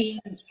that's being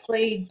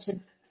played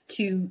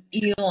to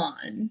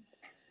Elon.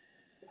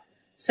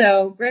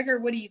 So, Gregor,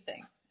 what do you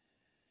think?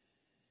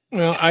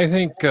 Well, I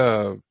think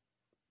I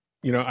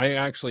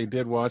actually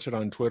did watch it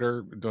on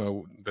Twitter.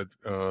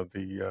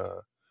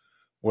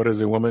 What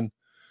is a woman?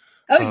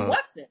 Oh, you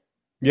watched it?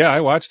 Yeah,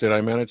 I watched it.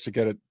 I managed to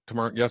get it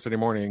yesterday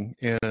morning,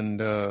 and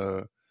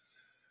it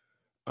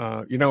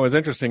was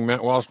interesting.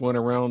 Matt Walsh went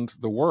around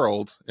the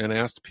world and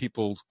asked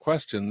people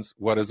questions.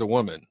 What is a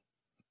woman?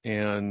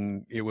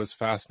 And it was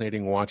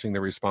fascinating watching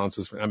the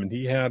responses. I mean,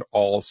 he had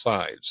all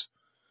sides.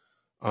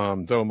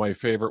 Though my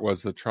favorite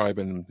was the tribe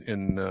in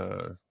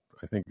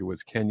I think it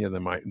was Kenya, the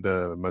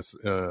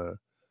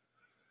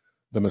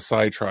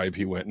Maasai tribe.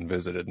 He went and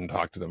visited and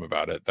talked to them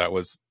about it. That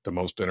was the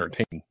most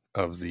entertaining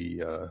of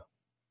the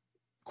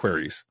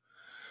queries.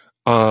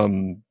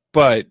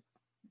 But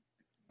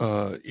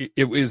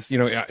it was,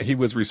 he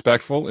was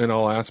respectful in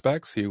all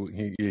aspects.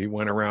 He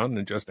went around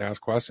and just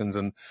asked questions,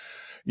 and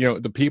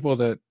the people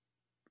that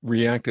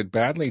reacted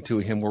badly to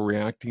him were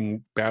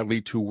reacting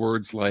badly to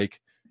words like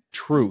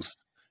truth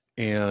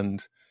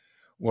and,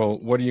 well,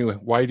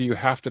 why do you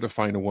have to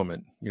define a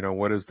woman?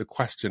 What is the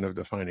question of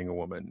defining a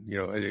woman?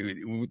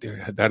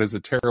 That is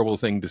a terrible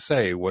thing to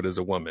say. What is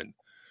a woman?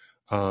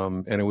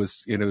 And it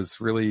was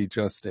really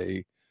just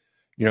it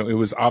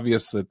was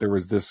obvious that there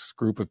was this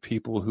group of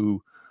people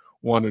who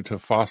wanted to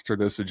foster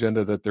this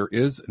agenda that there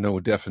is no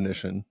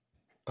definition.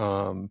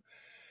 I'm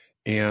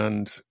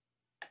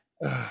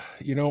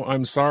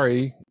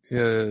sorry.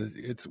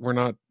 We're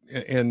not,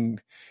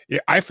 and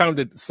I found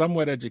it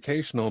somewhat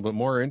educational, but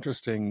more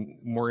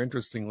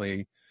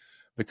interestingly,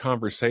 the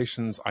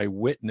conversations I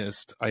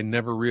witnessed, I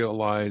never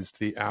realized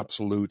the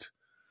absolute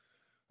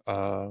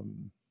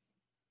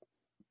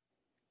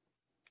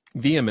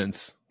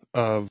vehemence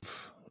of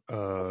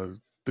the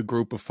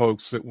group of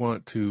folks that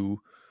want to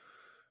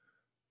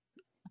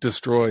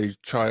destroy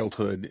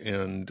childhood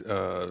and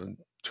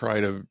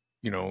try to,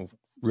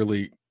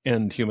 really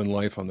end human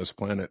life on this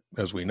planet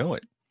as we know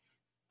it.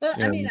 Well,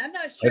 I mean, I'm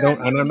not sure.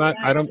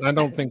 I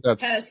don't think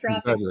that's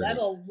catastrophic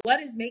level. What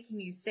is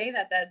making you say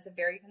that? That's a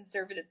very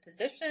conservative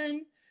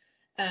position.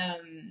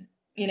 I'm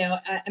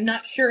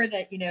not sure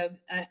that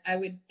I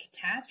would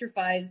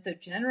catastrophize so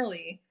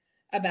generally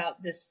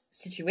about this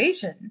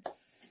situation.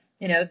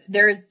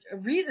 There is a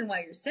reason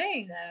why you're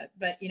saying that,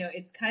 but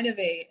it's kind of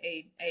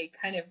a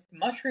kind of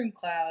mushroom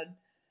cloud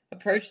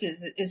approach.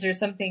 Is there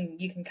something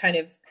you can kind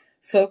of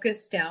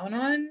focus down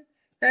on,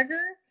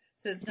 Gregor?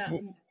 So it's not.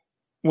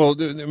 Well,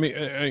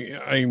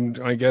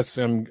 I guess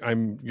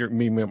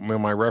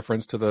my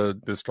reference to the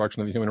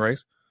destruction of the human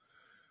race.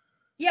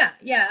 Yeah.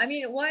 I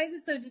mean, why is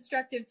it so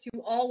destructive to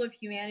all of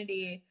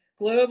humanity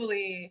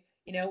globally?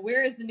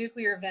 Where is the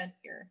nuclear event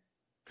here?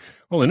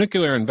 Well, the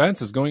nuclear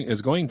event is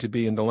going to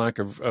be in the lack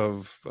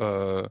of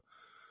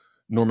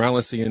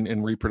normalcy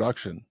in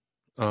reproduction.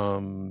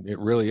 It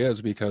really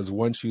is, because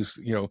once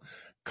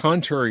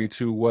contrary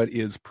to what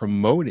is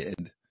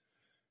promoted,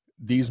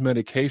 these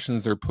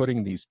medications they're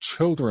putting these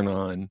children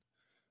on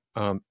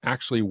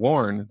actually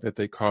warn that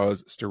they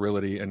cause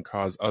sterility and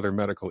cause other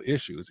medical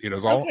issues. It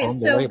is all on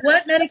the label. So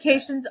what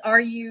medications are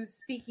you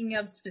speaking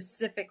of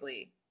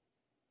specifically?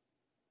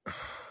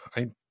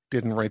 I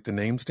didn't write the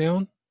names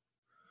down.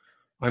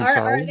 I'm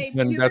sorry. Are they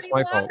puberty that's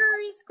my blockers, fault.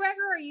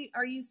 Gregor?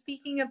 Are you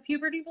speaking of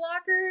puberty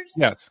blockers?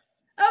 Yes.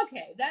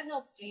 Okay, that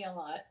helps me a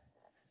lot.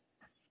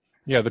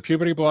 Yeah, the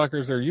puberty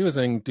blockers they're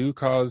using do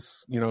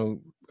cause,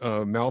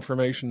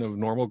 malformation of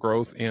normal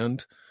growth,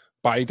 and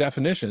by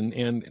definition,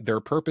 and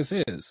their purpose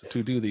is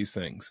to do these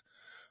things.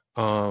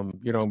 Matt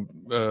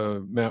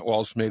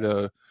Walsh made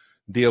a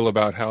deal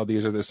about how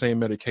these are the same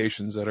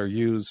medications that are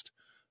used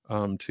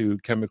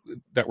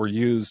that were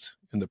used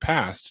in the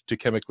past to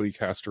chemically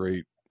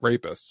castrate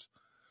rapists.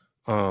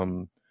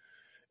 And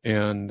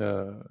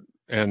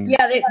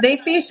yeah, they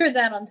featured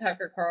that on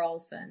Tucker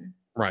Carlson.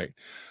 Right.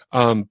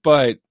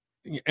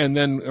 And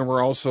then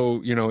we're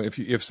also,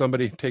 if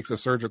somebody takes a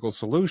surgical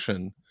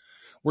solution,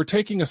 we're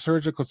taking a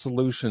surgical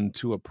solution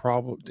to a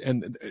problem,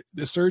 and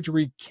the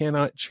surgery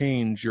cannot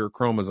change your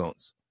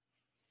chromosomes.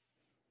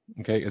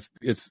 Okay.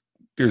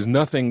 There's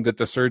nothing that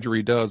the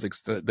surgery does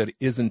that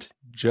isn't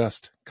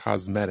just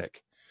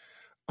cosmetic.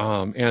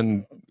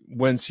 And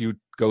once you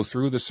go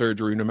through the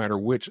surgery, no matter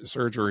which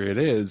surgery it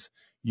is,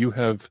 you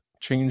have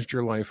changed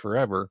your life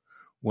forever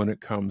when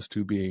it comes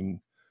to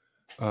being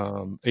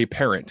a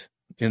parent.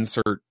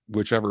 Insert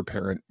whichever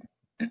parent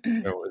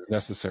is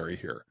necessary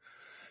here.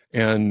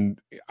 And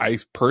I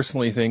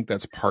personally think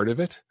that's part of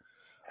it.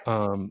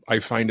 I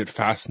find it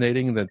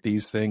fascinating that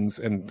these things,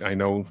 and I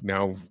know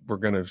now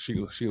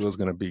Sheila's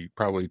going to be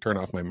probably turn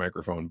off my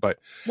microphone, but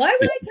why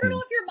would I turn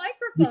off your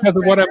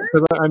microphone?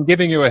 Because I'm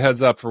giving you a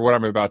heads up for what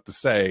I'm about to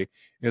say,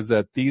 is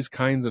that these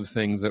kinds of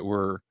things that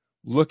we're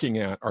looking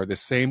at are the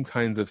same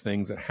kinds of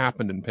things that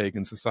happened in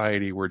pagan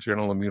society, where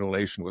genital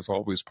mutilation was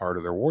always part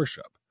of their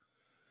worship.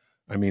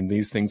 I mean,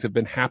 these things have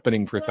been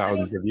happening for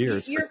thousands of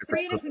years. You're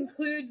free to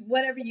conclude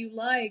whatever you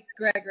like,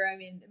 Gregor. I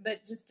mean,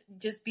 but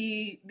just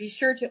be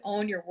sure to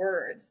own your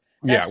words.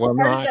 That's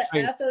part of the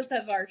ethos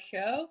of our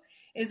show,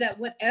 is that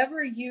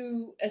whatever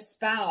you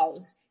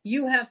espouse,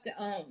 you have to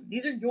own.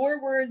 These are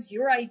your words,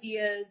 your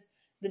ideas.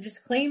 The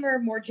disclaimer,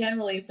 more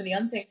generally, for the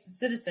unsanctioned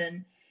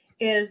citizen,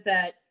 is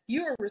that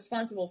you are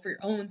responsible for your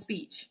own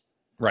speech.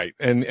 Right,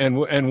 and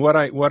what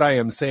I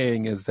am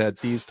saying is that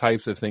these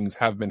types of things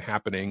have been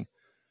happening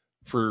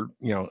for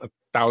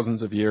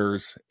thousands of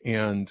years,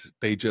 and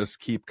they just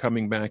keep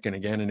coming back and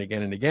again and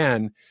again and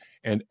again.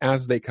 And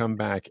as they come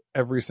back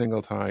every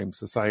single time,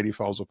 society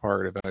falls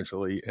apart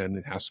eventually, and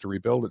it has to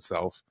rebuild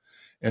itself.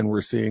 And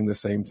we're seeing the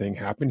same thing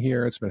happen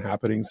here. It's been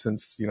happening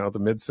since the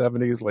mid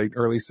 70s,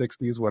 early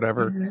 60s,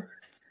 whatever.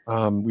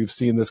 Mm-hmm. We've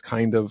seen this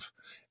kind of,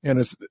 and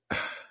it's.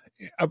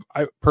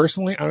 I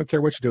personally, I don't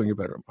care what you do in your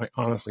bedroom. I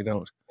honestly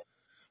don't.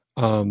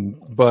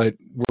 But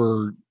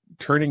we're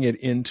turning it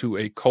into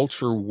a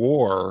culture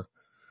war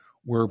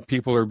where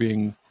people are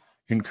being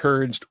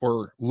encouraged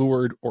or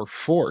lured or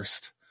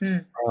forced.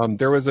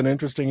 There was an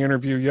interesting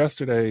interview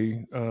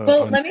yesterday.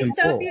 Well, let me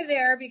stop you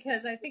there,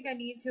 because I think I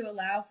need to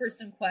allow for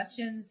some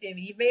questions. I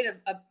mean, you made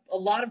a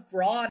lot of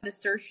broad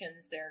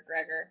assertions there,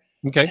 Gregor.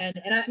 Okay.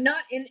 And I'm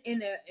not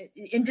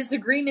in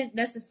disagreement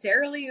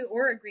necessarily,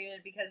 or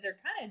agreement, because they're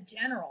kind of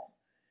general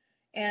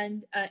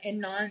and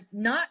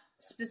not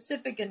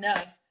specific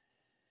enough.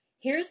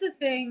 Here's the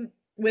thing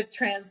with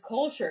trans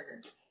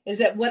culture, is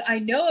that what I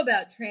know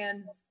about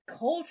trans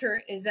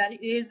culture is that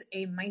it is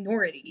a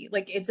minority.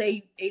 Like, it's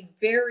a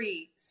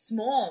very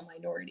small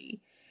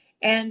minority.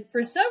 And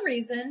for some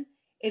reason,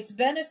 it's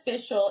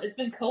beneficial. It's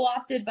been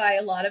co-opted by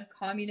a lot of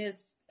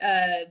communist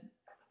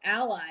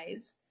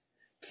allies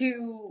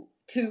to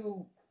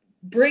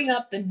bring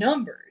up the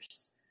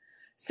numbers.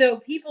 So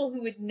people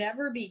who would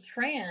never be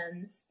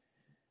trans,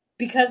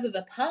 because of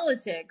the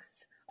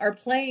politics, are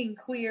playing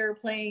queer,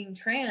 playing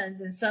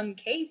trans in some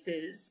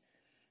cases,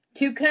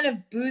 to kind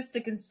of boost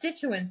the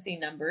constituency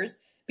numbers,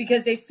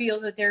 because they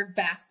feel that they're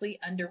vastly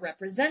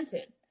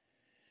underrepresented.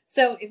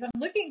 So if I'm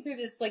looking through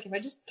this, like, if I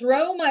just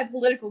throw my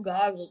political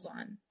goggles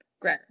on,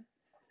 Gregor,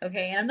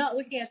 okay, and I'm not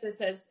looking at this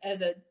as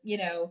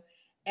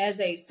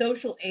a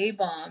social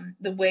A-bomb,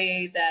 the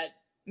way that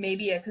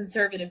maybe a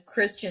conservative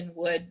Christian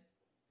would,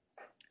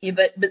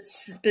 but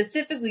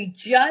specifically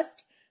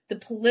just the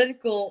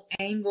political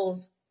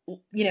angles,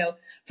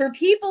 for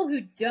people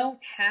who don't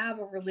have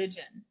a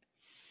religion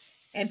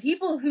and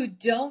people who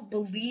don't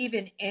believe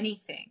in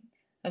anything,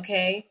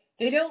 okay?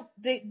 They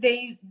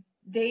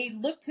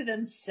look to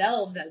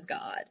themselves as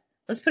God.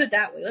 Let's put it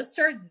that way. Let's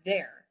start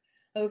there.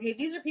 Okay,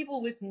 these are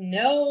people with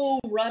no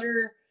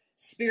rudder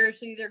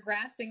spiritually. They're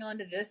grasping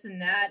onto this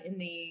and that in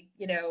the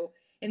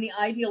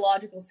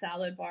ideological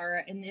salad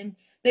bar, and then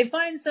they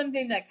find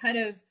something that kind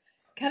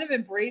of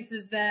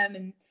embraces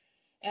them,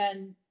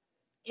 and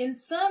in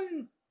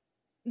some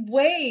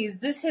ways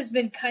this has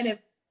been kind of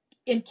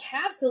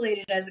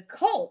encapsulated as a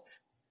cult,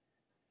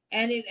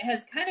 and it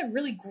has kind of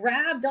really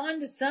grabbed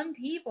onto some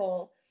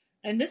people,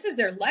 and this is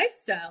their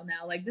lifestyle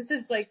now. Like, this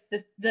is like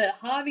the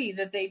hobby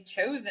that they've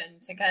chosen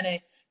to kind of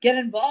get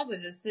involved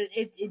with this.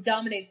 It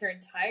dominates their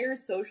entire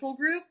social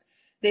group.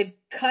 They've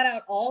cut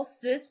out all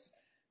cis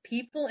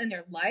people in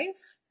their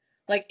life,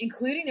 like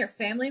including their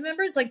family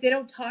members. Like, they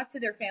don't talk to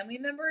their family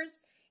members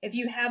if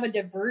you have a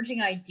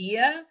diverging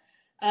idea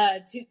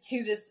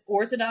to this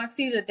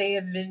orthodoxy that they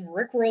have been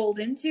rickrolled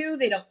into.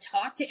 They don't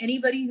talk to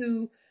anybody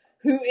who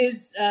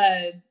is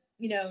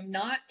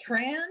not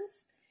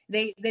trans.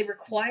 They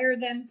require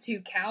them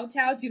to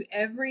kowtow to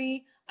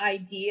every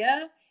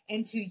idea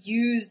and to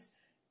use,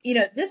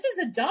 this is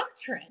a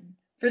doctrine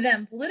for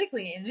them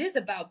politically, and it is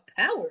about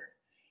power.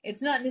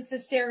 It's not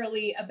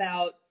necessarily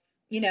about,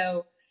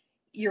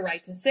 your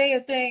right to say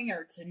a thing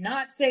or to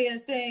not say a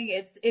thing.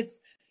 It's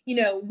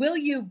will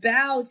you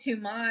bow to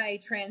my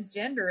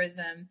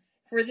transgenderism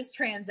for this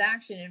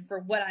transaction and for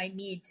what I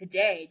need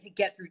today to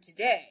get through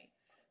today?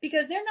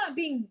 Because they're not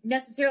being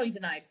necessarily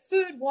denied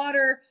food,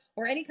 water,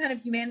 or any kind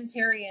of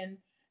humanitarian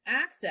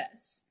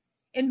access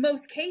in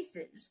most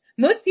cases.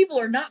 Most people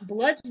are not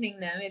bludgeoning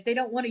them if they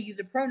don't want to use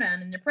a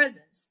pronoun in their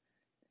presence.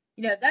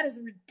 That is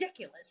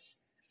ridiculous.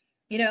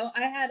 We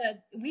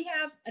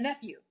have a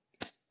nephew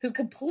who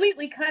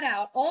completely cut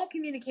out all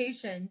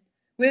communication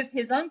with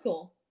his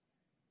uncle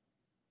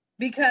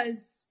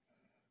because,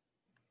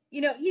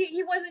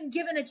 he wasn't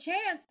given a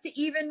chance to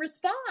even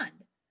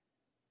respond.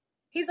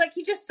 He's like,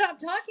 he just stopped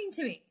talking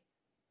to me.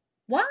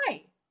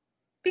 Why?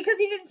 Because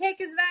he didn't take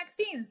his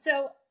vaccine.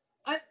 So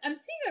I'm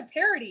seeing a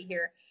parody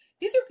here.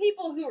 These are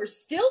people who are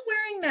still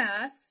wearing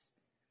masks.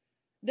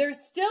 They're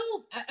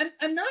still,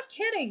 I'm not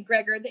kidding,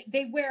 Gregor.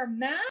 They wear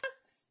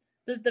masks,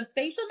 the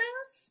facial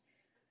masks,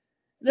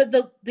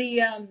 the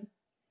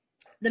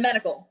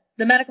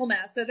medical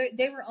mask. So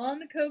they were on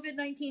the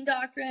COVID-19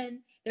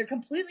 doctrine. They're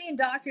completely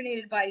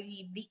indoctrinated by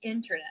the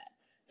internet.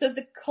 So it's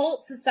a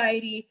cult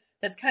society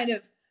that's kind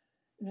of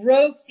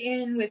roped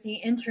in with the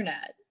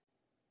internet.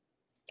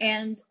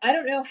 And I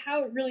don't know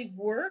how it really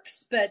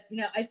works, but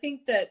I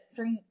think that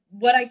from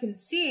what I can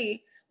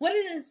see, what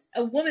it is,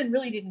 a woman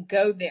really didn't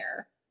go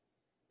there.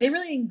 They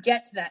really didn't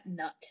get to that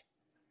nut.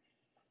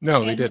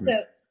 No, they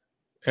didn't.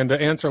 And to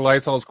answer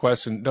Lysol's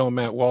question, no,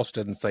 Matt Walsh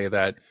didn't say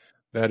that.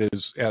 That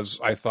is, as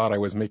I thought I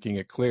was making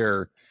it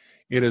clear,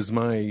 it is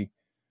my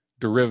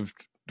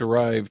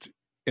derived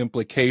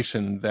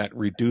implication that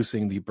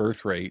reducing the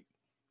birth rate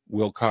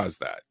will cause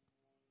that.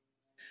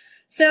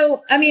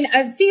 So, I mean,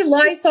 I see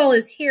Lysol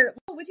is here.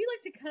 Would you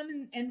like to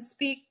come and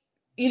speak?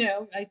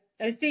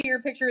 I see your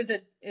picture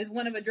as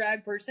one of a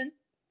drag person.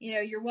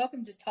 You're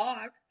welcome to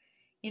talk.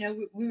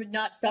 We would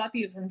not stop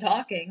you from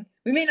talking.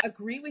 We may not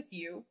agree with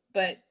you,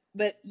 but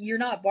you're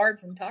not barred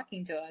from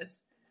talking to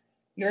us.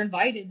 You're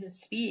invited to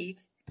speak.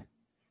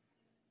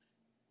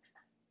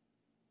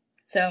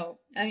 So,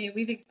 I mean,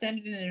 we've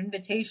extended an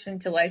invitation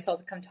to Lysol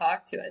to come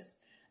talk to us.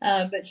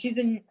 But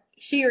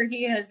she or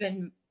he has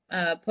been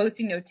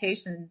posting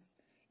notations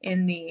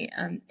in the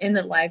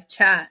live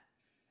chat,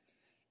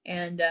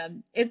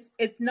 and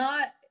it's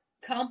not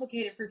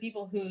complicated for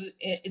people who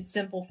it's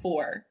simple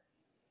for.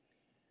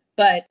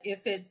 But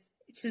if it's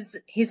just,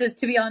 he says,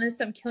 to be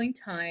honest, I'm killing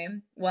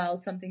time while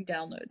something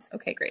downloads.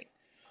 Okay, great.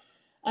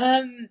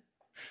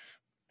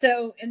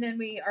 So, and then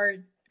we are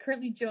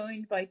currently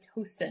joined by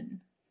Tosin.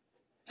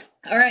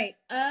 All right.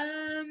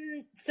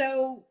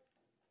 So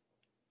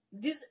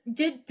this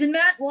did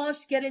Matt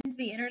Walsh get into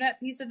the internet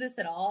piece of this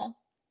at all,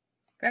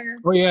 Gregor?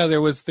 Oh yeah,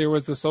 there was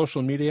the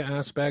social media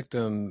aspect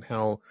and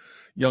how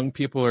young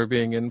people are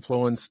being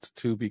influenced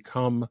to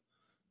become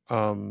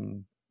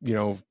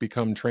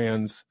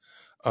trans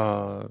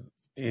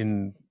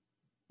in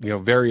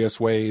various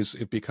ways.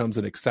 It becomes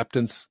an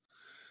acceptance.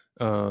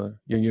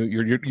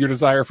 Your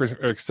desire for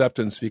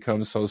acceptance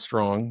becomes so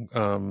strong,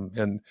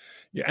 and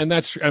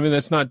that's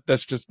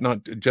just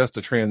not just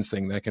a trans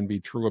thing. That can be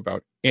true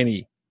about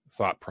any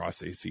thought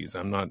processes.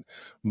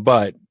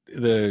 But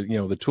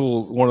the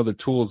tools. One of the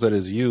tools that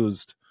is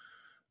used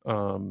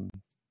in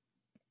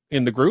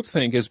the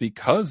groupthink is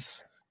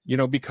because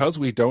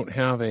we don't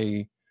have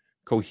a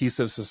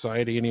cohesive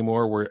society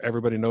anymore where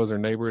everybody knows their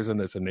neighbors and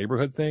it's a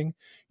neighborhood thing.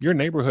 Your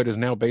neighborhood is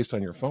now based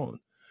on your phone,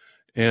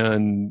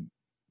 and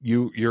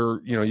you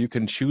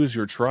can choose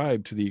your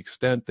tribe to the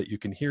extent that you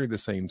can hear the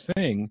same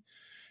thing,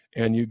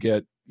 and you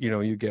get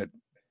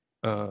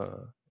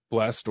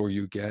blessed, or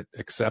you get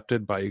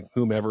accepted by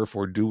whomever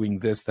for doing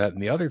this, that,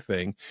 and the other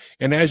thing.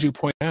 And as you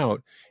point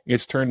out,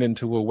 it's turned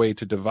into a way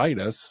to divide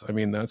us. I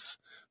mean, that's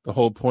the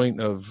whole point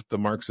of the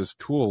Marxist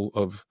tool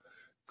of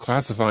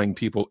classifying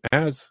people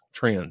as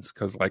trans,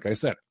 because like I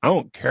said, I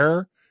don't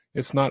care.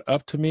 It's not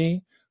up to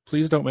me.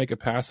 Please don't make a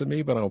pass at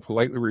me, but I'll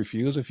politely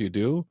refuse if you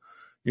do.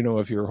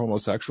 If you're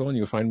homosexual and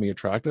you find me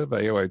attractive,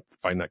 I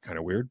find that kind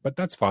of weird, but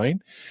that's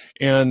fine.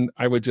 And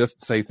I would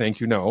just say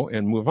thank you, no,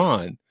 and move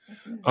on.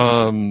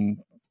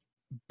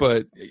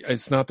 But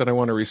it's not that I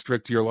want to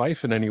restrict your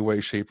life in any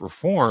way, shape, or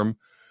form.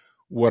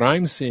 What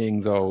I'm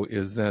seeing, though,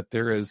 is that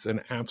there is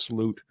an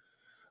absolute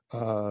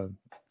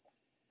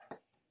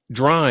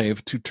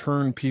drive to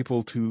turn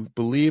people to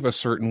believe a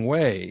certain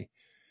way,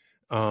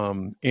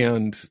 and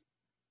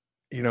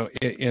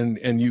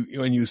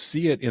you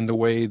see it in the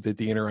way that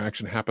the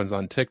interaction happens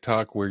on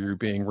TikTok, where you're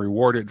being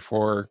rewarded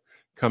for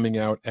coming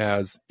out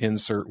as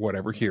insert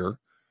whatever here,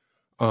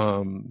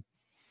 and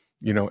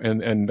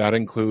that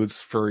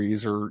includes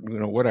furries or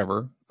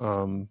whatever.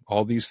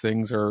 All these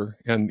things are,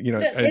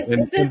 it's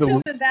the system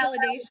of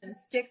validation,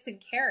 sticks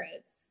and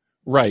carrots,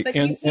 right? But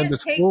and the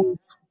schools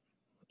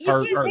you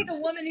can't take a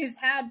woman who's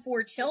had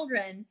 4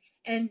 children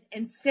and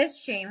cis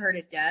shame her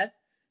to death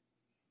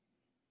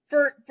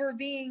for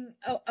being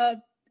a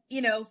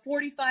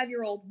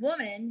 45-year-old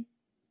woman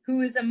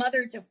who is a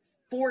mother to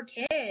 4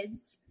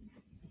 kids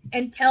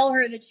and tell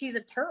her that she's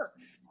a TERF.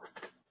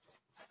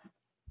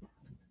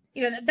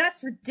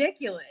 That's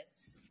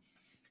ridiculous.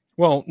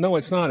 Well, no,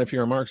 it's not if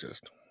you're a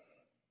Marxist.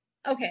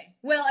 Okay.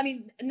 Well, I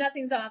mean,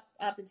 nothing's off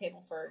the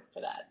table for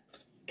that,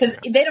 because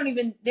they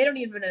don't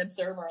even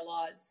observe our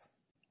laws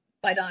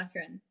by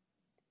doctrine.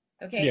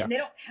 Okay. Yeah. And they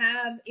don't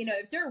have,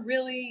 if they're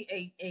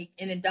really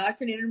an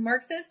indoctrinated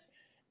Marxist,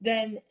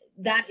 then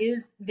that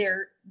is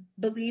their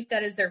belief,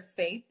 that is their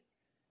faith.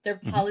 Their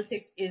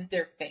politics is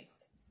their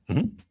faith.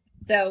 Mm-hmm.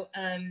 So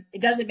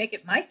it doesn't make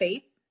it my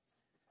faith,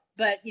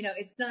 but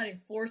it's not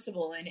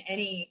enforceable in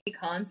any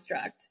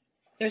construct.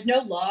 There's no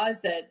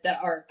laws that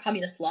are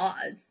communist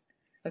laws.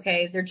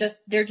 Okay, they're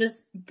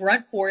just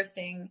brunt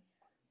forcing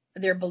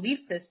their belief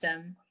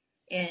system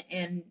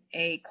in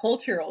a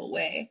cultural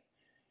way,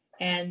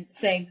 and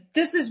saying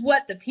this is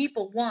what the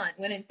people want,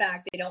 when in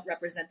fact they don't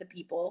represent the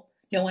people.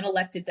 No one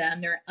elected them.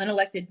 They're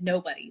unelected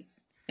nobodies,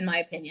 in my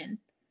opinion.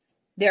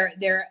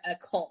 They're a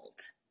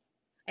cult,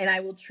 and I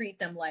will treat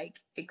them like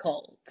a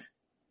cult.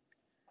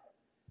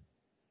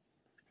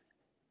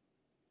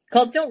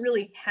 Cults don't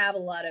really have a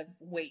lot of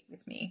weight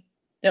with me.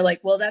 They're like,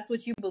 well, that's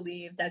what you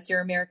believe. That's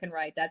your American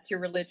right. That's your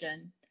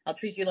religion. I'll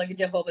treat you like a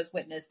Jehovah's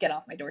Witness. Get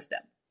off my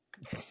doorstep.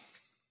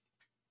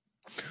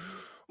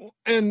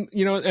 And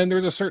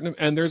there's a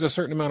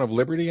certain amount of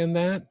liberty in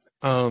that.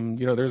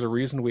 There's a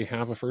reason we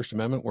have a First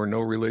Amendment where no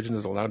religion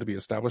is allowed to be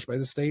established by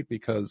the state,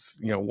 because,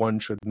 one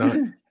should not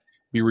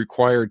be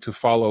required to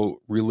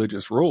follow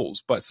religious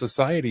rules. But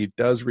society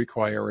does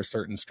require a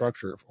certain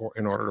structure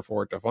in order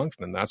for it to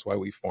function. And that's why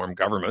we form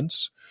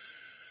governments,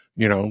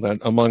 that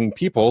among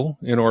people,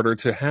 in order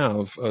to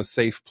have a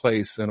safe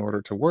place in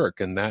order to work.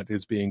 And that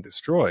is being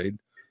destroyed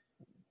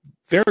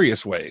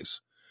various ways.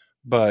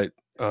 But,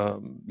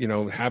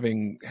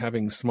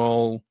 having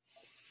small,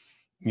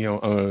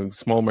 a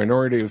small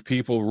minority of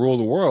people rule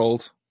the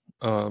world,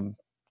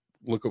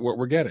 look at what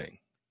we're getting.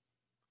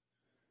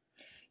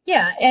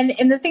 Yeah,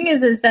 and the thing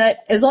is that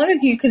as long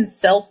as you can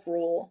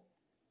self-rule,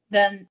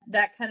 then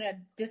that kind of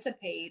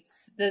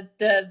dissipates the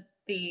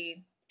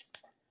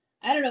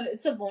I don't know,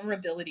 it's a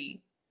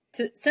vulnerability.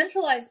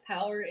 Centralized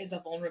power is a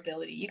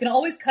vulnerability. You can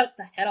always cut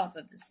the head off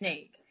of the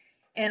snake.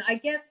 And I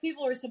guess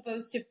people are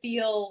supposed to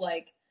feel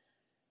like,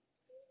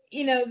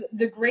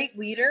 the great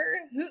leader.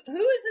 Who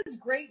is this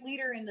great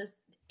leader in this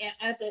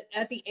at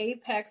the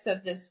apex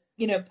of this,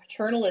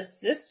 paternalist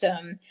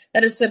system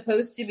that is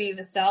supposed to be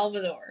the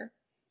Salvador?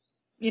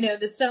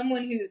 The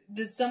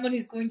someone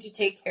who's going to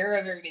take care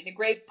of everybody, the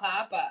great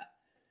Papa,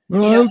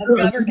 Well, of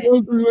government.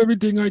 I'll do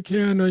everything I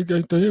can.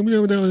 The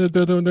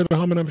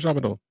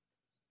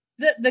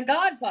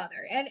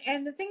Godfather.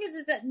 And the thing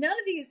is that none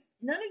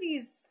of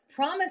these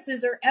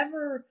promises are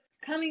ever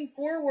coming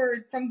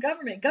forward from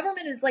government.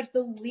 Government is like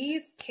the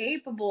least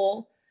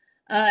capable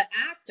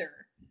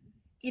actor.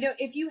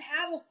 If you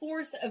have a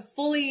force of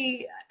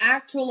fully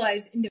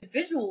actualized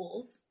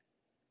individuals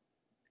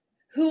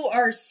who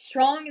are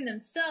strong in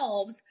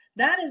themselves,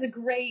 that is a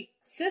great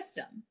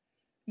system,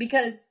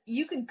 because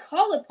you can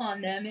call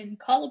upon them and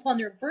call upon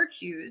their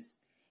virtues.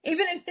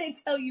 Even if they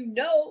tell you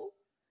no,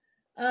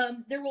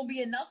 there will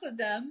be enough of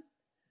them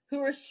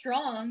who are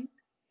strong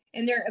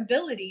in their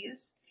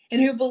abilities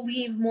and who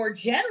believe more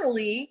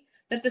generally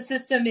that the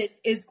system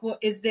is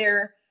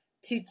there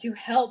to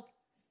help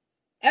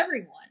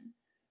everyone,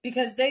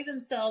 because they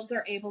themselves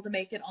are able to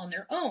make it on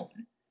their own.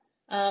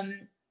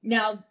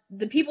 Now,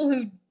 the people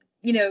who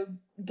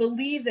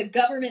believe that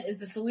government is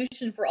the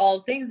solution for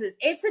all things,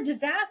 it's a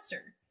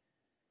disaster,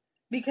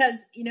 because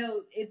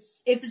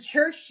it's a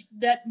church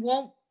that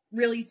won't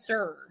really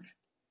serve.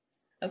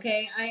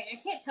 Okay, I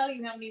can't tell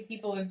you how many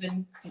people have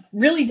been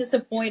really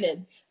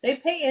disappointed. They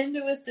pay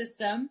into a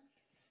system,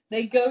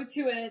 they go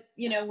to it,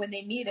 when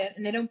they need it,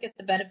 and they don't get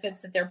the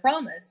benefits that they're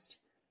promised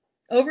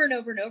over and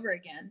over and over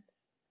again.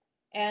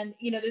 And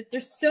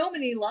there's so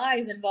many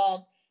lies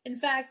involved. In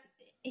fact,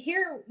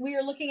 here we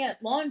are looking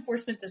at law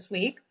enforcement this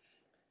week.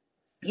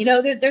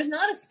 There's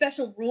not a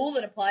special rule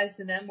that applies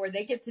to them where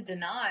they get to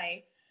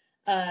deny.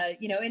 An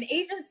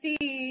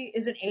agency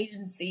is an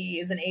agency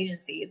is an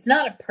agency. It's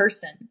not a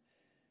person.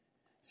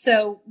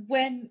 So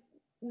when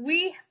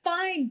we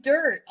find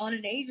dirt on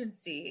an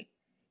agency,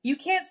 you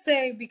can't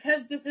say,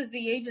 because this is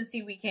the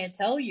agency, we can't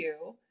tell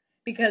you,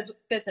 because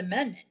Fifth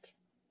Amendment.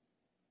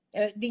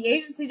 The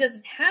agency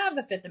doesn't have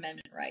a Fifth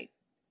Amendment right.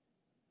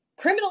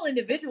 Criminal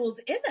individuals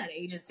in that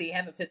agency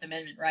have a Fifth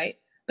Amendment right,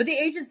 but the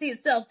agency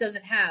itself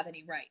doesn't have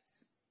any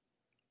rights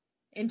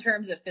in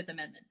terms of Fifth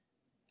Amendment.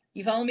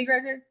 You follow me,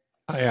 Gregor?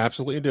 I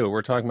absolutely do.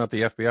 We're talking about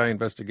the FBI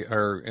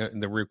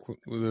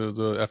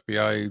the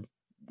FBI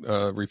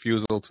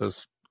refusal to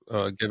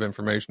give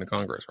information to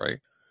Congress, right?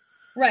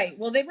 Right.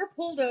 Well, they were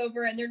pulled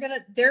over, and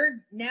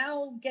they're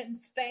now getting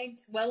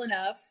spanked well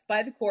enough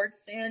by the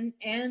courts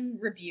and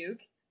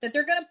rebuke that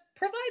they're going to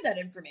provide that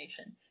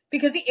information,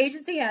 because the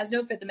agency has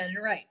no Fifth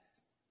Amendment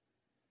rights.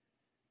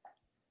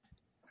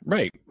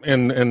 Right.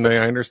 And I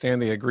understand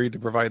they agreed to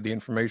provide the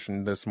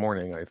information this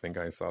morning. I think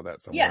I saw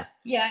that somewhere.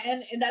 Yeah,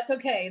 and that's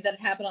okay that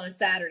it happened on a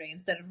Saturday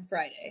instead of a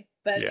Friday,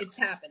 but It's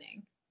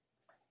happening.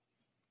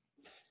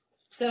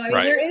 So, I mean,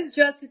 right. There is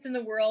justice in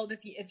the world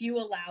if you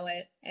allow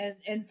it,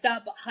 and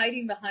stop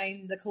hiding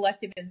behind the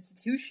collective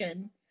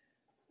institution,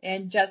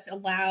 and just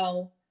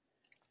allow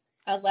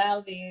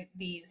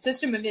the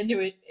system of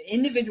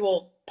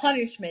individual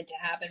punishment to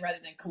happen rather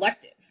than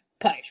collective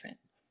punishment.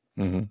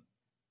 Mm-hmm.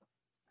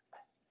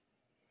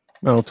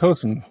 Well,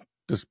 Tosin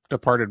just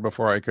departed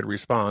before I could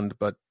respond,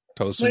 but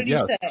Tosin, what did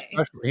he say?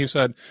 He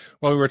said,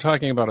 well, we were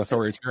talking about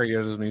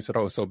authoritarianism, and he said,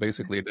 so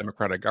basically a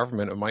democratic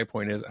government. And my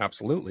point is,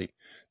 absolutely.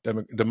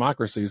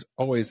 Democracies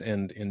always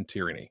end in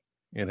tyranny.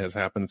 It has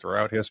happened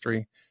throughout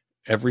history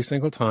every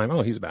single time.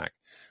 Oh, he's back.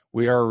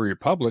 We are a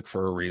republic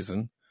for a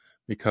reason,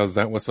 because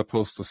that was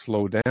supposed to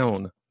slow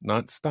down,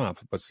 not stop,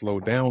 but slow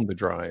down the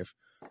drive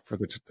for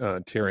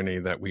the tyranny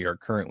that we are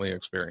currently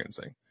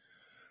experiencing.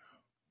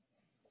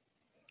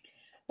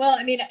 Well,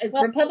 I mean,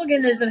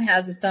 republicanism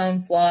has its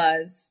own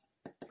flaws.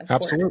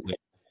 Absolutely.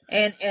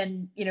 And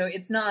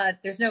it's not,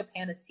 there's no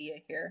panacea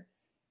here.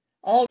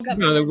 All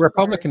government. No,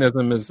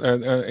 republicanism is,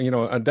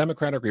 a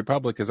democratic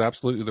republic is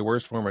absolutely the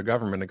worst form of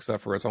government,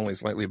 except for it's only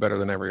slightly better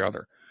than every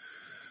other.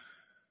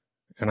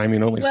 And I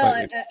mean only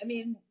slightly. I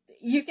mean,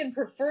 you can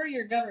prefer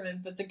your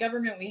government, but the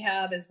government we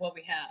have is what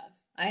we have.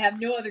 I have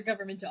no other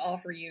government to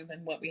offer you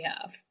than what we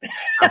have.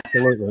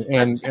 Absolutely.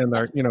 And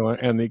our,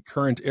 and the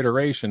current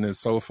iteration is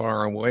so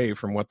far away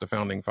from what the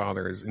founding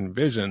fathers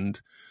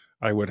envisioned.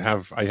 I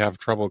have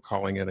trouble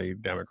calling it a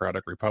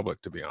democratic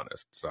republic, to be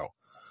honest. So,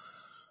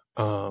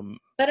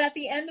 but at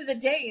the end of the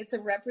day, it's a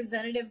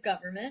representative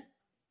government.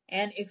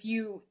 And if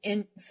you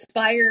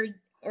inspired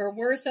or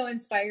were so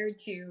inspired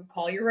to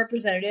call your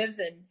representatives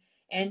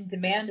and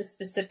demand a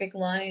specific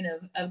line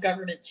of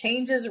government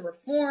changes or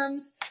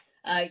reforms,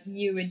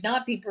 you would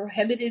not be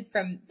prohibited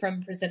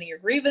from presenting your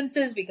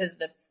grievances because of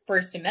the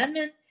First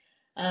Amendment.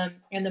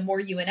 And the more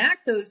you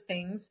enact those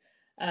things,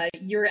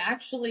 you're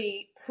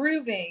actually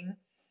proving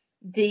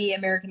the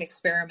American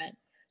experiment.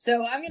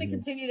 So I'm going to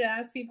continue to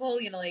ask people,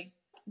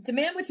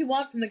 demand what you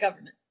want from the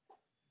government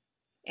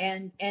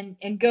and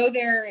go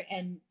there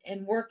and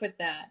work with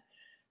that.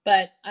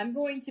 But I'm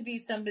going to be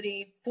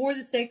somebody, for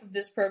the sake of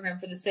this program,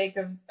 for the sake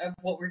of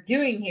what we're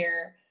doing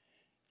here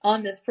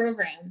on this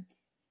program,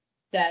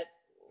 that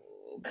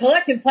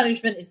collective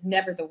punishment is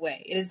never the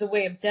way. It is the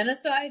way of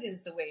genocide. It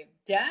is the way of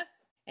death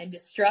and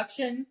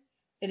destruction.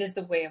 It is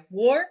the way of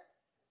war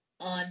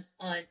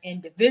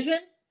and division,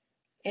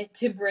 and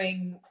to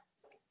bring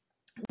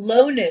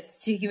lowness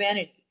to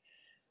humanity.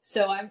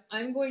 So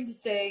I'm going to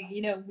say,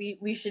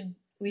 we should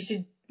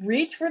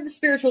reach for the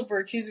spiritual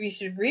virtues. We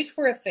should reach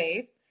for a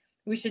faith.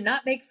 We should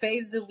not make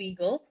faiths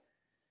illegal.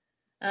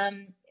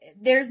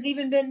 There's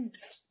even been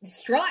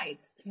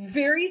strides,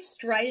 very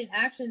strident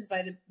actions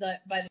by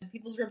the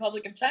People's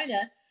Republic of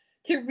China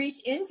to reach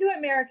into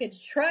America to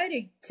try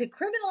to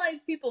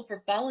criminalize people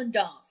for Falun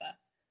Dafa.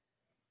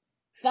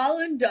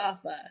 Falun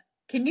Dafa.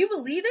 Can you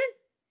believe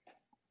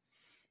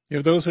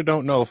it? Those who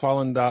don't know,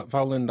 Falun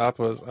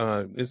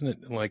Dafa isn't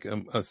it like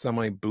a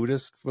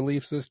semi-Buddhist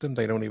belief system?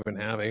 They don't even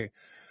have a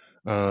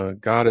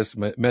goddess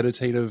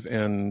meditative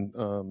and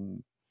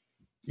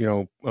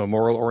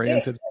moral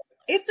oriented.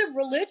 It's a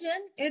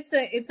religion.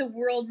 It's a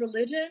world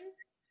religion,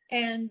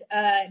 and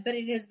but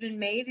it has been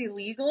made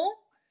illegal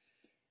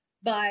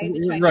by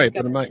the Chinese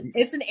government.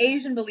 It's an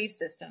Asian belief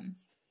system.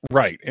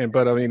 Right,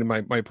 but I mean,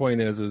 my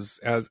point is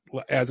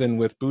as in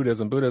with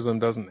Buddhism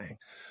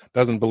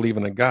doesn't believe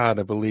in a god.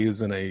 It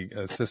believes in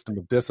a system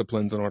of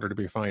disciplines in order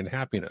to find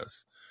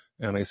happiness.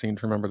 And I seem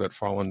to remember that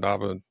Falun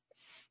Dafa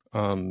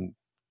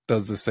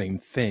does the same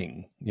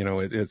thing.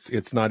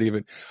 It's not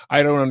even.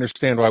 I don't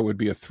understand why it would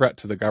be a threat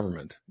to the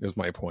government. Is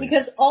my point.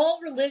 Because all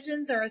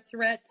religions are a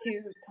threat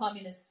to the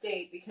communist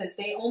state because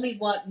they only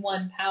want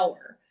one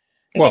power.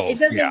 It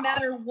doesn't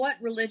matter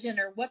what religion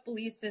or what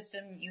belief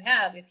system you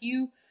have. If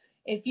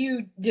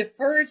you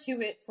defer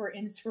to it for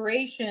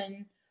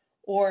inspiration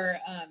or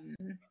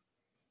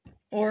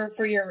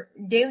for your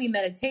daily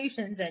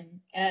meditations and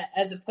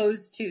as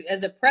opposed to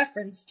as a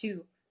preference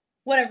to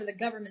whatever the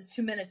government's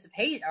 2 minutes of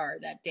hate are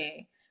that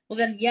day, well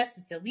then yes,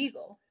 it's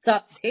illegal. It's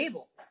off the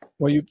table.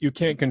 Well, you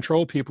can't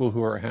control people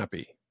who are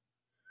happy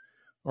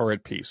or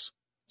at peace.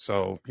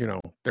 So,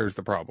 there's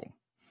the problem.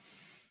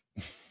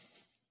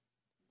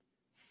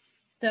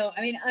 So,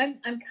 I mean, I'm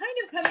kind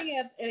of coming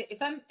up.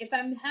 If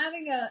I'm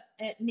having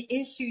an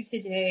issue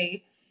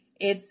today,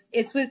 it's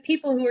with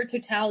people who are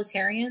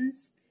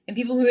totalitarians and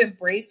people who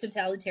embrace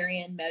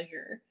totalitarian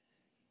measure,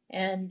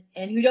 and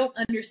who don't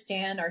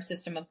understand our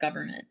system of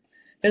government.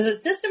 There's a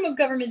system of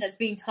government that's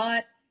being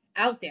taught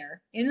out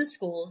there in the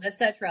schools,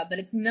 etc., but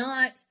it's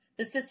not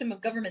the system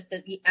of government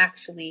that we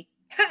actually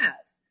have.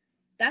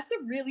 That's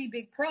a really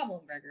big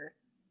problem, Gregor.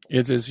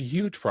 It is a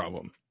huge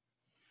problem.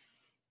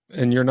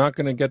 And you're not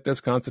going to get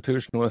this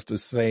constitutionalist to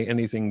say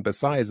anything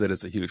besides that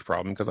it's a huge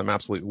problem, because I'm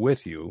absolutely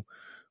with you.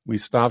 We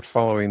stopped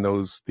following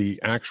the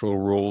actual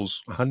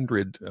rules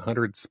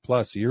hundreds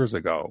plus years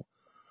ago.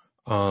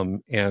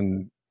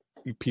 And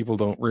people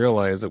don't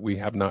realize that we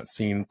have not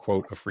seen,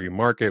 quote, a free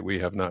market. We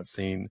have not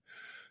seen,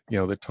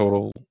 the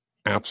total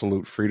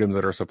absolute freedoms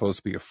that are supposed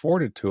to be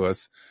afforded to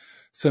us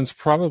since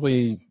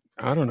probably,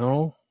 I don't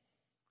know,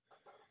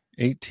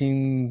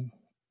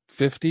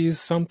 1850s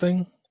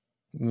something.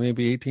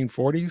 Maybe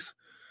 1840s,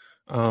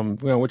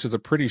 which is a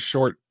pretty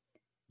short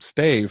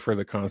stay for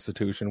the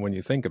Constitution when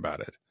you think about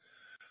it.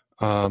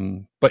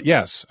 But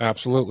yes,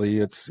 absolutely,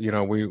 it's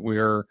we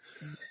are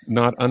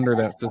not under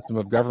that system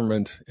of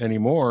government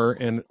anymore,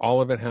 and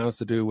all of it has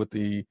to do with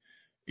the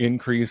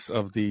increase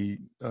of the,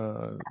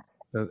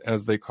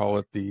 as they call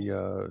it, the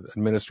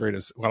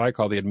what I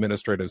call the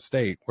administrative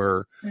state,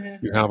 where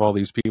you have all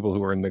these people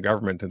who are in the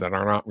government that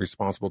are not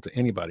responsible to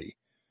anybody.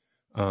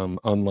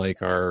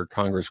 Unlike our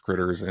Congress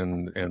critters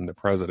and the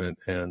president,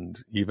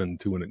 and even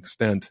to an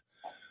extent,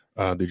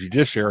 the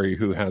judiciary,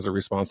 who has a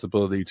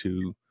responsibility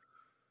to,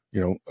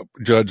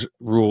 judge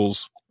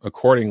rules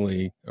according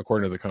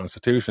to the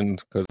Constitution,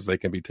 because they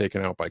can be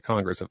taken out by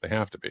Congress if they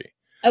have to be.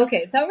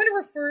 Okay, so I'm going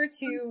to refer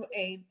to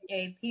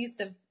a piece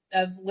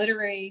of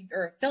literary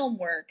or film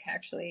work,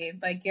 actually,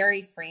 by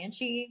Gary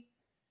Franchi.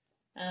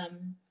 Let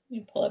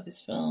me pull up his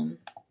film.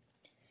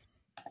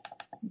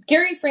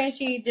 Gary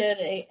Franchi did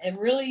a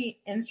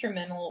really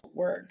instrumental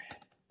work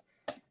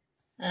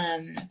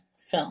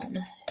film.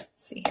 Let's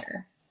see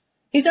here.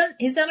 He's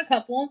done a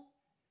couple.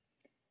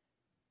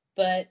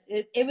 but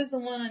it was the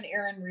one on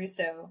Aaron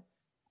Russo.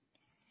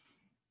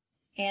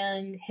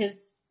 And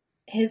his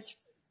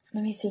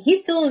let me see, he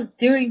still is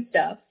doing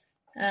stuff,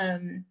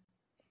 videos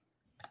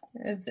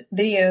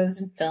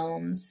and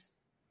films.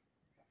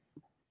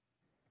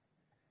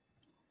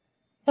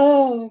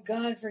 Oh,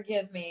 God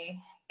forgive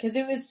me, because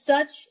it was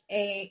such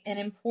an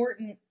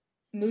important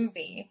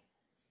movie,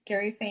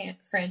 Gary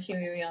Franchi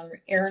movie on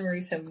Aaron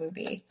Russo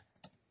movie.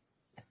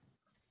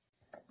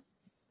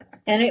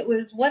 And it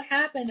was what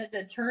happened at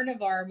the turn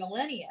of our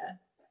millennia.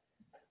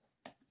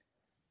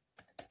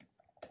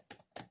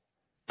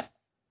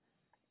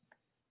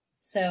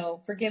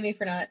 So forgive me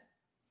for not.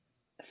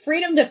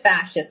 Freedom to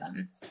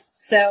fascism.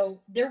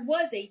 So there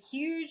was a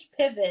huge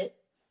pivot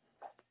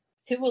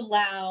to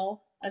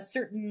allow a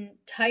certain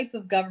type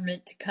of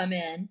government to come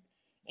in.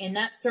 And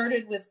that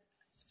started with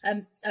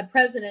a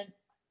President,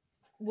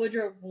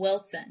 Woodrow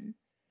Wilson.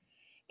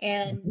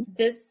 And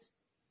this,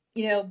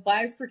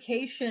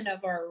 bifurcation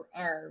of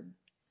our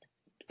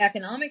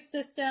economic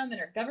system and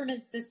our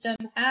government system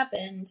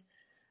happened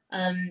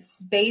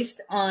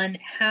based on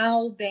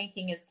how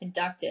banking is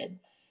conducted.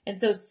 And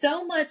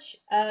so much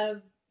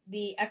of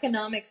the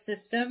economic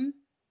system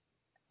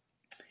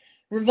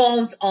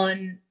revolves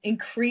on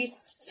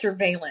increased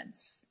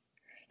surveillance.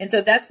 And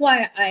so that's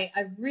why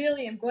I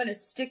really am going to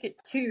stick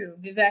it to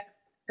Vivek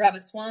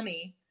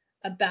Ramaswamy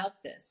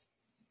about this.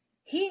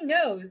 He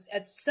knows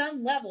at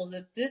some level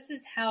that this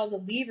is how the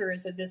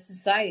levers of this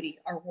society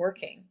are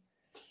working.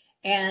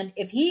 And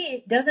if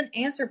he doesn't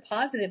answer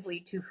positively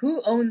to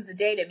who owns the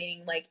data,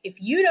 meaning like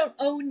if you don't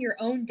own your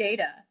own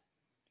data,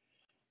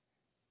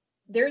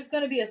 there's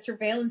going to be a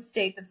surveillance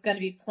state that's going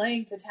to be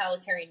playing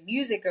totalitarian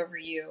music over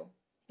you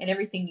and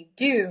everything you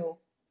do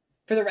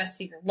for the rest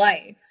of your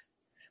life.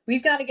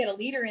 We've got to get a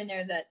leader in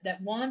there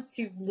that wants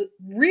to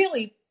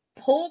really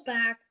pull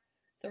back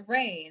the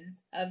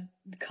reins of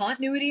the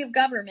continuity of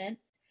government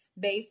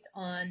based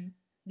on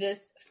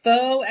this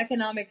faux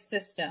economic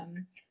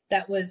system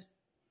that was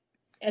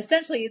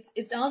essentially,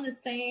 it's on the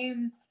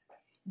same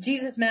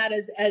Jesus mat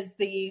as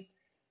the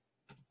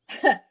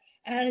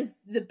as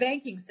the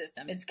banking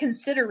system. It's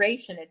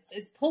consideration.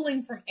 It's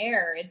pulling from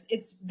air.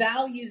 It's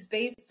values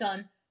based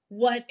on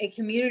what a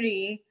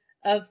community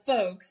of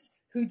folks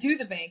who do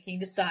the banking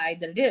decide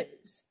that it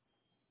is.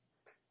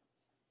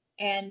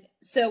 And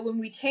so when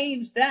we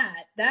change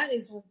that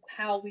is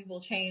how we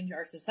will change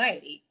our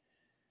society.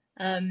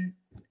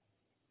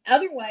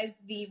 Otherwise,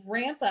 the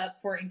ramp up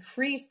for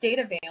increased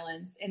data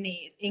valence and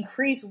the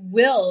increased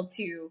will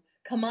to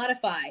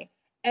commodify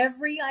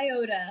every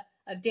iota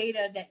of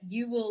data that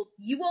you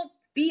won't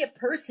be a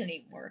person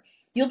anymore.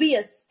 You'll be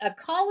a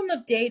column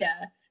of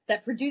data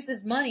that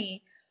produces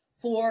money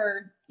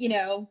for,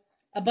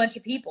 a bunch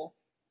of people.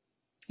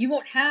 You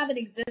won't have an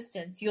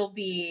existence. You'll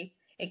be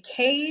a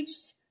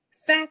caged,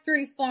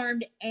 factory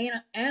farmed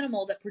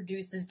animal that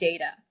produces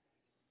data.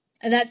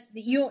 And that's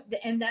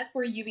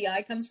where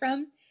UBI comes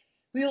from.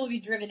 We will be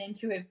driven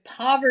into a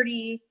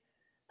poverty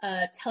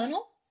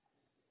tunnel,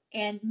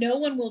 and no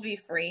one will be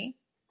free.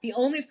 The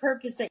only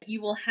purpose that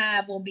you will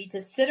have will be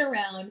to sit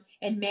around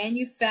and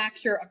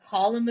manufacture a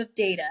column of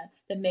data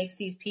that makes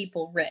these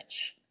people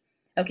rich.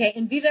 Okay,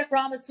 and Vivek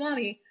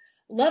Ramaswamy,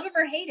 love him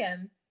or hate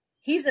him,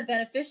 he's a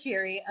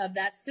beneficiary of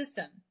that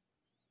system.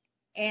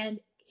 And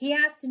he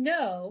has to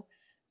know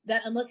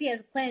that unless he has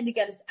a plan to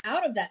get us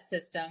out of that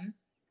system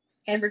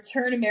and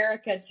return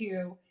America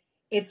to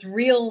its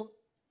real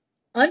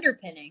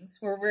underpinnings,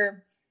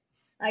 where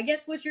I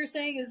guess what you're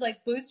saying is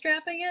like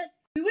bootstrapping it,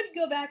 we wouldn't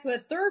go back to a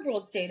third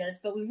world status,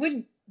 but we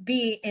wouldn't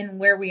be in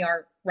where we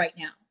are right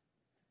now.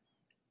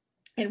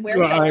 And where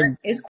we are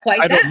is quite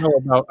bad. I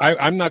don't know about,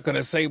 I'm not going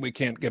to say we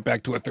can't get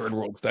back to a third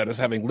world status,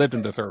 having lived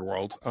in the third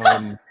world.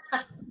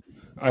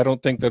 I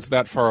don't think that's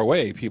that far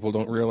away. People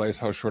don't realize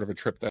how short of a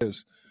trip that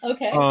is.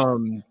 Okay.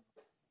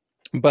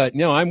 But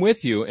no, I'm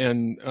with you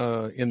and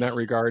in that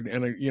regard.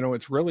 And,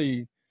 it's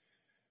really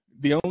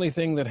the only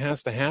thing that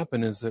has to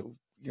happen is that,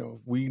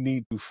 we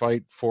need to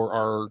fight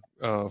for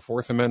our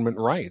Fourth Amendment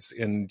rights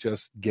in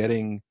just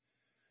getting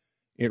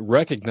it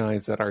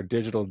recognized that our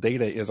digital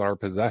data is our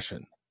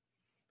possession.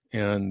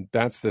 And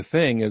that's the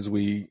thing is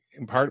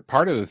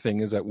part of the thing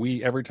is that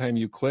every time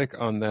you click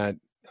on that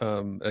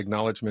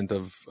acknowledgement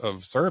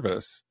of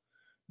service,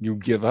 you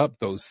give up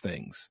those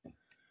things.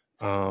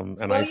 You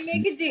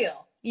make a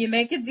deal. You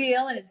make a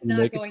deal and it's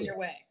not going your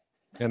way.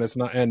 And it's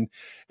not,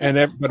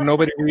 but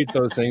nobody reads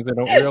those things. They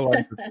don't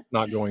realize it's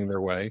not going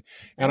their way.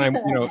 And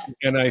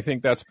and I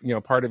think that's,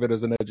 part of it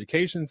is an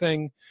education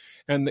thing.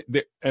 And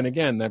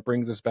again, that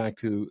brings us back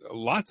to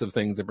lots of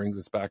things. It brings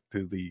us back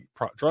to the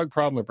drug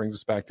problem. It brings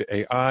us back to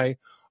AI.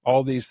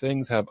 All these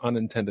things have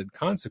unintended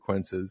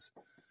consequences.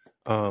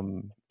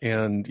 And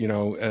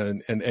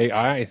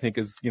AI, I think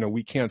is,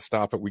 we can't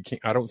stop it.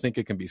 I don't think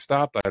it can be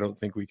stopped. I don't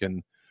think we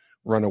can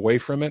run away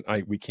from it.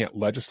 We can't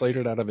legislate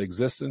it out of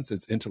existence.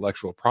 It's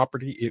intellectual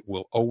property. It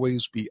will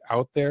always be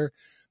out there.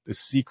 The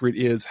secret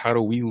is, how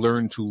do we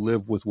learn to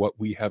live with what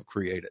we have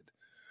created?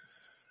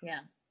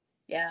 Yeah.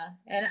 Yeah,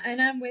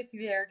 and I'm with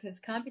you there because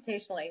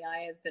computational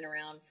AI has been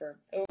around for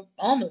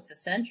almost a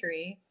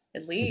century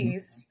at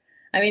least.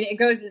 I mean, it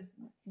goes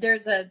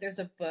there's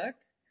a book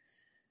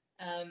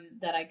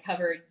that I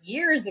covered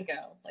years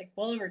ago, like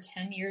well over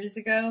 10 years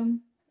ago.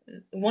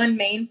 One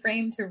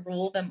mainframe to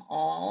rule them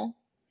all,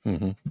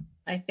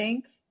 I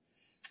think.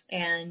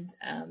 And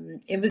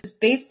it was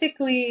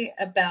basically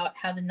about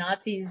how the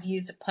Nazis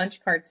used a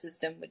punch card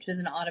system, which was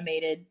an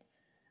automated,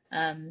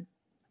 and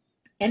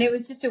it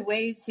was just a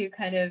way to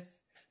kind of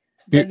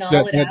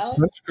banal it That out.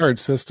 punch card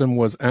system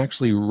was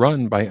actually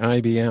run by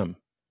IBM.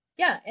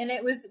 Yeah, and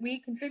we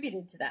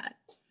contributed to that.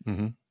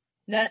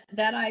 That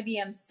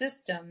IBM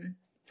system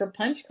for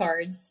punch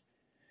cards.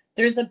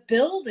 There's a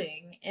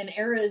building in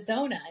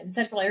Arizona, in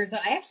central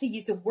Arizona. I actually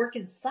used to work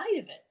inside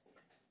of it.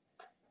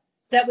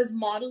 That was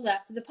modeled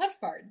after the punch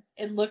card.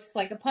 It looks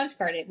like a punch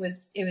card. It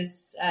was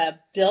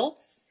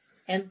built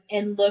and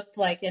looked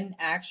like an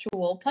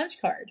actual punch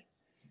card.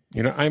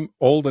 You know, I'm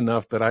old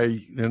enough that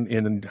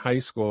in high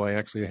school I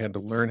actually had to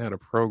learn how to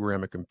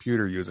program a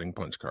computer using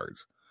punch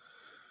cards.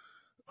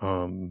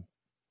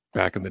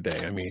 Back in the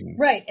day, I mean,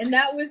 right, and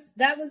that was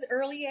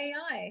early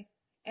AI,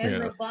 and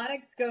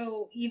robotics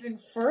go even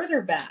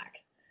further back.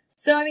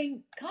 So I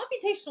mean,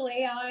 computational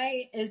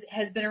AI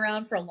has been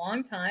around for a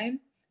long time.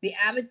 The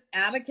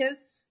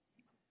abacus,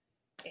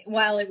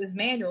 while it was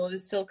manual, it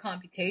was still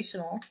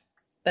computational,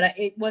 but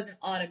it wasn't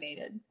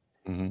automated.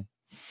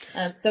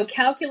 So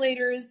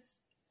calculators,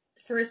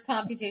 first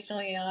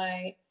computational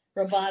AI,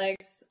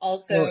 robotics,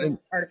 also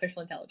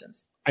artificial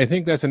intelligence. I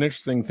think that's an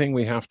interesting thing.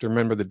 We have to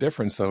remember the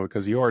difference, though,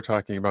 because you are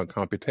talking about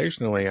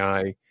computational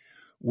AI,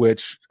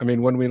 which, I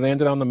mean, when we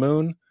landed on the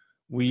moon,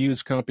 we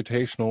used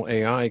computational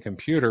AI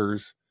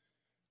computers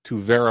to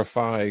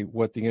verify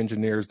what the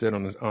engineers did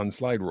on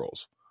slide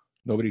rules.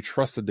 Nobody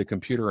trusted the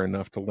computer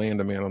enough to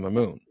land a man on the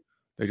moon.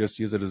 They just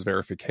use it as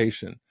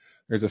verification.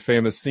 There's a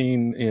famous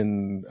scene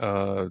in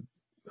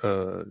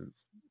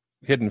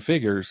Hidden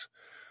Figures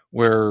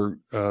where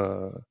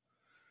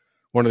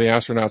one of the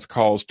astronauts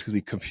calls to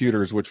the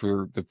computers, which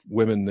were the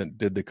women that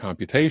did the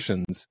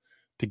computations,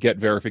 to get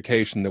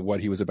verification that what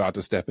he was about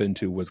to step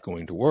into was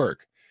going to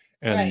work.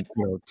 And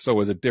so it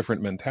was a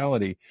different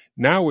mentality.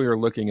 Now we are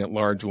looking at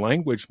large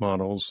language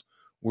models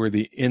where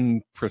the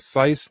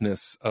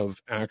impreciseness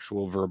of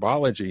actual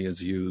verbology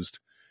is used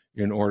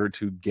in order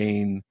to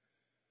gain,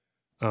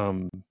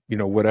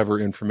 whatever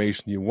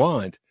information you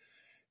want.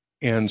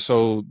 And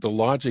so the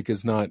logic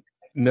is not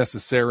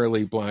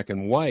necessarily black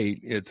and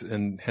white.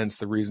 And hence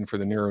the reason for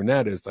the neural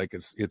net is like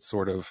it's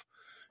sort of,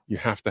 you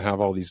have to have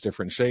all these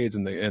different shades,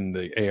 and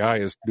the AI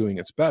is doing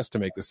its best to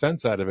make the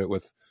sense out of it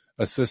with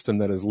a system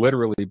that is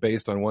literally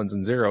based on ones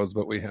and zeros,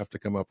 but we have to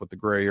come up with the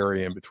gray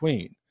area in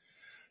between.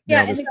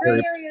 Yeah, and the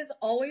gray area is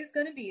always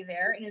going to be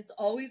there, and it's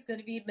always going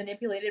to be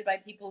manipulated by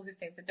people who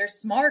think that they're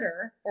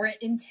smarter, or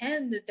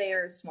intend that they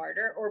are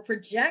smarter, or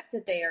project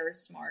that they are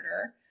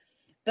smarter.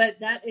 But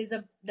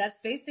that's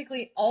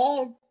basically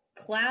all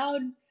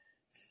cloud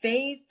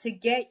faith to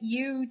get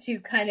you to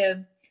kind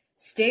of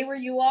stay where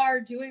you are,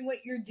 doing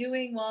what you're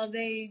doing, while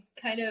they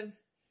kind of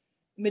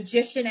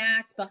magician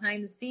act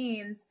behind the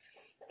scenes,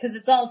 because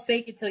it's all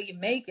fake until you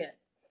make it.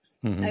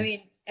 I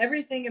mean,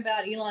 everything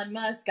about Elon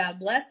Musk, God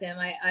bless him,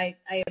 I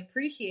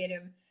appreciate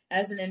him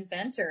as an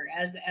inventor,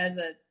 as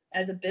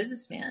a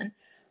businessman,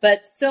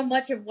 but so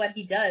much of what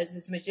he does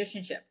is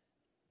magicianship.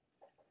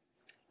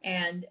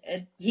 And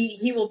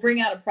he will bring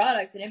out a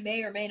product, and it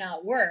may or may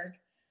not work,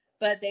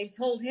 but they've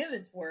told him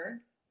it's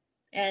worked,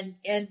 and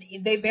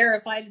they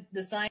verified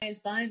the science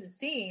behind the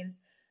scenes,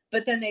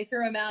 but then they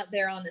throw him out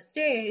there on the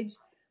stage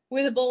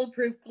with a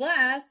bulletproof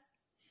glass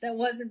that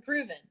wasn't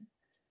proven.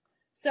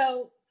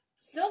 So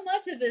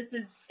much of this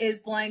is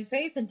blind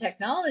faith in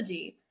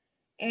technology,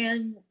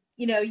 and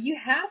you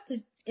have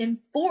to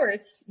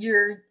enforce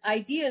your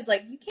ideas.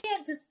 Like, you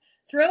can't just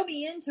throw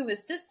me into a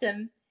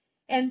system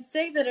and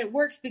say that it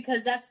works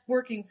because that's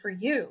working for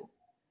you.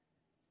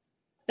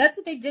 That's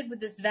what they did with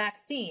this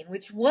vaccine,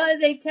 which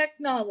was a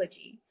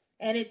technology,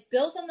 and it's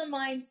built on the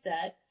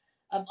mindset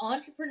of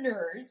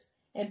entrepreneurs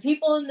and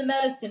people in the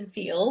medicine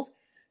field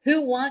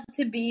who want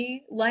to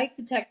be like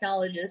the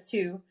technologists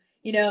who,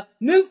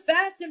 move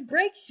fast and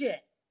break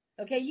shit.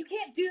 Okay, you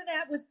can't do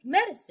that with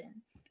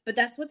medicine, but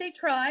that's what they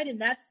tried,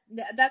 and that's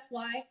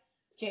why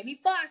Jamie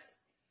Foxx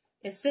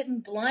is sitting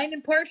blind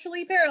and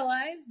partially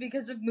paralyzed,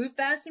 because of move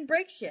fast and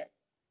break shit.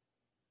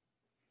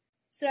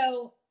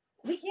 So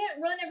we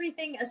can't run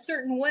everything a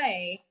certain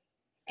way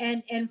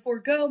and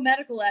forego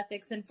medical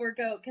ethics and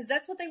forego, because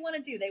that's what they want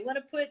to do. They want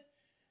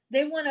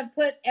to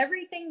put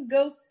everything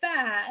go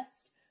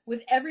fast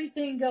with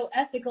everything go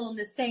ethical in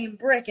the same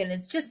brick, and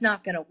it's just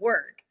not going to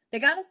work. They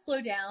got to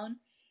slow down,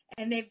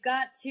 and they've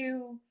got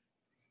to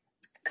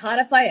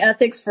codify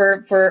ethics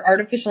for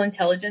artificial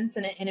intelligence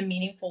in a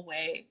meaningful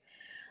way.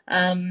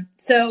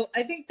 So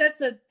I think that's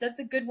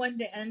a good one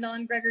to end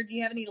on. Gregor, do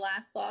you have any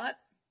last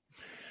thoughts?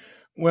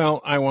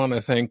 Well, I want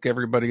to thank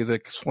everybody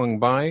that swung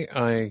by.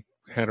 I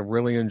had a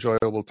really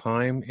enjoyable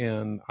time,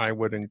 and I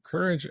would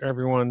encourage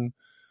everyone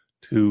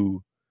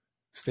to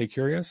stay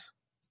curious,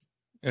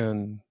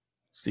 and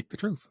seek the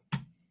truth.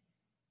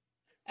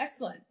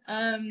 Excellent.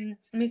 Let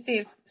me see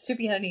if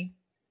Soupy had any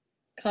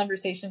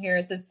conversation here.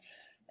 It says,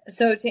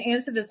 so to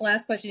answer this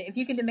last question, if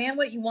you can demand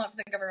what you want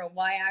from the government,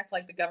 why act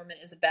like the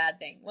government is a bad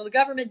thing? Well, the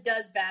government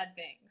does bad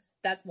things.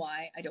 That's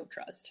why I don't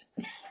trust.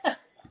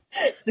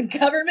 The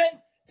government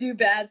do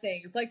bad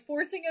things, like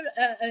forcing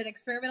an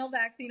experimental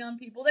vaccine on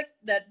people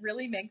that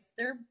really makes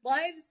their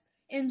lives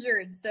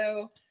injured.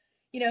 So,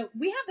 we have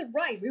the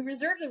right. We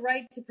reserve the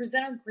right to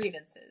present our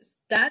grievances.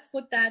 That's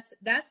what the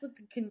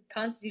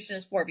Constitution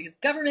is for, because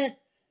government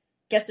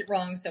gets it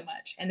wrong so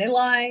much, and they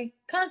lie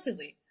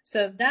constantly.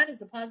 So that is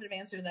the positive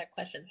answer to that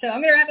question. So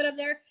I'm going to wrap it up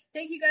there.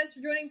 Thank you guys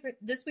for joining for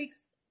this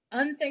week's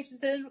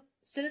Unsanctioned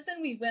Citizen.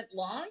 We went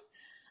long,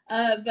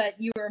 but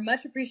you are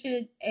much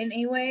appreciated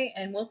anyway,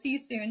 and we'll see you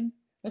soon.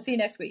 We'll see you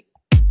next week.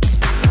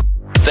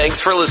 Thanks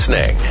for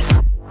listening.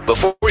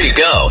 Before you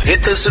go,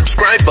 hit the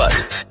subscribe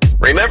button.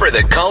 Remember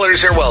that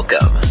callers are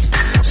welcome.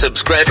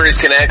 Subscribers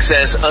can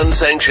access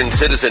Unsanctioned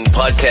Citizen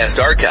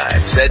podcast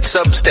archives at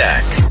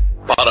Substack,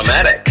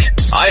 Podomatic,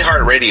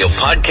 iHeartRadio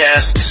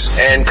podcasts,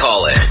 and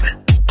Call-In.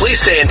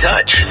 Please stay in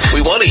touch.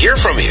 We want to hear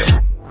from you.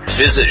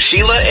 Visit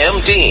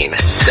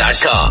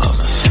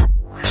SheilaMDean.com.